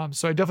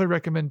 So I definitely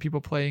recommend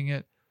people playing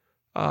it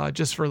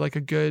just for like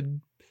a good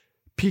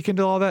peek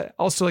into all that.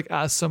 Also, like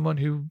as someone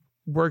who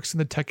works in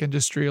the tech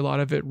industry, a lot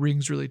of it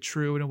rings really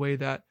true in a way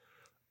that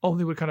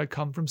only would kind of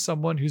come from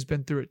someone who's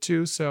been through it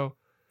too. So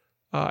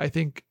I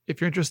think if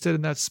you're interested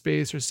in that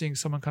space or seeing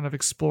someone kind of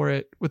explore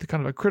it with a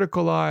kind of a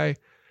critical eye,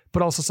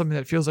 but also something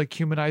that feels like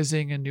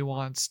humanizing and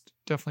nuanced,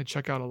 definitely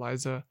check out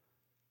Eliza.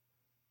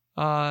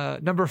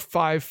 Number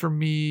 5 for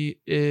me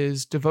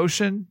is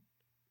Devotion.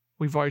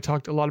 We've already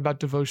talked a lot about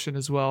Devotion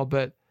as well,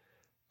 but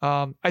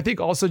I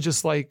think also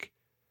just like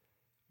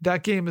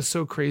that game is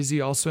so crazy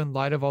also in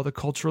light of all the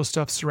cultural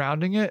stuff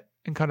surrounding it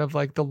and kind of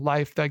like the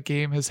life that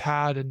game has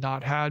had and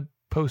not had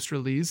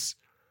post-release.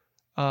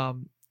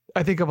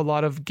 I think of a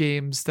lot of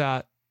games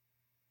that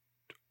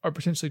are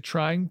potentially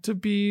trying to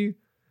be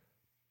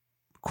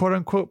quote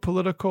unquote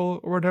political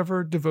or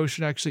whatever.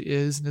 Devotion actually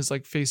is and is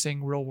like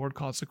facing real world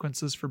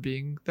consequences for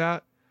being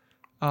that.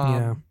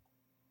 So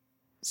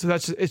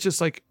it's just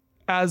like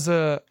as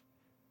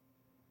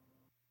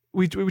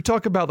we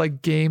talk about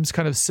like games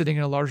kind of sitting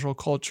in a larger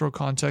cultural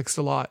context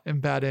a lot in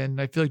Bad End.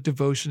 I feel like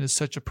Devotion is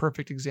such a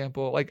perfect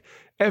example. Like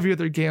every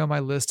other game on my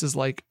list is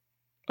like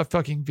a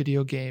fucking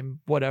video game,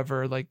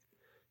 whatever. Like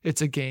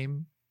it's a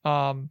game.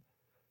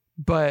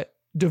 But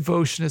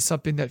Devotion is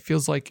something that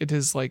feels like it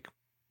has like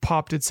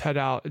popped its head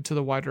out into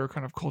the wider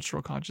kind of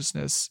cultural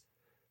consciousness,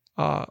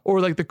 or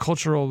like the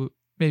cultural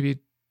maybe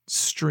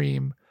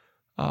stream.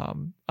 I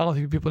don't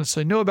think people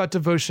necessarily know about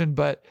Devotion,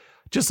 but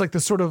just like the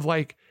sort of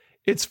like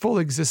its full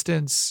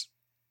existence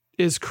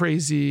is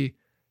crazy,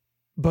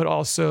 but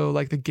also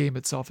like the game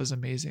itself is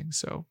amazing.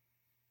 So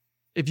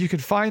if you can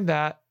find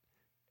that,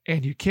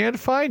 and you can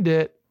find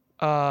it,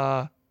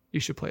 you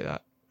should play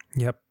that.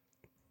 Yep.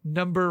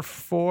 Number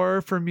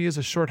 4 for me is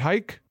A Short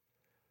Hike.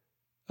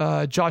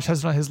 Josh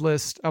has it on his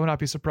list. I would not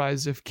be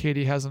surprised if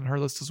Katie has it on her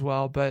list as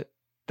well, but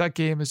that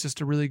game is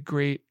just a really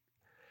great,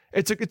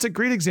 it's a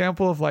great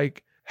example of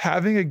like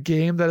having a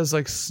game that is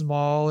like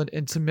small and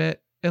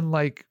intimate and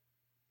like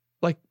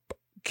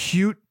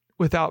cute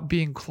without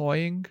being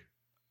cloying.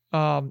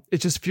 It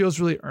just feels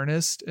really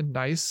earnest and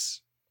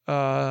nice,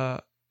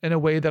 in a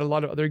way that a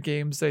lot of other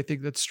games that I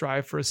think that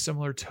strive for a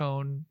similar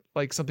tone,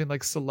 like something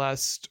like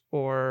Celeste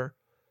or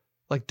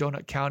like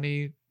Donut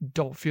County,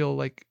 don't feel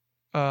like,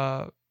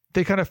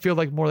 they kind of feel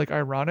like more like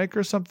ironic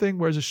or something,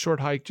 whereas A Short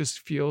Hike just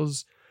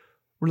feels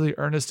really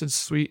earnest and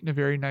sweet in a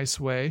very nice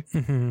way.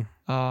 Mm-hmm.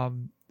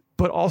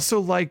 But also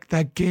like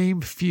that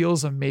game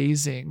feels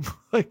amazing.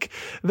 Like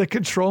the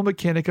control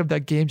mechanic of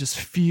that game just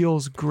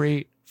feels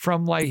great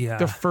from like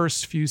the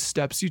first few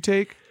steps you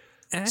take.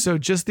 And it's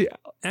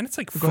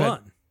like fun. Ahead.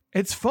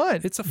 It's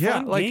fun. It's a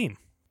fun game.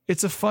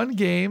 It's a fun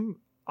game.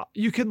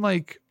 You can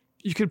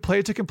play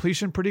it to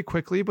completion pretty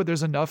quickly, but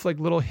there's enough like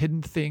little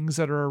hidden things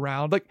that are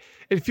around. Like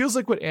it feels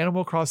like what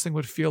Animal Crossing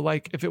would feel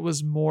like if it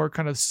was more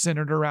kind of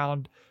centered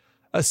around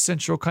a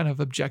central kind of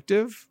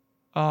objective,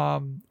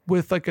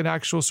 with like an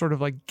actual sort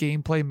of like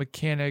gameplay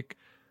mechanic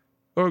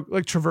or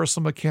like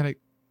traversal mechanic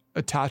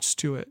attached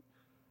to it.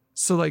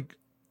 So like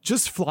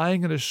just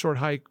flying in A Short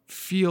Hike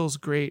feels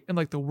great. And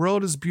like the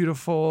world is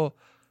beautiful.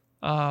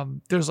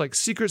 There's like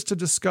secrets to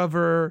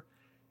discover.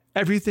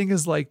 Everything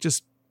is like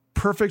just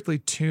perfectly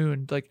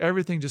tuned. Like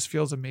everything just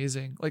feels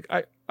amazing. Like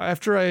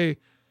after I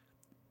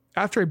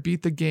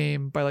beat the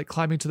game by like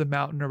climbing to the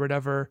mountain or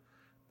whatever,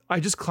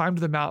 I just climbed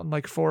the mountain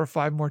like 4 or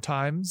 5 more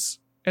times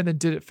and then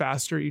did it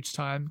faster each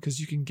time because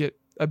you can get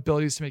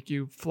abilities to make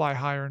you fly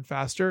higher and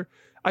faster.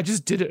 I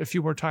just did it a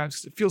few more times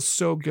because it feels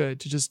so good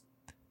to just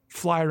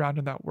fly around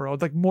in that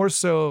world. Like more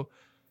so,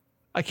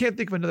 I can't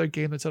think of another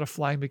game that's had a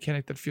flying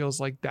mechanic that feels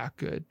like that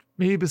good.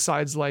 Maybe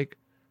besides like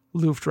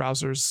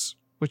Luftrausers,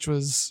 which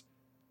was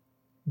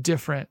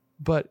different,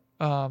 but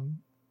A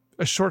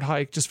Short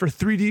Hike just for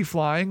 3D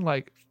flying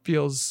like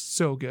feels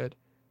so good.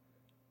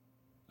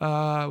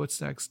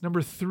 What's next?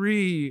 Number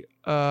 3,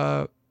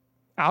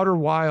 Outer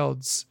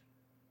Wilds.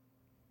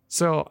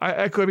 So I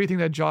echo everything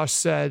that Josh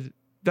said,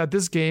 that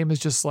this game is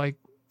just like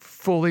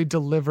fully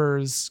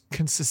delivers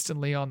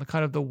consistently on the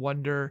kind of the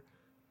wonder.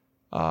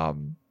 I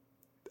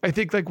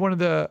think like one of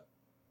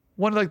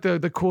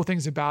the cool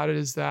things about it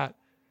is that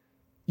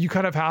you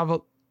kind of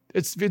have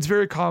it's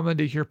very common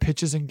to hear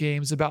pitches in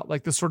games about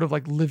like the sort of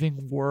like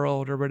living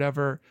world or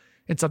whatever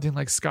in something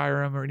like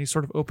Skyrim or any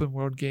sort of open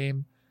world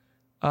game.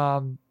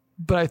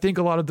 But I think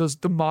a lot of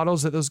the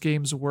models that those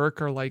games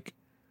work are like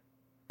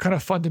kind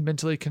of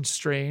fundamentally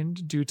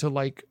constrained due to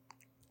like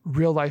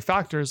real life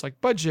factors like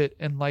budget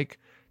and like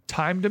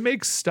time to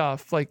make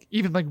stuff. Like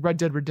even like Red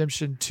Dead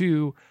Redemption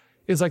 2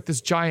 is like this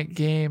giant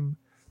game,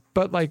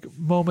 but like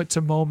moment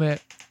to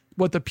moment,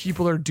 what the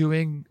people are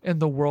doing in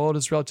the world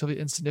is relatively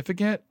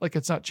insignificant. Like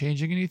it's not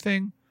changing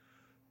anything.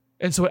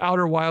 And so what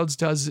Outer Wilds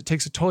does is it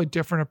takes a totally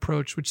different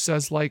approach, which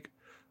says like,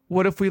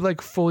 what if we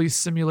like fully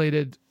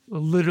simulated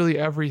literally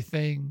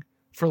everything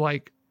for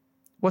like,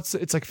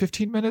 it's like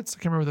 15 minutes? I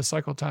can't remember the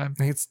cycle time.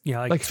 I think it's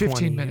like 15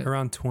 20, minutes.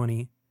 Around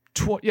 20.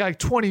 Like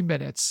 20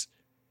 minutes.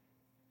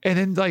 And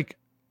then like,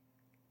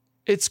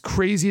 it's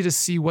crazy to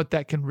see what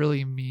that can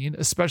really mean,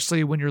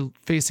 especially when you're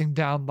facing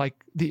down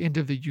like the end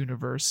of the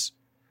universe.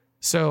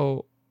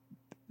 So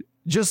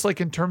just like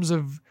in terms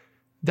of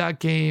that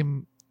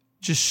game,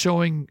 just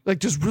showing, like,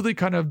 just really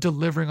kind of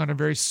delivering on a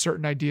very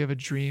certain idea of a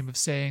dream, of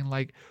saying,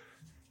 like,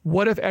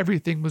 what if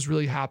everything was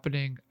really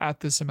happening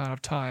at this amount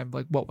of time?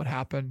 Like, what would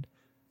happen?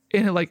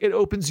 And it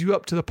opens you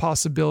up to the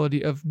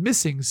possibility of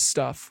missing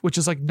stuff, which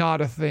is like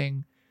not a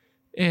thing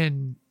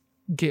in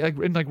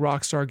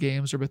Rockstar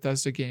games or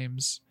Bethesda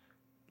games.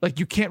 Like,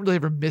 you can't really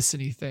ever miss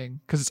anything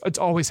because it's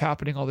always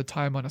happening all the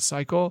time on a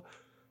cycle.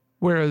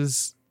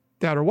 Whereas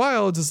the Outer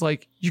Wilds is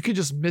like, you can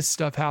just miss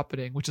stuff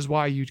happening, which is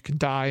why you can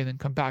die and then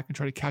come back and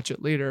try to catch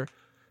it later.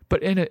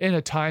 But in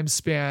a time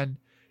span,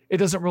 it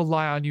doesn't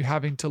rely on you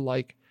having to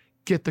like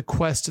get the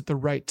quest at the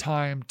right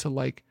time to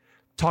like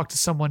talk to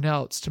someone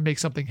else to make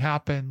something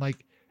happen.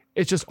 Like,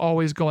 it's just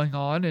always going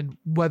on, and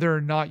whether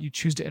or not you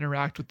choose to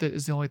interact with it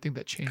is the only thing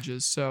that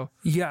changes. So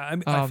yeah, I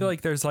mean, I feel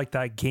like there's like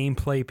that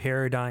gameplay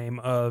paradigm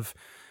of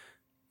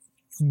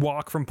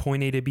walk from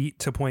point A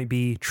to point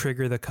B,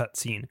 trigger the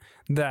cutscene,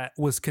 that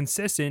was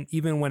consistent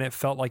even when it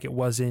felt like it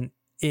wasn't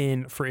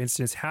in, for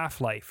instance,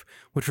 Half-Life,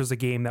 which was a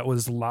game that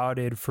was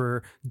lauded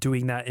for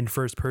doing that in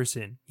first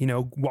person. You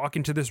know, walk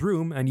into this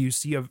room and you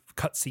see a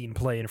cutscene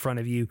play in front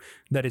of you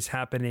that is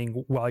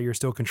happening while you're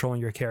still controlling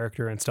your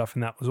character and stuff.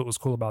 And that was what was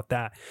cool about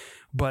that.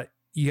 But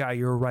yeah,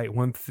 you're right.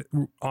 One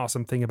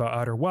awesome thing about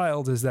Outer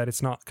Wilds is that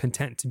it's not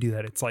content to do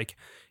that. It's like,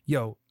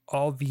 yo,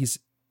 all these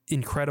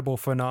incredible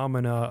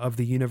phenomena of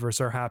the universe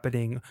are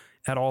happening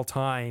at all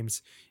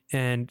times,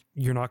 and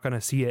you're not going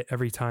to see it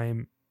every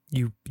time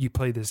you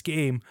play this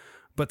game.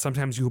 But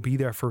sometimes you'll be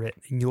there for it,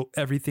 and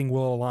everything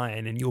will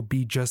align, and you'll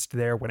be just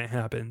there when it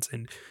happens,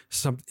 and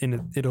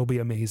it'll be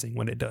amazing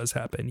when it does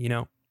happen, you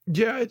know?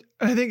 Yeah,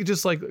 I think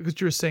just like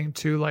what you were saying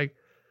too, like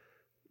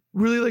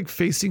really like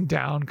facing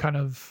down kind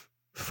of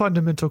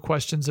fundamental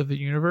questions of the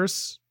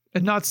universe,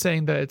 and not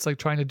saying that it's like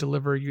trying to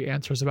deliver you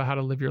answers about how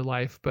to live your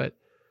life, but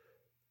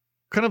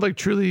kind of like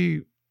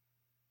truly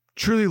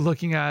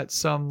looking at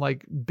some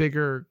like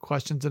bigger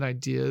questions and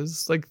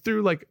ideas, like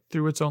through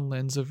its own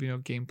lens of, you know,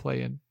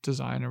 gameplay and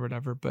design or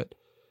whatever. But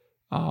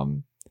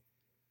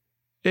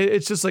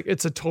it's just like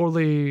it's a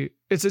totally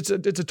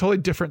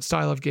different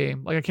style of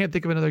game. Like, I can't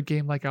think of another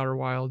game like Outer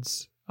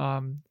Wilds,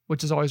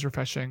 which is always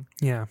refreshing.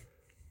 Yeah,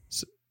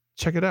 so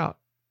check it out.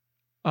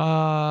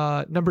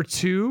 Number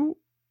 2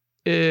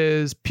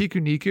 is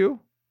Pikuniku.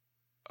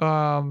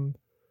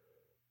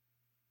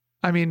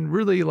 I mean,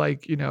 really,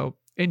 like, you know,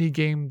 any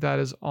game that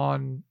is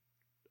on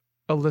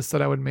a list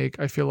that I would make,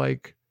 I feel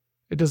like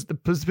the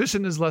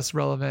position is less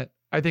relevant.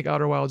 I think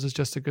Outer Wilds is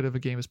just as good of a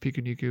game as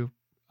Pikuniku,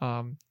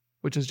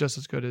 which is just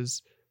as good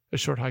as A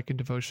Short Hike in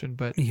Devotion.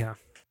 But yeah,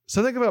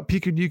 something about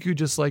Pikuniku,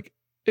 just like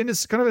in a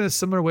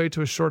similar way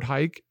to A Short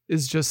Hike,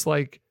 is just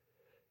like,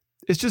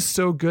 it's just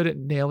so good at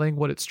nailing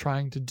what it's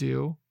trying to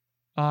do.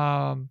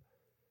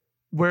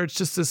 Where it's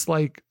just this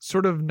like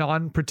sort of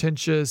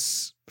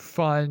non-pretentious,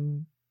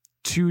 fun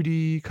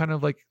 2D kind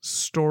of like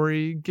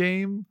story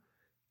game,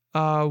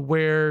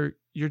 where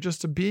you're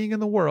just a being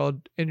in the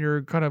world and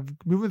you're kind of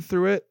moving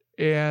through it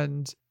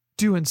and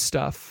doing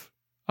stuff.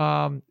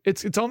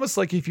 It's almost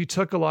like if you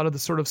took a lot of the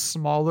sort of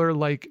smaller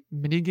like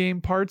mini game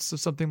parts of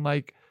something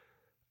like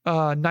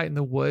Night in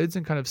the Woods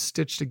and kind of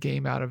stitched a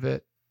game out of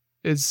it.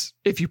 Is,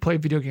 if you play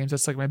video games,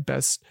 that's like my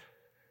best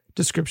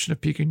description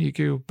of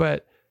Pikuniku.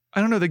 But I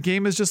don't know, the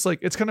game is just like,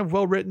 it's kind of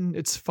well written,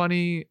 it's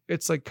funny,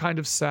 it's like kind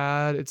of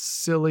sad, it's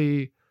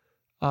silly.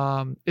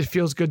 It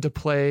feels good to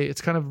play. It's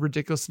kind of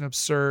ridiculous and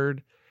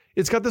absurd.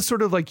 It's got this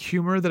sort of like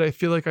humor that I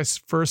feel like I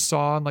first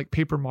saw in like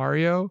Paper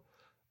Mario,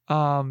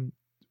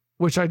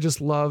 which I just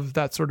love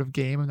that sort of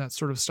game and that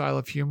sort of style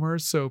of humor.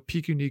 So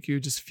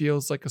Pikuniku just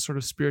feels like a sort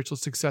of spiritual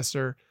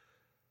successor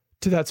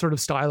to that sort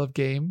of style of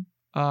game.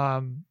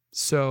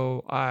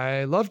 So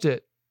I loved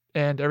it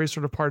and every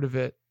sort of part of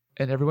it,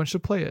 and everyone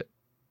should play it.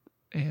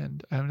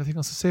 And I have nothing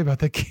else to say about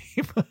that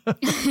game.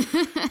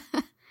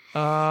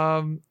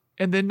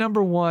 And then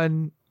number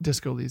 1,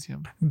 Disco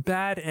Elysium.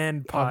 Bad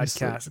End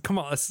Podcast. Obviously. Come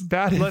on,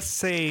 let's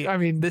say. I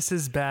mean, this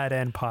is Bad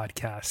End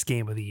Podcast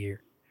Game of the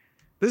Year.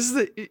 This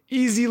is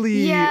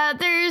easily. Yeah,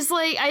 there's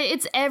like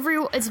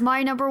it's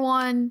my number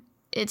 1.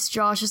 It's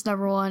Josh's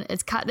number 1.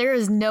 There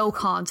is no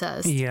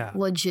contest. Yeah,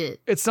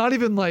 legit. It's not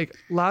even like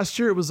last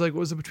year. It was like,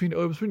 what was it between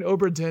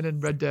Obra Dinn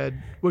and Red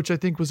Dead, which I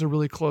think was a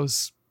really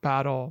close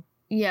battle.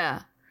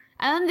 Yeah.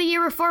 And then the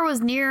year before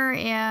was Nier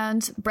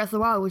and Breath of the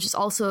Wild, which is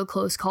also a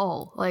close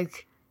call.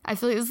 Like, I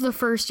feel like this is the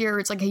first year where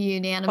it's like a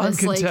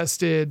unanimous,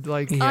 uncontested,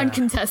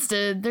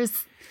 uncontested.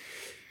 There's,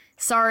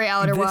 sorry,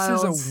 Outer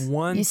Wilds. This is a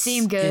once you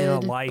seem good, in a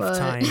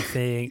lifetime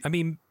thing. I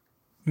mean,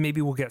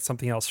 maybe we'll get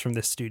something else from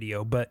this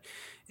studio, but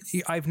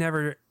I've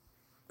never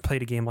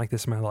played a game like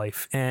this in my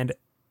life. And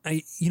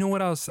you know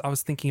what, I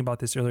was thinking about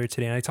this earlier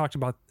today, and I talked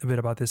a bit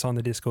about this on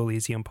the Disco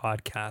Elysium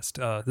podcast,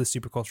 the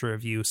Superculture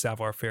Review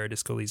Savoir Faire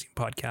Disco Elysium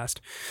podcast.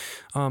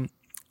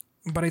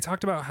 But I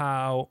talked about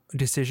how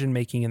decision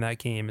making in that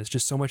game is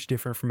just so much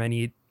different from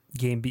any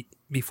game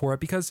before it,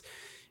 because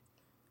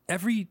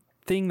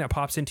everything that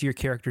pops into your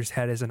character's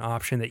head as an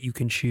option that you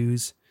can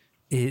choose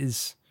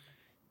is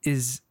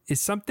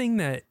something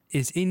that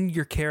is in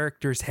your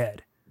character's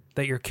head,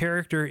 that your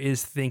character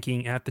is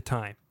thinking at the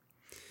time.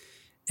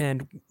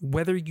 And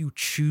whether you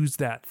choose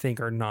that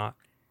thing or not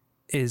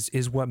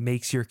is what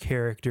makes your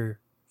character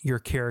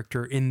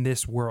in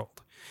this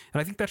world.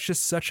 And I think that's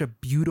just such a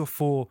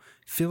beautiful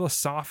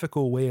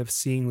philosophical way of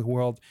seeing the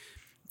world.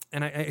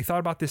 And I thought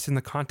about this in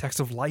the context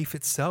of life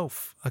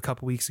itself a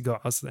couple weeks ago.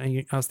 I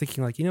was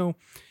thinking, like,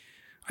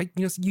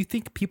 you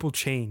think people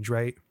change,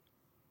 right?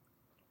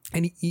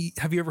 And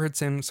have you ever heard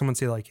someone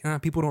say, like,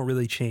 people don't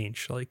really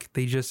change? Like,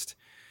 they just,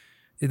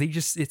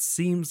 it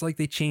seems like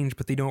they change,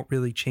 but they don't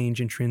really change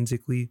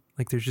intrinsically.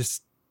 Like, there's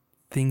just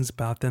things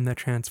about them that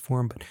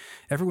transform, but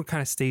everyone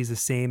kind of stays the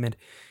same. And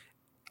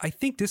I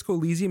think Disco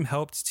Elysium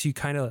helped to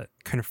kind of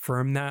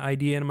confirm that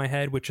idea in my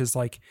head, which is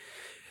like,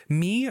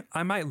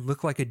 I might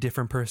look like a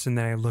different person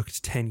than I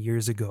looked 10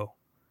 years ago,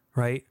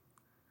 right?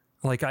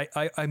 Like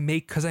I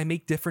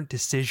make different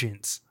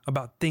decisions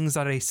about things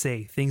that I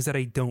say, things that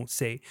I don't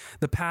say,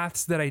 the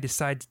paths that I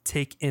decide to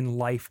take in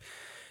life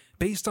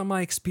based on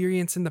my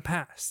experience in the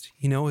past.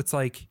 It's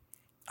like,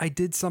 I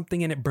did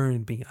something and it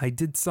burned me. I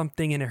did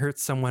something and it hurt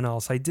someone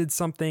else. I did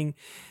something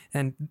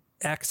and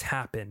X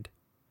happened.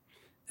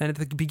 And at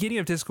the beginning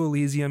of Disco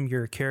Elysium,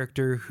 you're a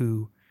character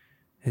who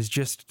has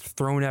just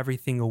thrown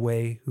everything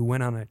away, who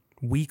went on a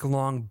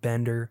week-long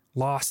bender,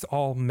 lost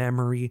all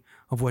memory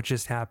of what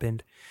just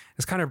happened,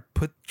 is kind of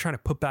trying to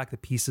put back the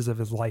pieces of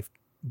his life,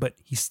 but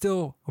he's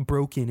still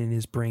broken in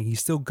his brain.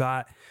 He's still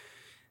got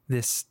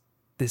this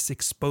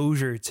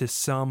exposure to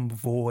some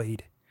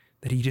void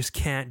that he just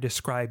can't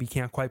describe. He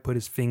can't quite put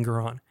his finger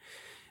on.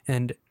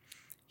 And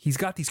he's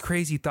got these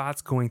crazy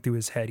thoughts going through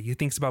his head. He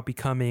thinks about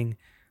becoming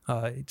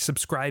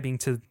subscribing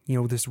to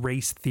this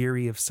race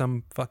theory of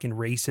some fucking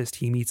racist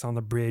he meets on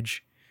the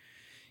bridge.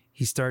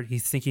 He's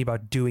thinking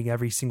about doing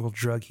every single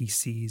drug he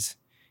sees.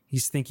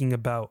 He's thinking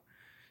about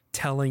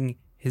telling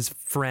his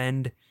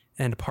friend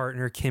and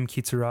partner Kim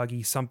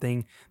Kitsuragi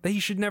something that he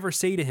should never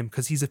say to him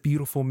because he's a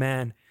beautiful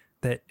man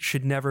that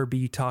should never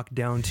be talked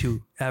down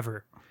to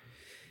ever.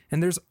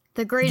 And there's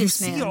the greatest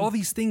man. You see all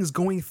these things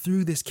going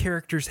through this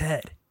character's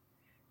head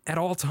at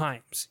all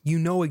times. You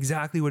know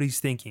exactly what he's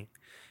thinking.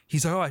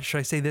 He's like, oh, should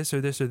I say this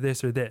or this or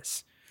this or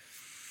this?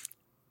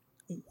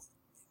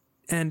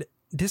 And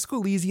Disco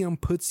Elysium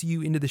puts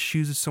you into the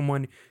shoes of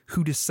someone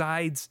who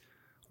decides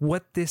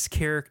what this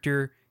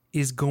character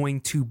is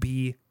going to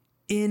be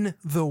in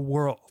the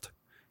world.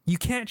 You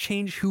can't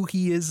change who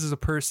he is as a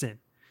person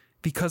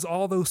because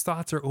all those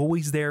thoughts are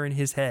always there in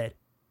his head.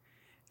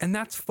 And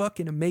that's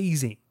fucking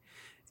amazing.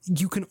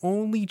 You can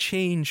only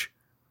change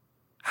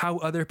how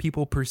other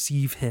people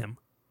perceive him.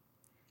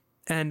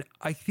 And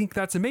I think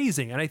that's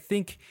amazing. And I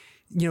think,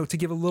 to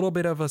give a little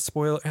bit of a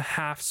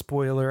half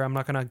spoiler, I'm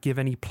not going to give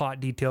any plot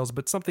details,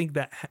 but something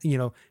that,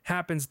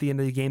 happens at the end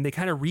of the game, they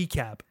kind of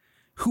recap.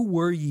 Who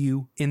were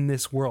you in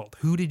this world?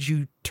 Who did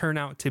you turn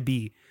out to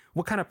be?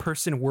 What kind of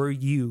person were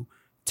you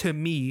to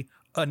me,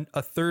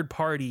 a third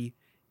party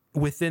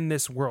within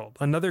this world?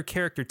 Another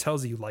character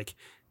tells you, like,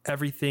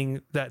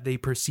 everything that they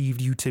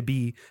perceived you to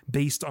be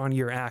based on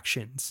your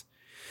actions.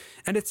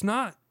 And it's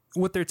not,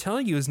 what they're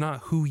telling you is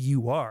not who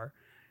you are.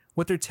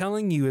 What they're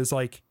telling you is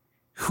like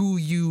who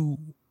you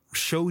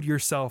showed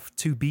yourself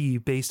to be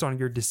based on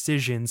your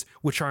decisions,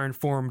 which are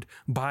informed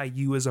by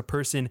you as a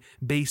person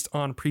based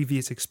on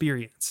previous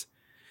experience.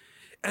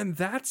 And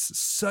that's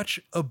such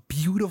a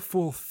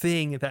beautiful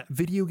thing that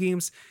video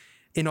games,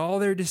 in all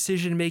their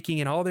decision making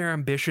and all their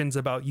ambitions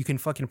about you can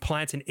fucking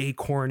plant an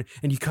acorn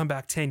and you come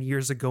back 10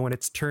 years ago and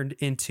it's turned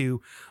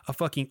into a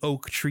fucking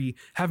oak tree,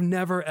 have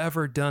never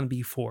ever done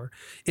before.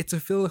 It's a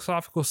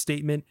philosophical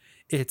statement.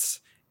 It's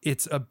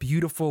a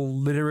beautiful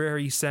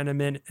literary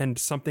sentiment and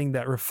something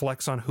that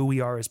reflects on who we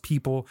are as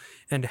people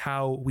and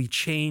how we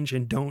change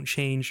and don't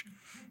change.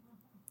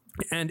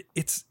 And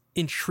it's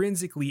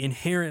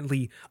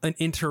inherently an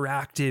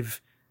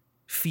interactive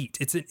feat.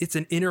 It's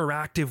an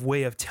interactive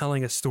way of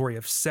telling a story,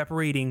 of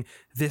separating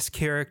this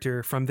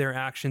character from their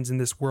actions in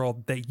this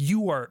world that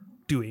you are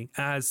doing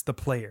as the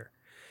player.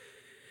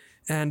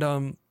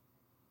 And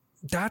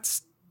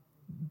that's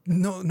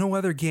no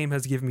other game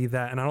has given me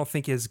that, and I don't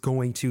think is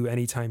going to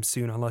anytime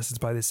soon unless it's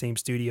by the same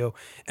studio.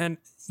 And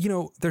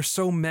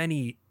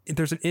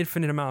there's an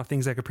infinite amount of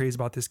things I could praise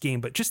about this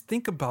game, but just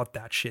think about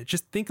that shit.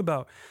 Just think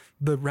about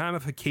the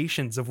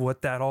ramifications of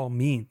what that all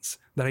means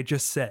that I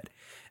just said.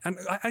 And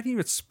I didn't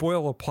even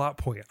spoil a plot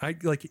point.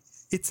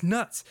 It's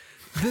nuts.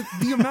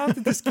 The amount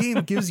that this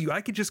game gives you,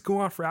 I could just go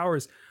on for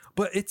hours,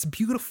 but it's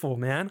beautiful,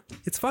 man.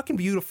 It's fucking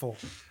beautiful.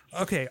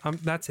 Okay,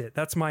 that's it.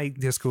 That's my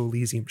Disco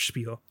Elysium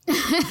spiel.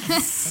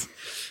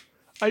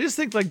 I just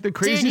think like the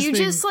craziest thing... Dude, you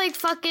thing... just like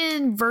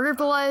fucking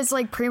verbalized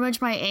like pretty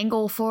much my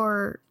angle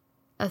for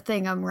a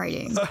thing I'm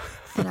writing.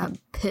 And I'm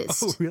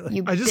pissed. Oh, really?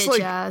 You bitch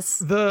like, ass.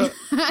 The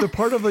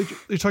part of like,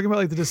 you're talking about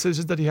like the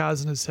decisions that he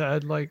has in his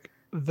head, like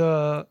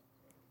I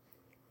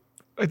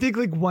think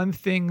like one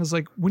thing is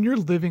like when you're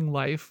living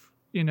life,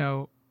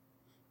 you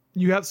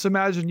have to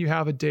imagine you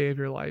have a day of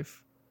your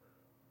life.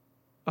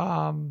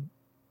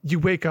 You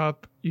wake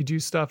up, you do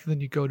stuff, and then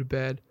you go to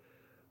bed.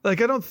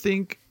 Like, I don't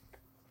think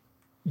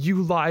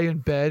you lie in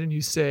bed and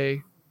you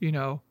say,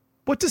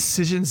 what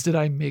decisions did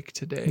I make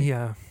today?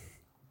 Yeah.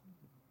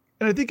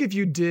 And I think if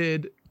you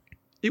did,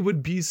 it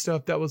would be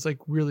stuff that was like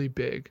really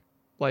big.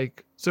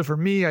 Like, so for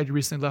me, I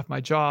recently left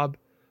my job.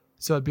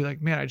 So I'd be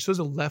like, man, I just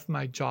left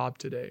my job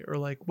today. Or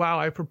like, wow,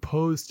 I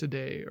proposed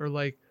today. Or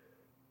like,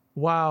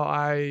 wow,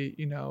 I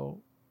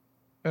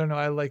don't know,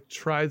 I like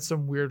tried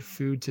some weird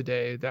food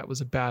today. That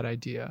was a bad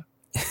idea.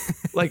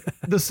 Like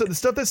the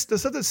stuff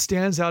that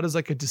stands out as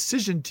like a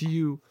decision to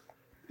you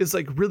is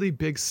like really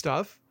big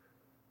stuff.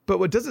 But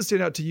what doesn't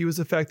stand out to you is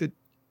the fact that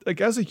like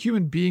as a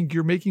human being,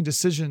 you're making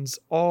decisions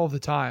all the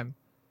time.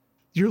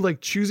 You're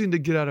like choosing to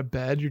get out of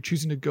bed. You're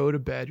choosing to go to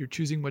bed. You're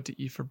choosing what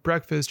to eat for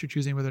breakfast. You're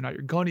choosing whether or not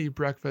you're going to eat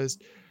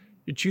breakfast.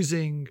 You're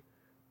choosing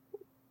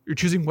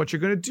what you're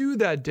going to do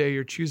that day.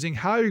 You're choosing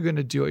how you're going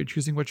to do it. You're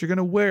choosing what you're going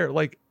to wear.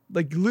 Like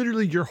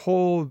literally your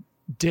whole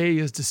day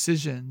is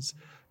decisions.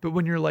 But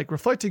when you're like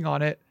reflecting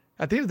on it,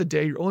 at the end of the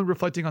day, you're only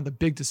reflecting on the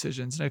big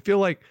decisions. And I feel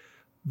like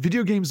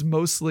video games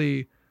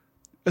mostly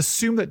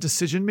assume that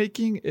decision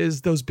making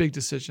is those big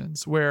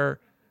decisions where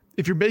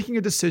if you're making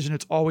a decision,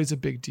 it's always a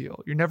big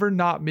deal. You're never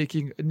not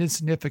making an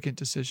insignificant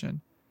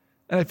decision.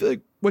 And I feel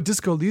like what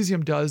Disco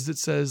Elysium does, it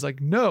says like,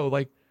 no,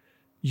 like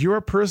you're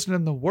a person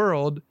in the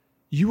world,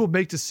 you will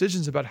make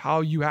decisions about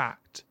how you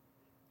act.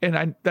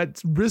 And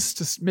that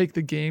risks to make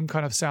the game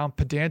kind of sound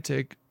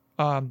pedantic,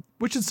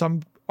 which in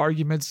some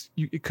arguments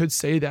it could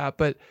say that,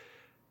 but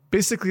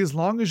basically as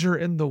long as you're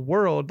in the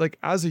world, like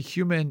as a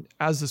human,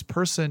 as this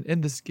person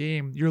in this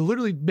game, you're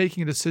literally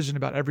making a decision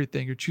about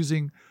everything. You're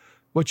choosing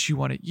what you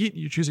want to eat.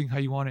 You're choosing how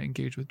you want to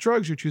engage with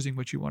drugs. You're choosing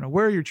what you want to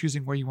wear. You're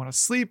choosing where you want to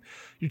sleep.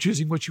 You're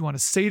choosing what you want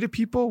to say to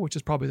people, which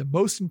is probably the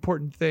most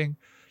important thing.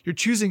 You're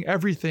choosing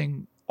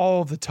everything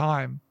all the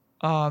time.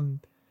 And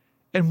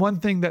one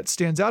thing that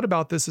stands out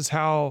about this is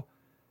how,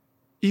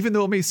 even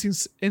though it may seem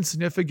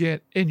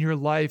insignificant in your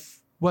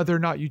life, whether or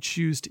not you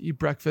choose to eat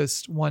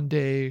breakfast one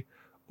day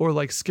or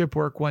like skip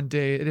work one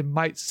day, and it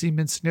might seem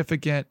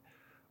insignificant,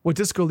 what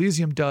Disco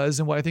Elysium does,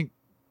 and what I think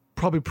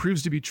probably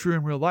proves to be true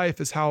in real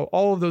life, is how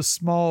all of those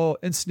small,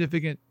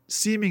 insignificant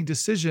seeming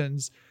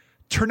decisions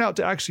turn out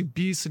to actually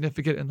be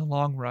significant in the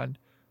long run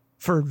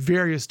for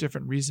various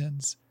different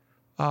reasons.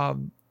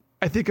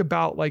 I think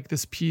about like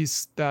this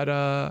piece that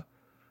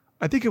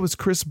I think it was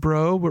Chris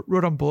Bro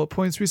wrote on Bullet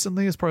Points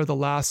recently as part of the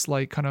last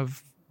like kind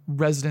of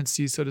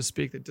residency, so to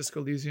speak, that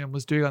Disco Elysium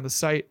was doing on the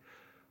site,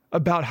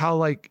 about how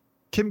like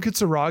Kim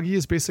Kitsuragi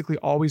is basically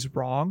always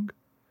wrong.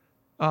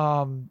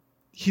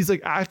 He's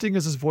like acting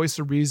as his voice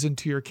of reason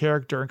to your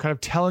character and kind of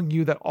telling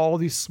you that all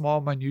these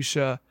small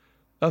minutia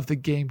of the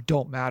game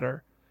don't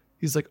matter.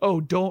 He's like,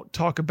 oh, don't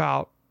talk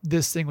about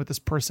this thing with this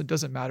person. It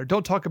doesn't matter.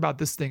 Don't talk about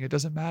this thing. It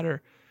doesn't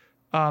matter.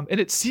 And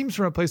it seems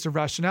from a place of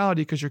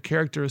rationality because your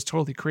character is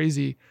totally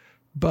crazy.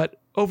 But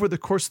over the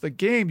course of the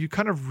game, you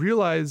kind of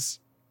realize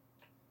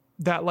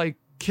that like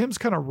Kim's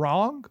kind of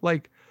wrong.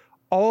 Like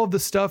all of the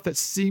stuff that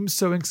seems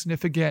so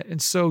insignificant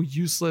and so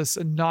useless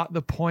and not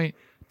the point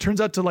turns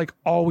out to like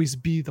always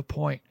be the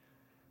point.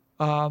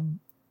 And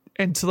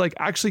to like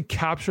actually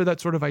capture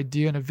that sort of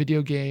idea in a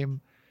video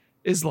game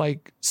is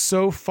like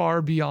so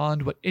far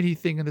beyond what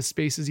anything in the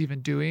space is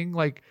even doing.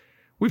 Like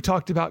we've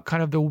talked about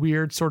kind of the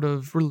weird sort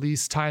of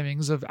release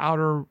timings of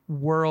Outer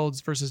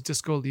Worlds versus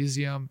Disco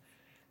Elysium,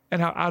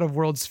 and how Outer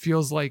Worlds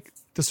feels like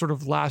the sort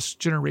of last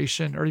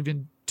generation or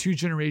even two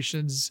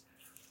generations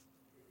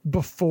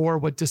before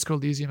what Disco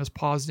Elysium is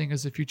positing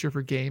as the future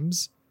for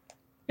games.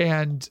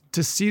 And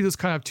to see this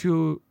kind of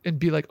two and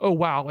be like, oh,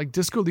 wow, like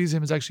Disco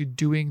Elysium is actually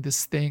doing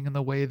this thing in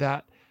the way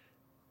that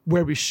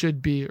where we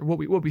should be or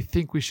what we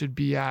think we should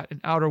be at.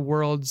 And Outer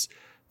Worlds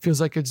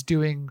feels like it's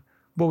doing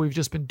what we've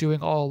just been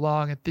doing all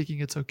along and thinking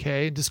it's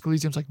okay. And Disco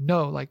Elysium's like,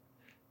 no, like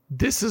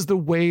this is the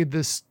way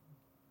this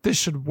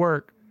should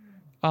work.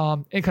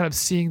 And kind of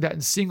seeing that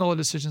and seeing all the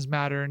decisions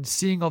matter and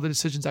seeing all the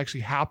decisions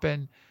actually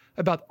happen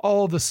about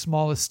all the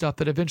smallest stuff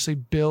that eventually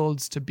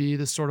builds to be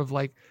this sort of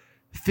like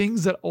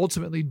things that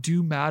ultimately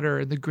do matter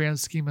in the grand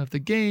scheme of the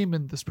game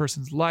and this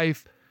person's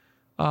life.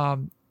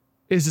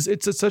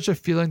 It's such a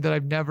feeling that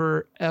I've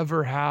never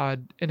ever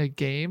had in a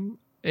game.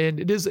 And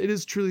it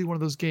is truly one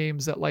of those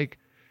games that like,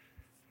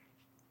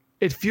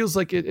 it feels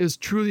like it is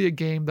truly a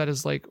game that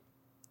is like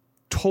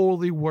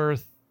totally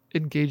worth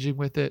engaging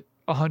with it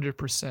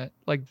 100%.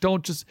 Like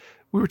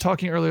we were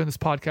talking earlier in this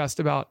podcast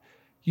about,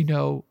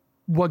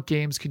 what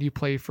games can you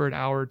play for an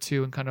hour or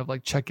two and kind of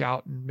like check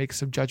out and make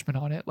some judgment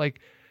on it. Like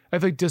I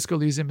think Disco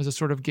Elysium is a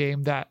sort of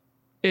game that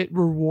it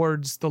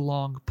rewards the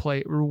long play.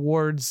 It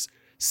rewards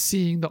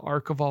seeing the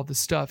arc of all this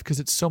stuff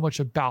because it's so much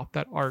about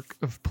that arc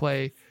of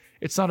play.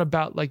 It's not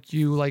about like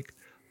you like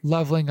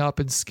leveling up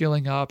and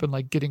skilling up and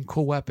like getting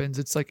cool weapons.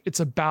 It's like, it's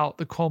about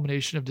the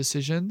culmination of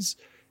decisions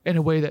in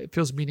a way that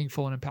feels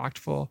meaningful and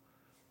impactful.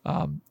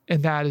 And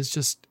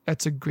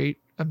that's a great,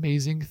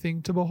 amazing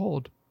thing to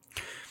behold.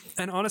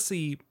 And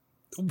honestly,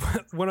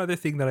 one other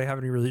thing that I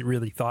haven't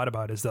really thought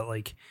about is that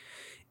like,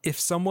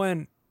 if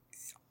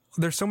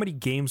there's so many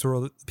games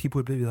where people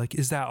would be like,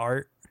 is that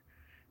art?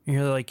 And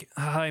you're like,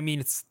 I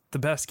mean, it's the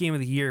best game of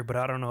the year, but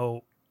I don't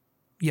know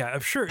Yeah,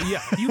 sure.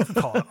 Yeah, you can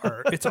call it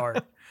art. It's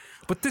art.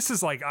 But this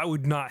is like, I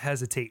would not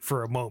hesitate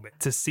for a moment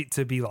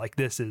to be like,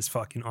 this is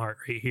fucking art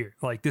right here.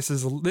 Like this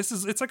is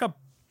it's like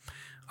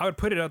I would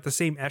put it at the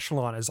same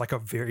echelon as like a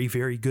very,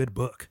 very good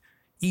book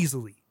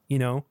easily, you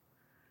know?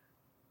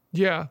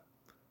 Yeah.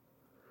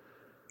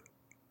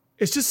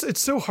 It's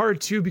so hard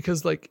too,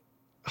 because like,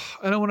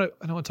 I don't want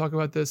to talk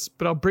about this,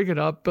 but I'll bring it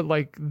up. But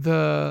like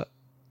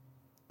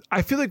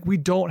I feel like we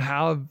don't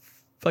have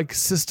like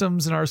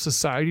systems in our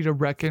society to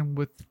reckon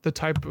with the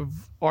type of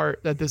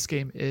art that this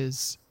game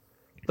is.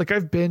 Like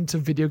I've been to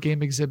video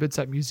game exhibits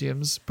at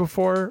museums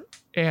before,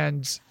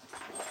 and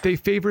they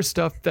favor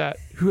stuff that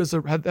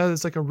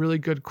has like a really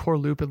good core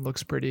loop and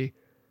looks pretty.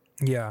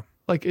 Yeah.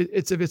 Like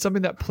if it's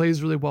something that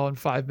plays really well in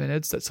 5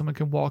 minutes that someone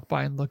can walk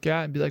by and look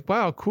at and be like,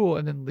 wow, cool,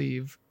 and then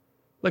leave.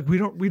 Like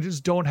we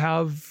just don't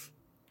have,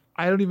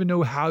 I don't even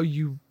know how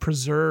you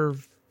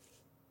preserve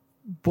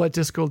what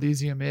Disco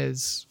Elysium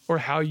is, or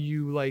how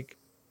you like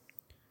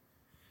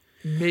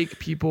make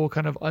people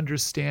kind of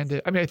understand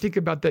it. I mean, I think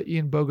about the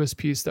Ian Bogost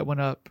piece that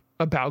went up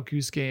about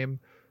Goose Game,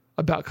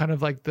 about kind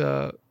of like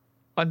the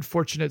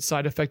unfortunate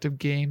side effect of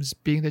games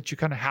being that you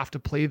kind of have to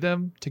play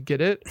them to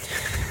get it.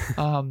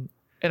 And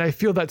I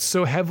feel that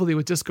so heavily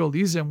with Disco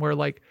Elysium, where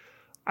like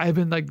I've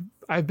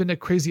been a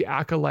crazy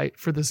acolyte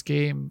for this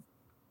game,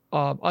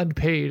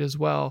 unpaid as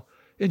well,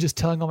 and just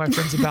telling all my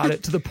friends about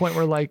it to the point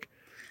where like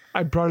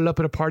I brought it up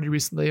at a party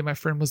recently, and my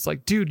friend was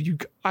like,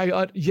 dude,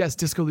 yes,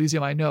 Disco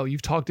Elysium, I know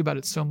you've talked about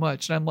it so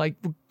much. And I'm like,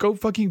 go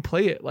fucking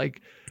play it.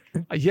 Like,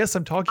 yes,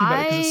 I'm talking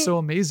about it because it's so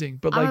amazing.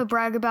 But I'm like, gonna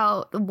brag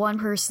about the one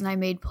person I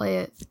made play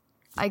it.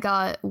 I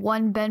got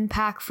one Ben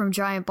Pack from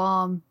Giant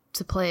Bomb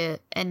to play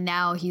it, and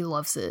now he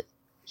loves it.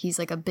 He's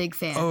like a big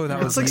fan. Oh, that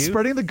was it's like you?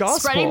 spreading the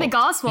gospel. Spreading the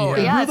gospel.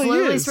 Yeah. Yeah, It it's really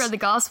literally is. spread the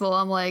gospel.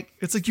 I'm like,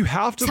 It's like you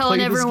have to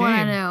telling play this everyone game.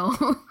 I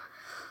know.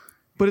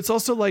 But it's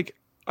also like,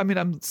 I mean,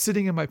 I'm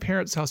sitting in my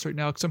parents' house right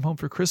now because I'm home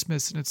for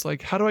Christmas, and it's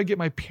like, how do I get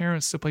my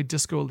parents to play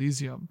Disco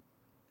Elysium?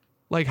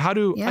 Like, how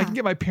do I can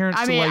get my parents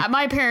I to mean, like,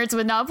 my parents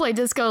would not play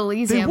Disco they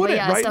Elysium, but wouldn't,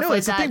 yeah, right? stuff No, like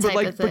it's the that thing, type but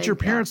like, of thing. but your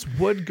yeah. parents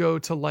would go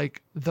to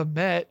like the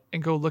Met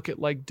and go look at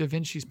like Da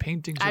Vinci's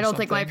paintings. I or don't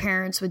think my something.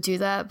 parents would do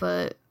that,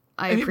 but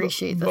I mean,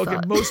 appreciate the okay,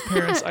 thought. most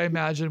parents, I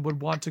imagine,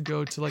 would want to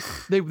go to like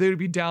they would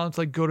be down to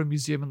like go to a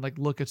museum and like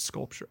look at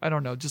sculpture. I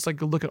don't know, just like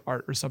go look at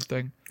art or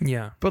something.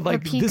 Yeah. But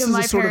like the peak this of is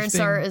my a sort of parents'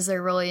 thing. art is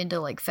they're really into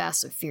like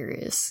Fast and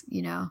Furious,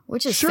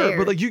 which is Sure, fair.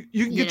 but like you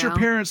can get your know?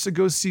 parents to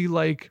go see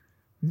like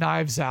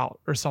Knives Out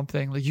or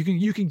something. Like you can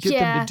get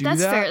them to do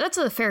that's that. fair. That's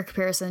a fair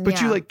comparison. But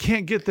yeah. you like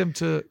can't get them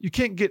to. You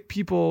can't get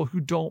people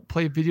who don't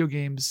play video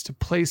games to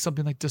play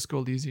something like Disco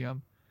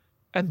Elysium,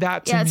 and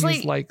that to Yeah, me it's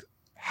is like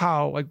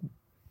how like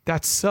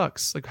that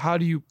sucks. Like how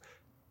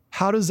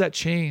does that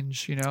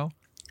change?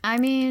 I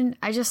mean,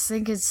 I just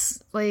think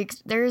it's like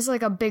there's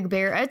like a big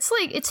bear. It's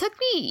like it took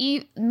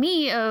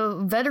me a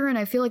veteran,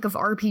 I feel like, of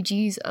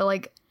RPGs,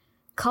 like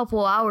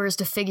couple hours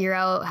to figure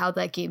out how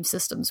that game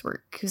systems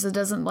work, because it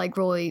doesn't like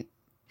really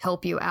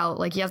help you out.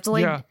 Like you have to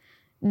like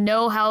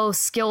know how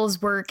skills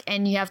work,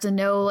 and you have to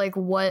know like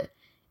what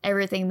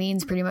everything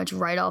means pretty much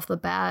right off the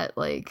bat.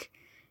 Like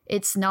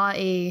it's not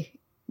a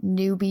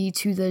newbie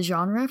to the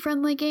genre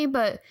friendly game,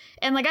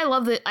 and like I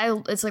love that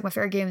it's like my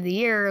favorite game of the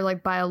year,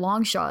 like by a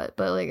long shot,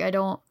 but like I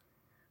don't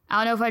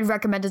know if I'd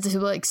recommend it to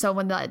like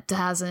someone that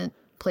hasn't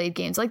played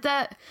games like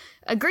that.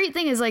 A great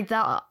thing is like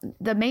that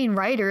the main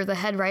writer, the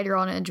head writer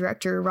on it and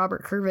director,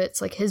 Robert Kurvitz,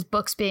 like his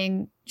book's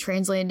being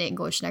translated into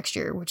English next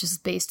year, which is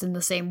based in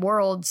the same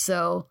world,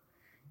 so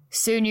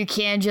soon you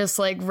can just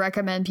like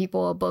recommend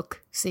people a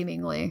book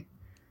seemingly.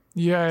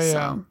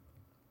 I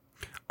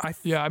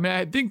mean,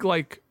 I think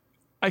like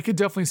I could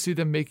definitely see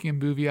them making a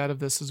movie out of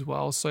this as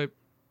well. So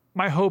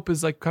my hope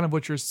is like kind of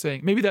what you're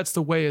saying. Maybe that's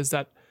the way, is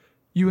that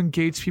you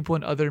engage people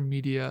in other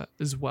media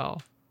as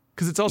well.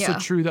 Because it's also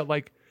true that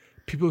like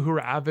people who are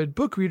avid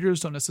book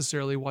readers don't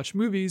necessarily watch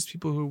movies.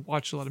 People who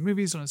watch a lot of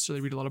movies don't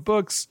necessarily read a lot of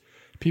books.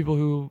 People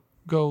who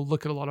go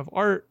look at a lot of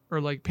art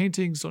or like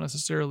paintings don't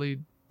necessarily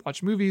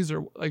watch movies,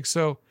 or like,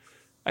 so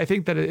I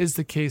think that it is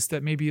the case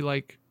that maybe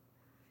like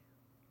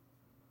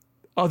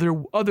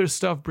other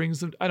stuff brings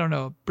them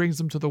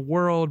to the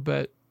world.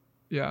 But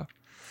yeah,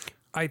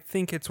 I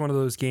think it's one of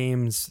those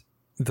games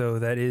though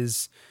that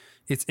its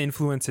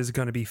influence is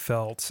going to be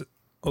felt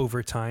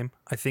over time.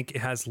 I think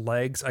it has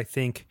legs. I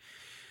think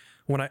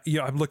when I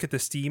look at the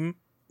Steam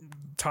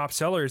top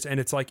sellers, and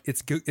it's like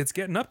it's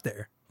getting up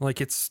there.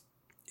 Like it's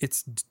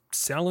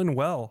selling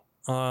well.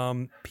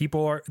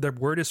 Their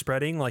word is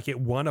spreading. Like it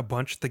won a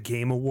bunch of the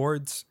Game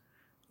Awards,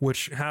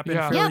 which happened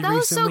fairly Yeah, that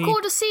was so recently.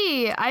 cool to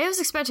see. I was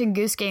expecting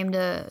Goose Game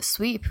to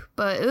sweep,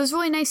 but it was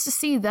really nice to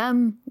see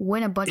them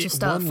win a bunch of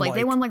stuff. Like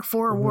they won like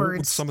 4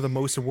 awards. Some of the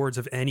most awards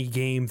of any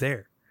game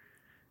there,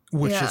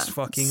 which is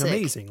fucking sick.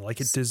 amazing.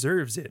 Like it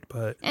deserves it.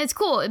 But And it's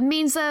cool. It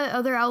means that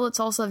other outlets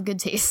also have good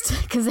taste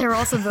because they're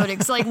also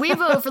voting. So like we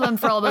vote for them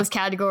for all those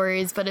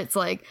categories, but it's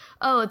like,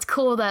 oh, it's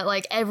cool that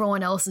like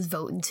everyone else is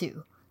voting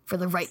too for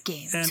the right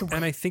game to win.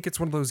 and I think it's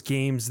one of those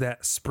games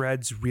that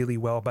spreads really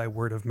well by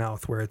word of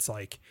mouth, where it's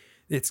like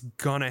it's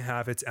gonna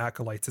have its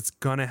acolytes. It's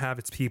gonna have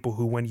its people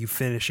who, when you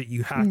finish it,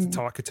 you have to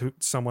talk to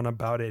someone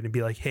about it and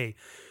be like, hey,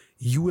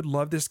 you would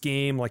love this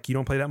game. Like, you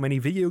don't play that many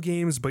video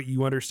games, but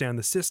you understand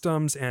the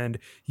systems and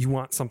you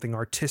want something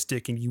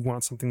artistic and you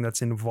want something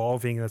that's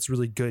involving, that's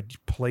really good.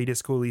 Play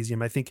Disco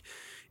Elysium. I think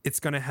it's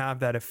going to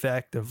have that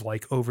effect of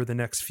like over the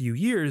next few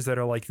years that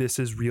are like, this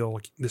is real.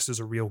 This is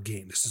a real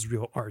game. This is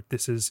real art.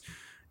 This is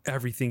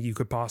everything you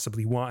could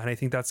possibly want. And I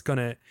think that's going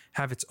to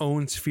have its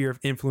own sphere of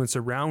influence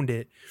around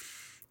it.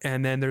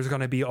 And then there's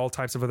going to be all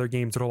types of other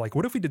games that are like,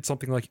 what if we did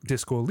something like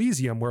Disco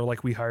Elysium, where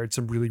like we hired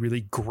some really,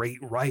 really great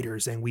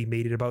writers and we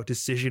made it about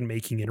decision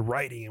making and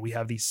writing, and we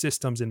have these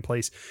systems in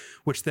place,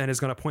 which then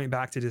is going to point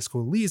back to Disco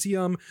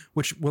Elysium,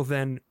 which will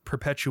then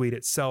perpetuate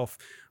itself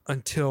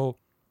until,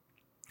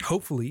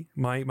 hopefully,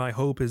 my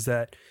hope is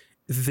that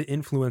the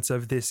influence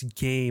of this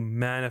game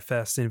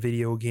manifests in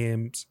video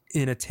games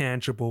in a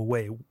tangible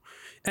way.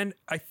 And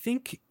I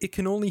think it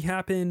can only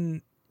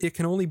happen. It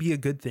can only be a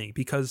good thing,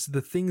 because the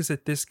things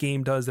that this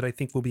game does that I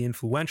think will be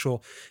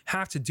influential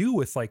have to do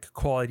with like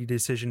quality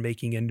decision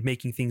making and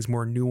making things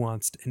more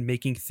nuanced and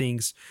making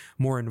things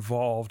more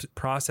involved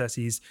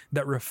processes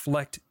that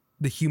reflect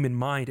the human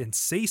mind and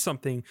say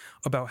something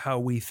about how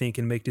we think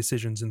and make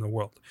decisions in the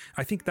world.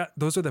 I think that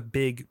those are the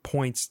big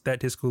points that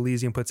Disco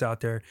Elysium puts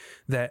out there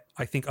that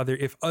I think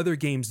if other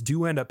games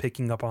do end up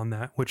picking up on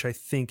that, which I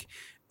think,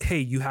 hey,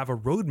 you have a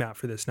roadmap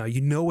for this now.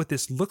 You know what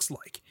this looks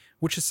like,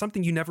 which is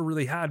something you never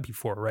really had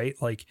before, right?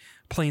 Like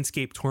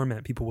Planescape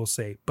Torment, people will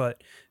say,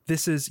 but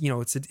this is,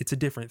 it's a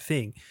different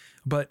thing.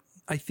 But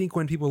I think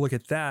when people look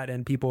at that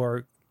and people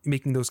are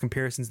making those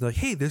comparisons, they're like,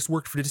 hey, this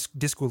worked for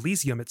Disco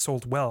Elysium, it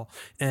sold well,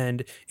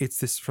 and it's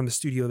this from the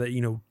studio that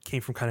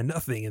came from kind of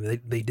nothing, and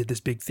they did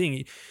this big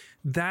thing.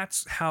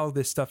 That's how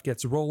this stuff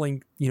gets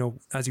rolling,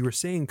 as you were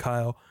saying,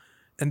 Kyle,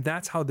 and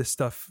that's how this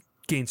stuff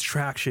gains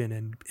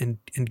traction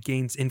and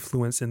gains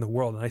influence in the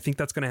world. And I think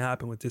that's going to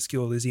happen with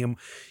Disco Elysium.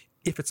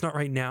 If it's not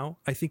right now,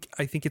 I think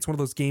it's one of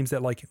those games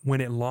that, like,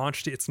 when it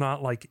launched, it's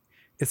not going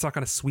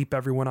to sweep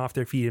everyone off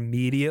their feet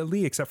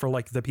immediately, except for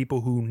like the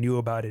people who knew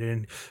about it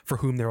and for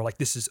whom they were like,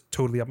 this is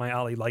totally up my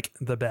alley, like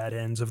the Bad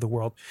Ends of the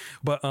world.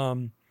 But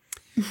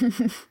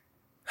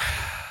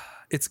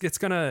it's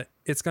gonna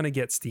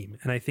get steam,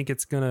 and I think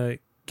it's gonna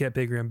get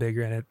bigger and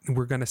bigger, and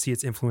we're gonna see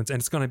its influence, and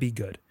it's gonna be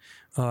good.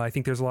 I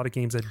think there's a lot of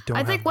games that don't.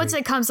 I think once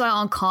it comes out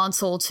on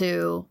console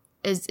too,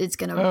 it's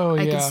gonna.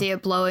 I can see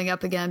it blowing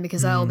up again,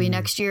 because that'll be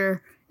next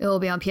year. It'll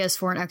be on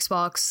PS4 and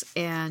Xbox,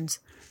 and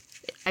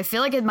I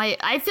feel like it might.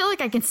 I feel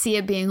like I can see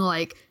it being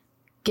like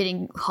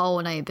getting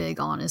Hollow Knight big,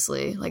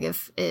 honestly. Like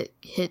if it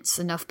hits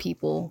enough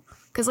people,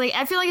 because like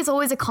I feel like it's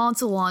always a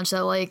console launch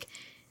that like,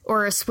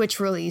 or a Switch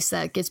release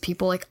that gets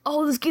people like,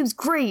 oh, this game's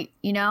great,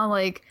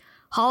 like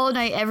Hollow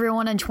Knight.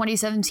 Everyone in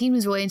 2017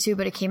 was really into,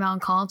 but it came out on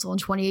console in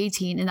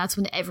 2018, and that's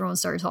when everyone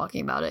started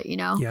talking about it.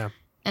 Yeah.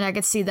 And I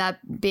could see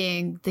that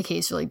being the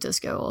case for like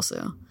Disco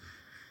also.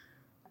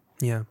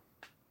 Yeah.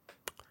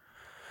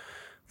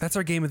 That's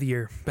our game of the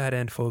year, Bad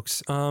End,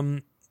 folks.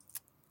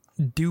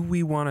 Do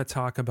we want to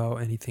talk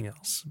about anything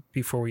else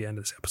before we end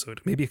this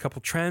episode? Maybe a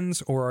couple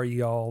trends, or are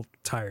you all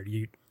tired?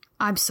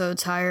 I'm so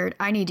tired.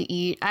 I need to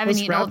eat. I haven't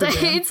eaten all day.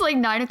 It's like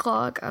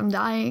 9:00. I'm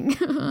dying.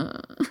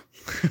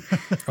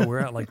 Oh, we're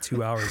at like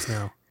 2 hours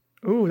now.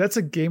 Ooh, that's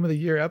a game of the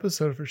year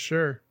episode for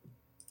sure.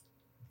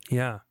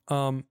 Yeah.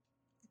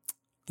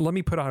 Let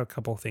me put out a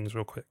couple of things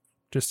real quick.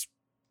 Just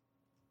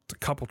a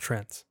couple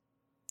trends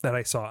that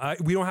I saw.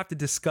 We don't have to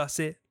discuss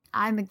it.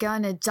 I'm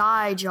gonna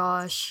die,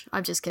 Josh.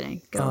 I'm just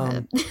kidding. Go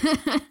ahead.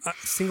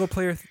 Single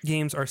player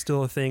games are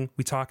still a thing.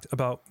 We talked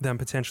about them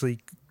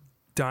potentially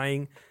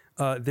dying.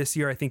 This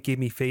year, I think, gave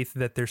me faith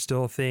that they're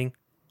still a thing,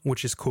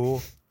 which is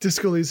cool.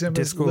 Disco Elysium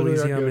is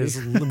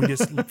we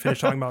just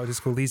finished talking about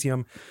Disco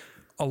Elysium.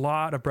 A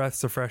lot of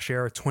breaths of fresh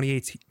air.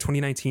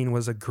 2019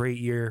 was a great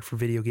year for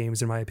video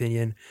games, in my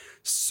opinion.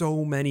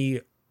 So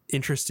many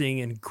interesting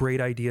and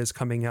great ideas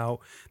coming out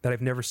that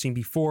I've never seen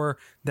before,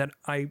 that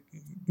I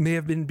may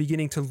have been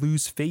beginning to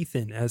lose faith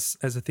in as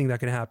a thing that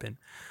can happen.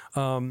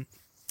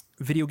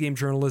 Video game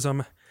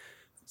journalism,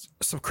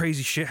 some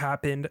crazy shit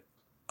happened.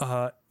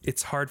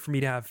 It's hard for me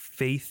to have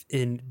faith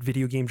in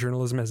video game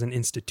journalism as an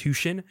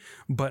institution,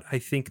 but I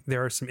think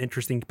there are some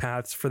interesting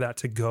paths for that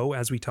to go,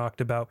 as we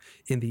talked about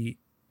in the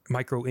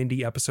Micro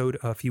Indie episode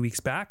a few weeks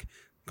back.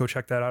 Go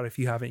check that out if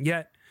you haven't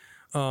yet.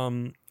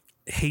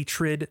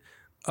 Hatred,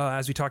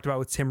 as we talked about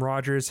with Tim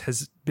Rogers,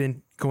 has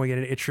been going in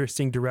an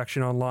interesting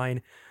direction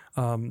online.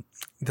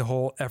 The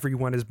whole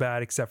everyone is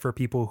bad except for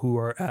people who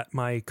are at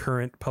my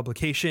current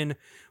publication,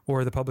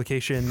 or the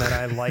publication that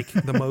I like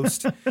the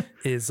most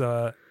is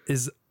a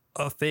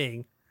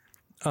thing.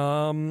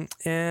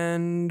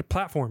 And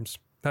platforms.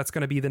 That's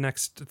going to be the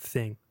next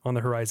thing on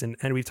the horizon.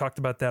 And we've talked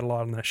about that a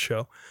lot on this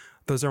show.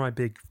 Those are my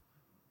big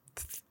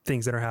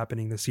things that are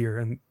happening this year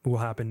and will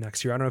happen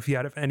next year. I don't know if you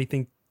had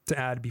anything to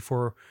add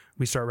before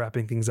we start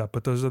wrapping things up,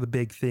 but those are the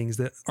big things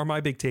that are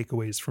my big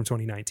takeaways from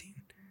 2019.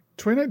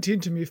 2019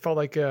 to me felt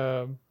like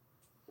a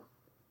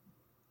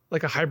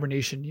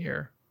hibernation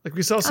year. Like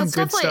we saw some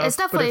good stuff. It's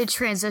definitely a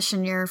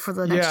transition year for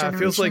the next generation. Yeah, it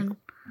feels like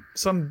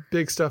some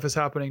big stuff is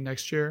happening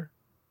next year.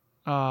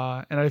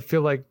 And I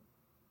feel like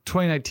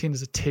 2019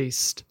 is a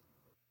taste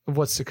of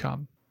what's to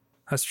come.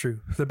 That's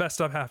true. The best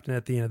stuff happened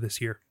at the end of this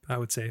year, I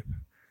would say.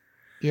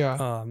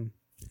 Yeah.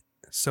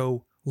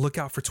 So look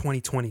out for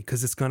 2020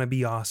 because it's going to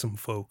be awesome,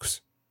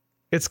 folks.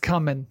 It's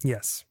coming.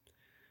 Yes.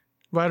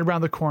 Right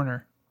around the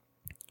corner.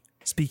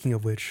 Speaking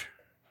of which,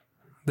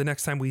 the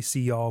next time we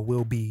see y'all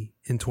will be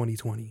in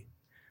 2020.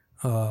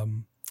 I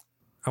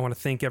want to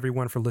thank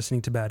everyone for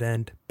listening to Bad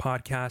End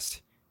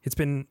podcast. It's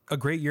been a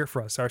great year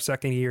for us. Our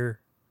second year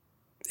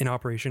in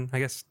operation, I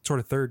guess sort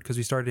of third because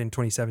we started in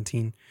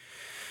 2017.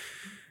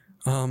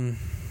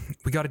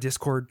 We got a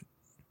Discord.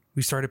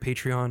 We started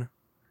Patreon.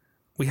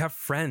 We have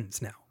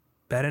friends now.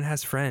 Bad End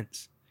has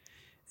friends.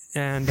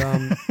 And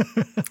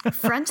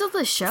friends of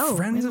the show.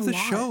 Friends of the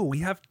show. We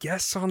have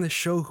guests on the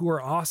show who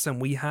are awesome.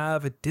 We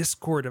have a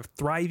Discord, a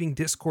thriving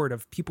Discord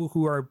of people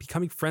who are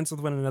becoming friends with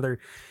one another.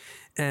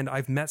 And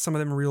I've met some of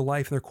them in real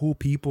life, and they're cool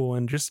people,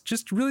 and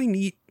just really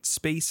neat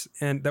space,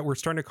 and that we're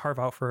starting to carve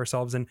out for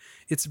ourselves. And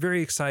it's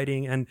very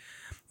exciting. And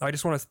I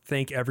just want to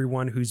thank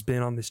everyone who's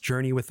been on this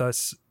journey with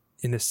us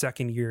in this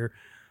second year.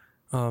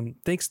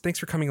 Thanks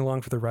for coming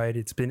along for the ride.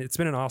 It's been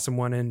an awesome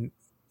one, and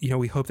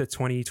we hope that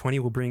 2020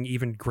 will bring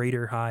even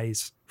greater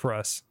highs for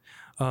us.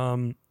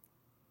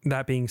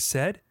 That being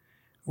said,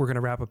 we're going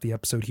to wrap up the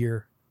episode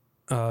here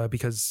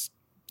because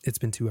it's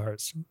been 2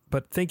 hours.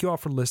 But thank you all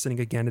for listening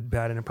again to the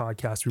Bad End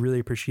podcast. We really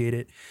appreciate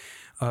it.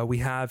 We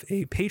have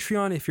a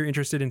Patreon if you're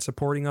interested in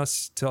supporting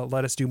us to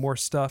let us do more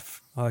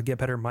stuff, get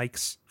better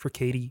mics for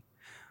Katie.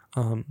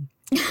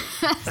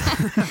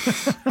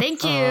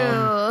 Thank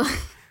you.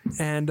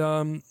 And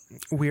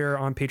we're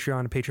on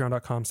Patreon,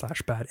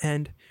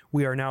 patreon.com/badend.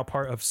 We are now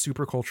part of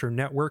Superculture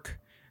Network.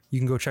 You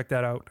can go check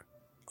that out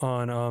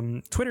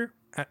on Twitter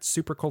at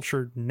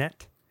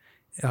superculturenet.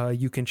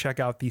 You can check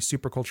out the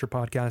Superculture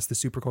podcast, the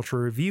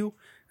Superculture Review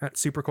at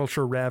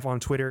Superculture Rev on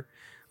Twitter.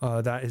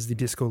 That is the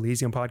Disco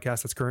Elysium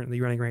podcast that's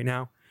currently running right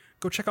now.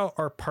 Go check out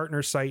our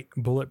partner site,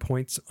 Bullet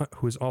Points,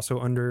 who is also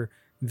under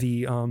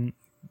the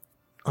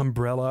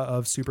umbrella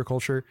of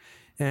Superculture.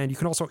 And you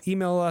can also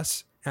email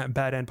us at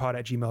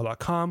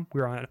badendpod@gmail.com.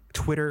 We're on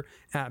Twitter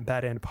at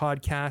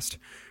badendpodcast.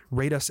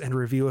 Rate us and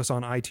review us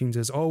on iTunes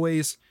as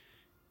always.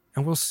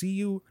 And we'll see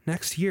you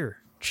next year.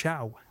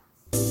 Ciao.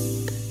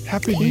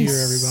 Happy New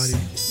Year, everybody.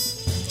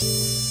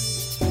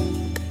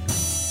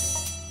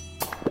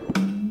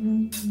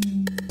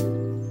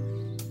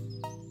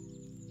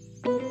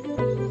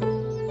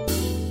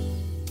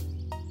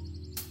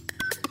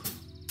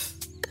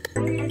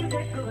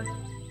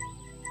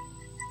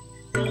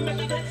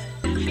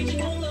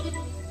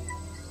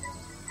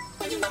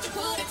 When you want to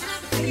put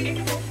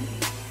it